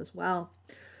people as well.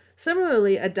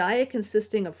 Similarly, a diet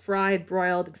consisting of fried,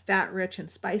 broiled, and fat-rich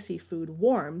and spicy food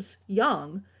warms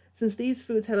young, since these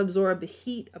foods have absorbed the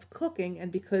heat of cooking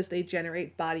and because they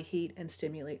generate body heat and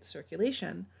stimulate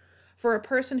circulation. For a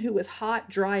person who is hot,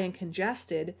 dry, and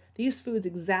congested, these foods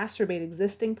exacerbate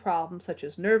existing problems such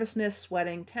as nervousness,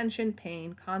 sweating, tension,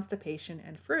 pain, constipation,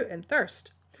 and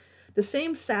thirst. The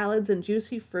same salads and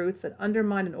juicy fruits that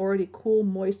undermine an already cool,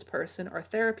 moist person are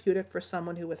therapeutic for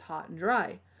someone who is hot and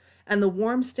dry. And the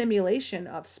warm stimulation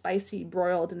of spicy,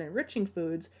 broiled, and enriching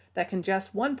foods that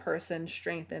congest one person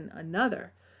strengthen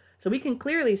another. So we can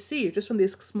clearly see, just from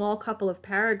these small couple of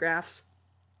paragraphs,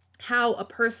 how a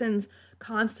person's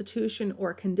constitution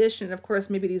or condition, of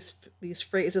course, maybe these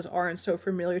phrases aren't so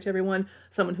familiar to everyone,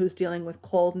 someone who's dealing with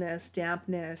coldness,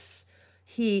 dampness,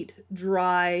 heat,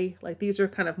 dry, like these are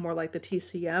kind of more like the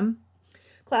TCM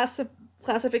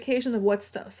classification of what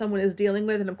someone is dealing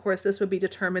with. And of course, this would be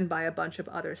determined by a bunch of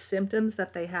other symptoms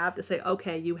that they have to say,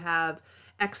 okay, you have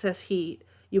excess heat,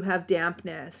 you have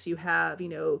dampness, you have,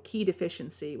 ki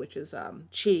deficiency, which is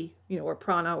chi, or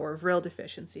prana or vril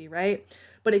deficiency, right?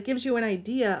 But it gives you an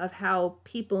idea of how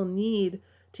people need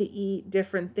to eat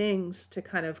different things to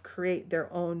kind of create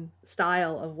their own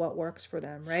style of what works for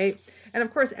them, right? And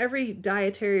of course, every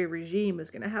dietary regime is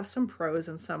going to have some pros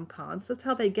and some cons. That's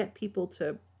how they get people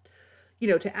to,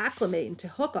 to acclimate and to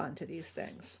hook onto these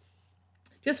things.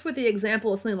 Just for the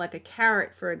example of something like a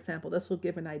carrot, for example, this will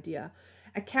give an idea.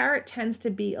 A carrot tends to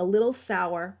be a little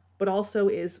sour, but also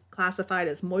is classified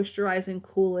as moisturizing,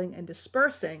 cooling, and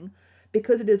dispersing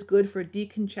because it is good for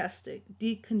decongesting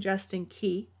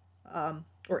ki,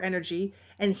 or energy,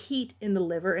 and heat in the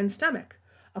liver and stomach.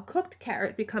 A cooked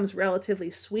carrot becomes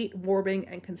relatively sweet, warming,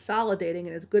 and consolidating,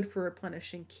 and is good for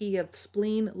replenishing ki of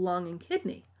spleen, lung, and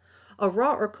kidney. A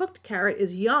raw or cooked carrot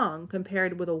is yang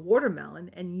compared with a watermelon,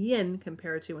 and yin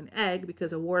compared to an egg,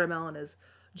 because a watermelon is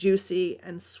juicy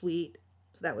and sweet,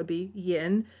 so that would be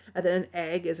yin, and then an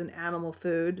egg is an animal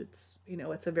food. It's,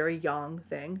 it's a very yang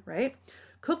thing, right?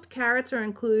 Cooked carrots are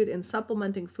included in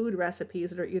supplementing food recipes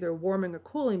that are either warming or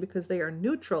cooling because they are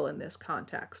neutral in this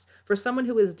context. For someone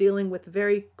who is dealing with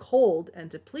very cold and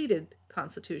depleted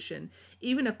constitution,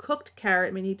 even a cooked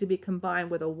carrot may need to be combined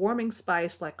with a warming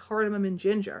spice like cardamom and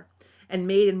ginger, and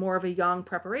made in more of a yang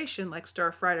preparation like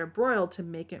stir-fried or broiled to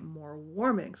make it more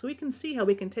warming. So we can see how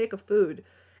we can take a food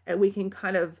and we can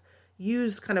kind of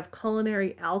use kind of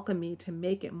culinary alchemy to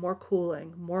make it more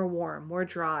cooling, more warm, more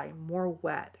dry, more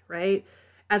wet, right?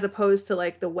 As opposed to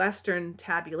like the Western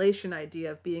tabulation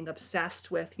idea of being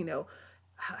obsessed with,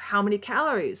 how many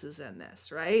calories is in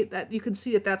this, right? That you can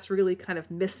see that that's really kind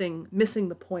of missing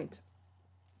the point.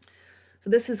 So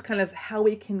this is kind of how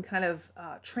we can kind of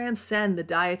transcend the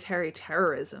dietary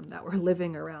terrorism that we're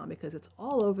living around, because it's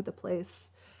all over the place,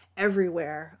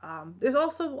 everywhere. There's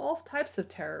also all types of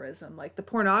terrorism, like the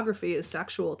pornography is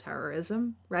sexual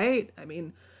terrorism, right? I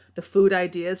mean, the food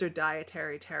ideas are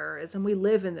dietary terrorism. We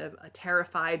live in a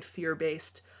terrified,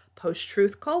 fear-based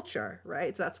post-truth culture,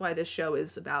 right? So that's why this show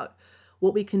is about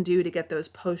what we can do to get those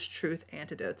post-truth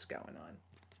antidotes going on.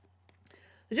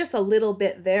 Just a little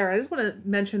bit there. I just want to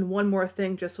mention one more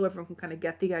thing just so everyone can kind of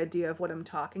get the idea of what I'm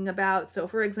talking about. So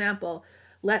for example,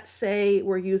 let's say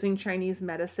we're using Chinese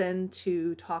medicine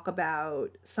to talk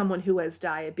about someone who has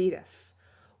diabetes.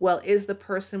 Well, is the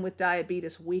person with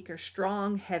diabetes weak or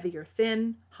strong, heavy or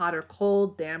thin, hot or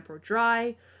cold, damp or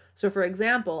dry? So for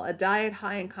example, a diet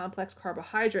high in complex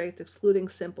carbohydrates, excluding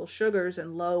simple sugars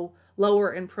and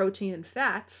lower in protein and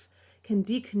fats, can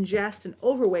decongest an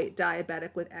overweight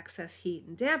diabetic with excess heat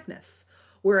and dampness,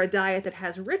 where a diet that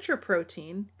has richer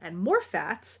protein and more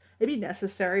fats may be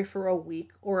necessary for a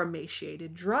weak or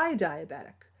emaciated dry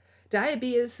diabetic.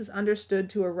 Diabetes is understood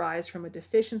to arise from a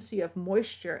deficiency of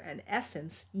moisture and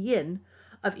essence, yin,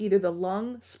 of either the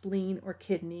lung, spleen, or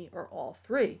kidney, or all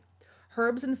three.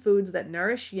 Herbs and foods that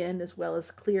nourish yin as well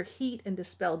as clear heat and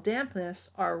dispel dampness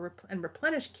and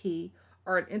replenish qi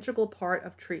are an integral part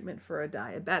of treatment for a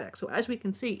diabetic. So as we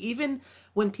can see, even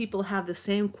when people have the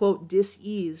same, quote,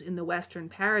 dis-ease in the Western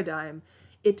paradigm,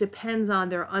 it depends on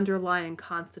their underlying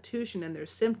constitution and their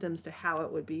symptoms to how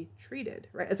it would be treated,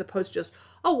 right? As opposed to just,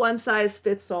 oh, one size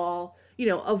fits all,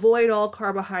 avoid all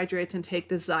carbohydrates and take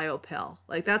the Zio pill.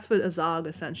 Like that's what a Zog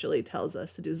essentially tells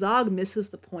us to do. Zog misses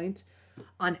the point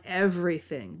on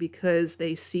everything because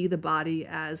they see the body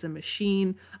as a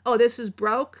machine. Oh, this is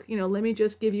broke. Let me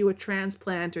just give you a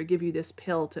transplant or give you this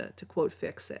pill to quote,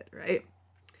 fix it, right?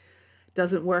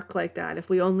 Doesn't work like that. If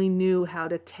we only knew how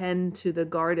to tend to the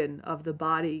garden of the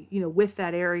body, with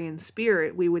that Aryan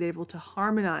spirit, we would be able to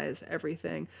harmonize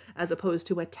everything as opposed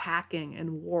to attacking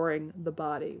and warring the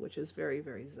body, which is very,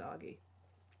 very zoggy.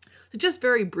 So just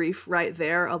very brief right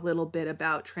there, a little bit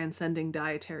about transcending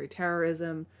dietary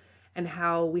terrorism and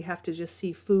how we have to just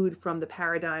see food from the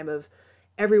paradigm of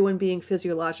everyone being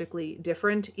physiologically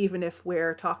different, even if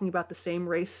we're talking about the same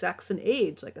race, sex, and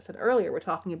age. Like I said earlier, we're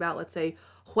talking about, let's say,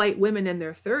 white women in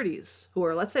their 30s who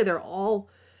are, let's say, they're all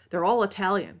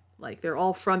Italian. Like they're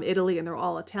all from Italy and they're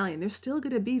all Italian. There's still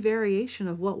going to be variation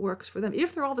of what works for them.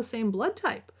 If they're all the same blood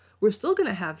type, we're still going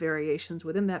to have variations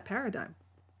within that paradigm.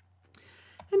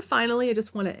 And finally, I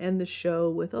just want to end the show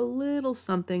with a little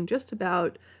something just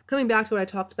about coming back to what I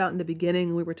talked about in the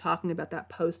beginning. We were talking about that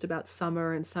post about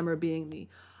summer and summer being the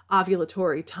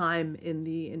ovulatory time in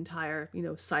the entire,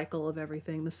 cycle of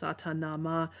everything, the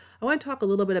Satanama. I want to talk a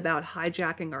little bit about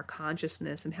hijacking our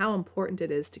consciousness and how important it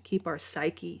is to keep our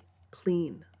psyche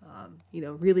clean,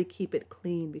 really keep it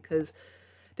clean because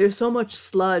there's so much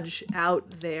sludge out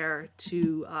there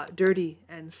to dirty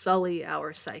and sully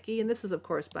our psyche. And this is, of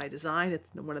course, by design.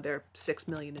 It's one of their 6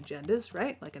 million agendas,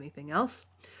 right? Like anything else.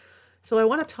 So I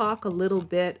want to talk a little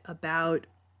bit about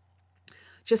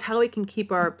just how we can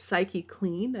keep our psyche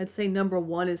clean. I'd say number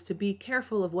one is to be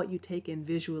careful of what you take in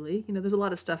visually. There's a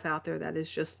lot of stuff out there that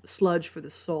is just sludge for the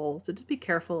soul. So just be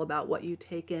careful about what you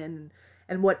take in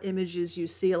and what images you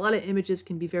see. A lot of images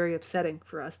can be very upsetting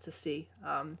for us to see.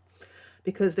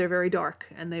 Because they're very dark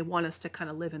and they want us to kind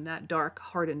of live in that dark,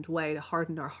 hardened way to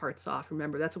harden our hearts off.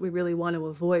 Remember, that's what we really want to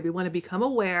avoid. We want to become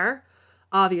aware,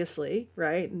 obviously,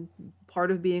 right? And part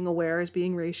of being aware is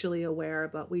being racially aware,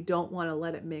 but we don't want to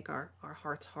let it make our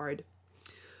hearts hard.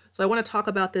 So I want to talk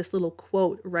about this little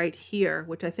quote right here,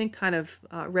 which I think kind of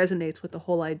resonates with the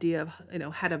whole idea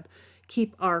of, how to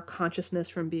keep our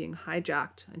consciousness from being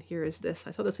hijacked. And here is this.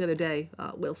 I saw this the other day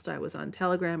whilst I was on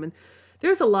Telegram, and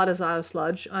there's a lot of Zio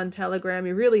sludge on Telegram.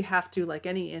 You really have to, like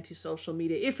any anti-social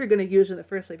media, if you're going to use it in the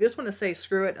first place, if you just want to say,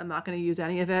 screw it, I'm not going to use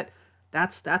any of it,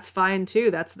 that's fine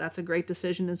too. That's a great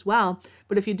decision as well.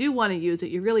 But if you do want to use it,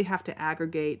 you really have to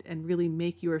aggregate and really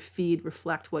make your feed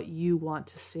reflect what you want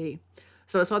to see.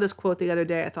 So I saw this quote the other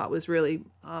day I thought was really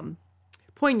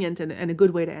poignant and a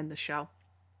good way to end the show.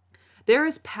 There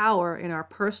is power in our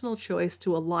personal choice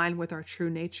to align with our true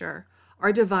nature,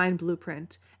 our divine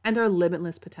blueprint, and our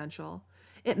limitless potential.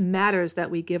 It matters that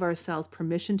we give ourselves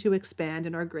permission to expand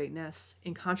in our greatness,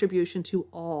 in contribution to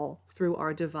all through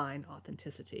our divine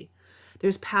authenticity.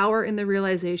 There's power in the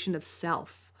realization of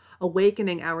self,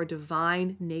 awakening our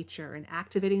divine nature and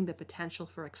activating the potential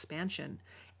for expansion.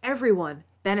 Everyone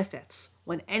benefits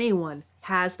when anyone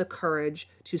has the courage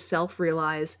to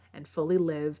self-realize and fully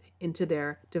live into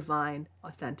their divine,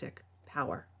 authentic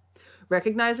power.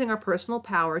 Recognizing our personal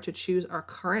power to choose our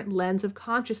current lens of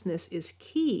consciousness is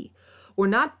key. We're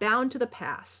not bound to the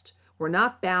past. We're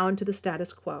not bound to the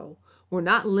status quo. We're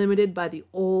not limited by the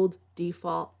old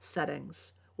default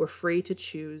settings. We're free to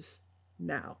choose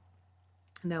now.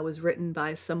 And that was written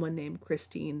by someone named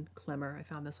Christine Klemmer. I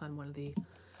found this on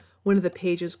one of the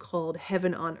pages called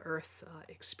Heaven on Earth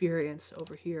Experience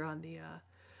over here on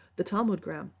the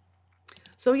Talmudgram.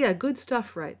 So yeah, good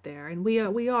stuff right there. And we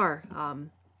are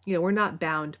we're not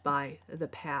bound by the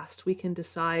past. We can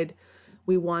decide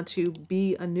we want to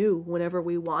be anew whenever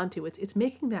we want to. It's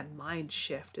making that mind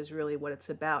shift is really what it's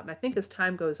about. And I think as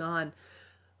time goes on,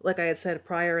 like I had said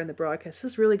prior in the broadcast,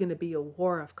 this is really going to be a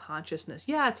war of consciousness.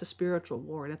 Yeah, it's a spiritual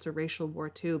war and it's a racial war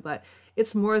too, but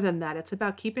it's more than that. It's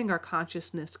about keeping our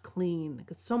consciousness clean.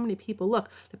 Because so many people, look,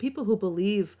 the people who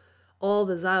believe all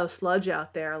the Zio sludge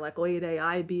out there, like Oyed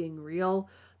AI being real,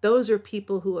 those are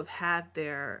people who have had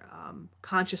their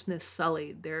consciousness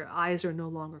sullied. Their eyes are no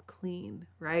longer clean,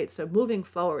 right? So moving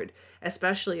forward,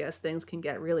 especially as things can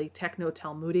get really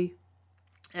techno-Talmudi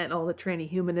and all the tranny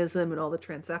humanism and all the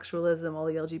transsexualism, all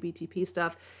the LGBTP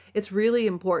stuff, it's really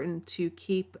important to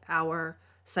keep our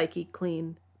psyche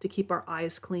clean, to keep our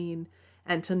eyes clean,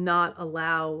 and to not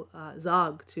allow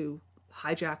Zog to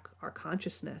hijack our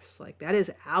consciousness. Like, that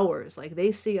is ours. Like,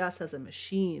 they see us as a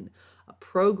machine, a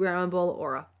programmable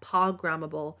or a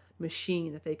programmable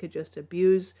machine that they could just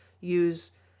abuse,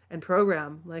 use, and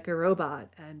program like a robot.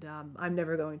 And I'm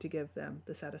never going to give them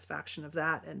the satisfaction of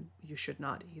that, and you should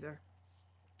not either.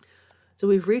 So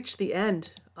we've reached the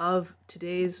end of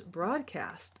today's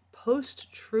broadcast,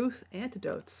 Post-Truth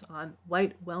Antidotes on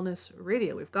White Wellness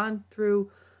Radio. We've gone through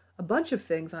a bunch of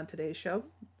things on today's show,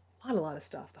 a lot of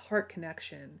stuff, the heart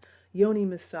connection, yoni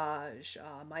massage,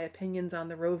 my opinions on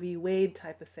the Roe v. Wade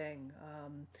type of thing,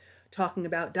 talking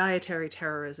about dietary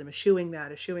terrorism,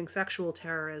 eschewing sexual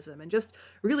terrorism, and just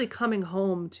really coming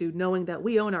home to knowing that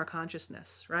we own our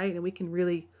consciousness, right? And we can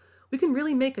really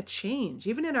make a change,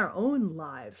 even in our own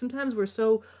lives. Sometimes we're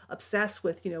so obsessed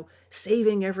with,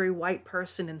 saving every white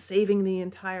person and saving the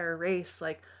entire race.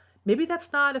 Like, maybe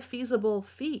that's not a feasible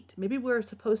feat. Maybe we're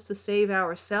supposed to save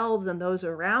ourselves and those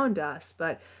around us,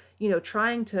 but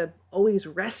trying to always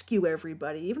rescue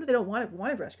everybody, even if they don't want to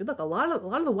be rescued. Look, a lot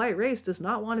of the white race does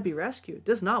not want to be rescued,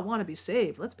 does not want to be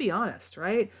saved. Let's be honest,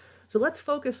 right? So let's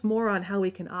focus more on how we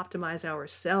can optimize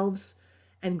ourselves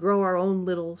and grow our own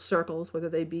little circles, whether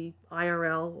they be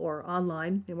IRL or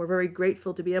online. And we're very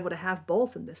grateful to be able to have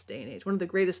both in this day and age. One of the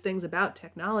greatest things about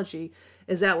technology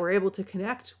is that we're able to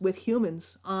connect with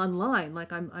humans online,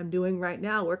 like I'm doing right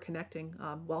now. We're connecting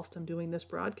whilst I'm doing this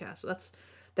broadcast. So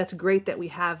that's great that we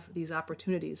have these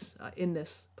opportunities in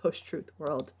this post-truth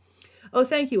world. Oh,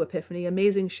 thank you, Epiphany.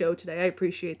 Amazing show today. I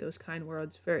appreciate those kind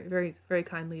words. Very, very, very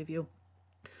kindly of you.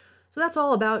 So that's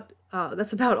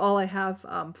about all I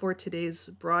have for today's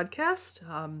broadcast.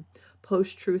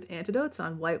 Post-Truth Antidotes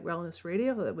on White Wellness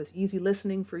Radio. That was easy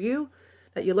listening for you,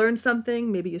 that you learned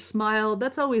something, maybe you smiled.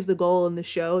 That's always the goal in the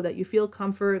show, that you feel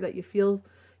comfort, that you feel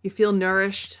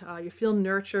nourished, you feel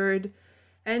nurtured,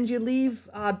 and you leave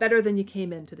better than you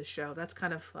came into the show. That's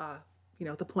kind of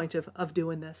the point of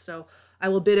doing this. So I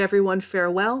will bid everyone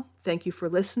farewell. Thank you for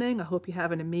listening. I hope you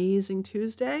have an amazing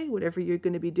Tuesday, whatever you're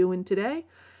going to be doing today.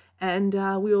 And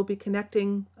we will be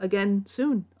connecting again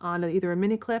soon on either a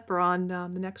mini clip or on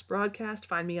the next broadcast.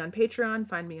 Find me on Patreon,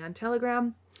 find me on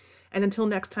Telegram. And until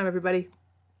next time, everybody,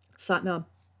 Sat Nam.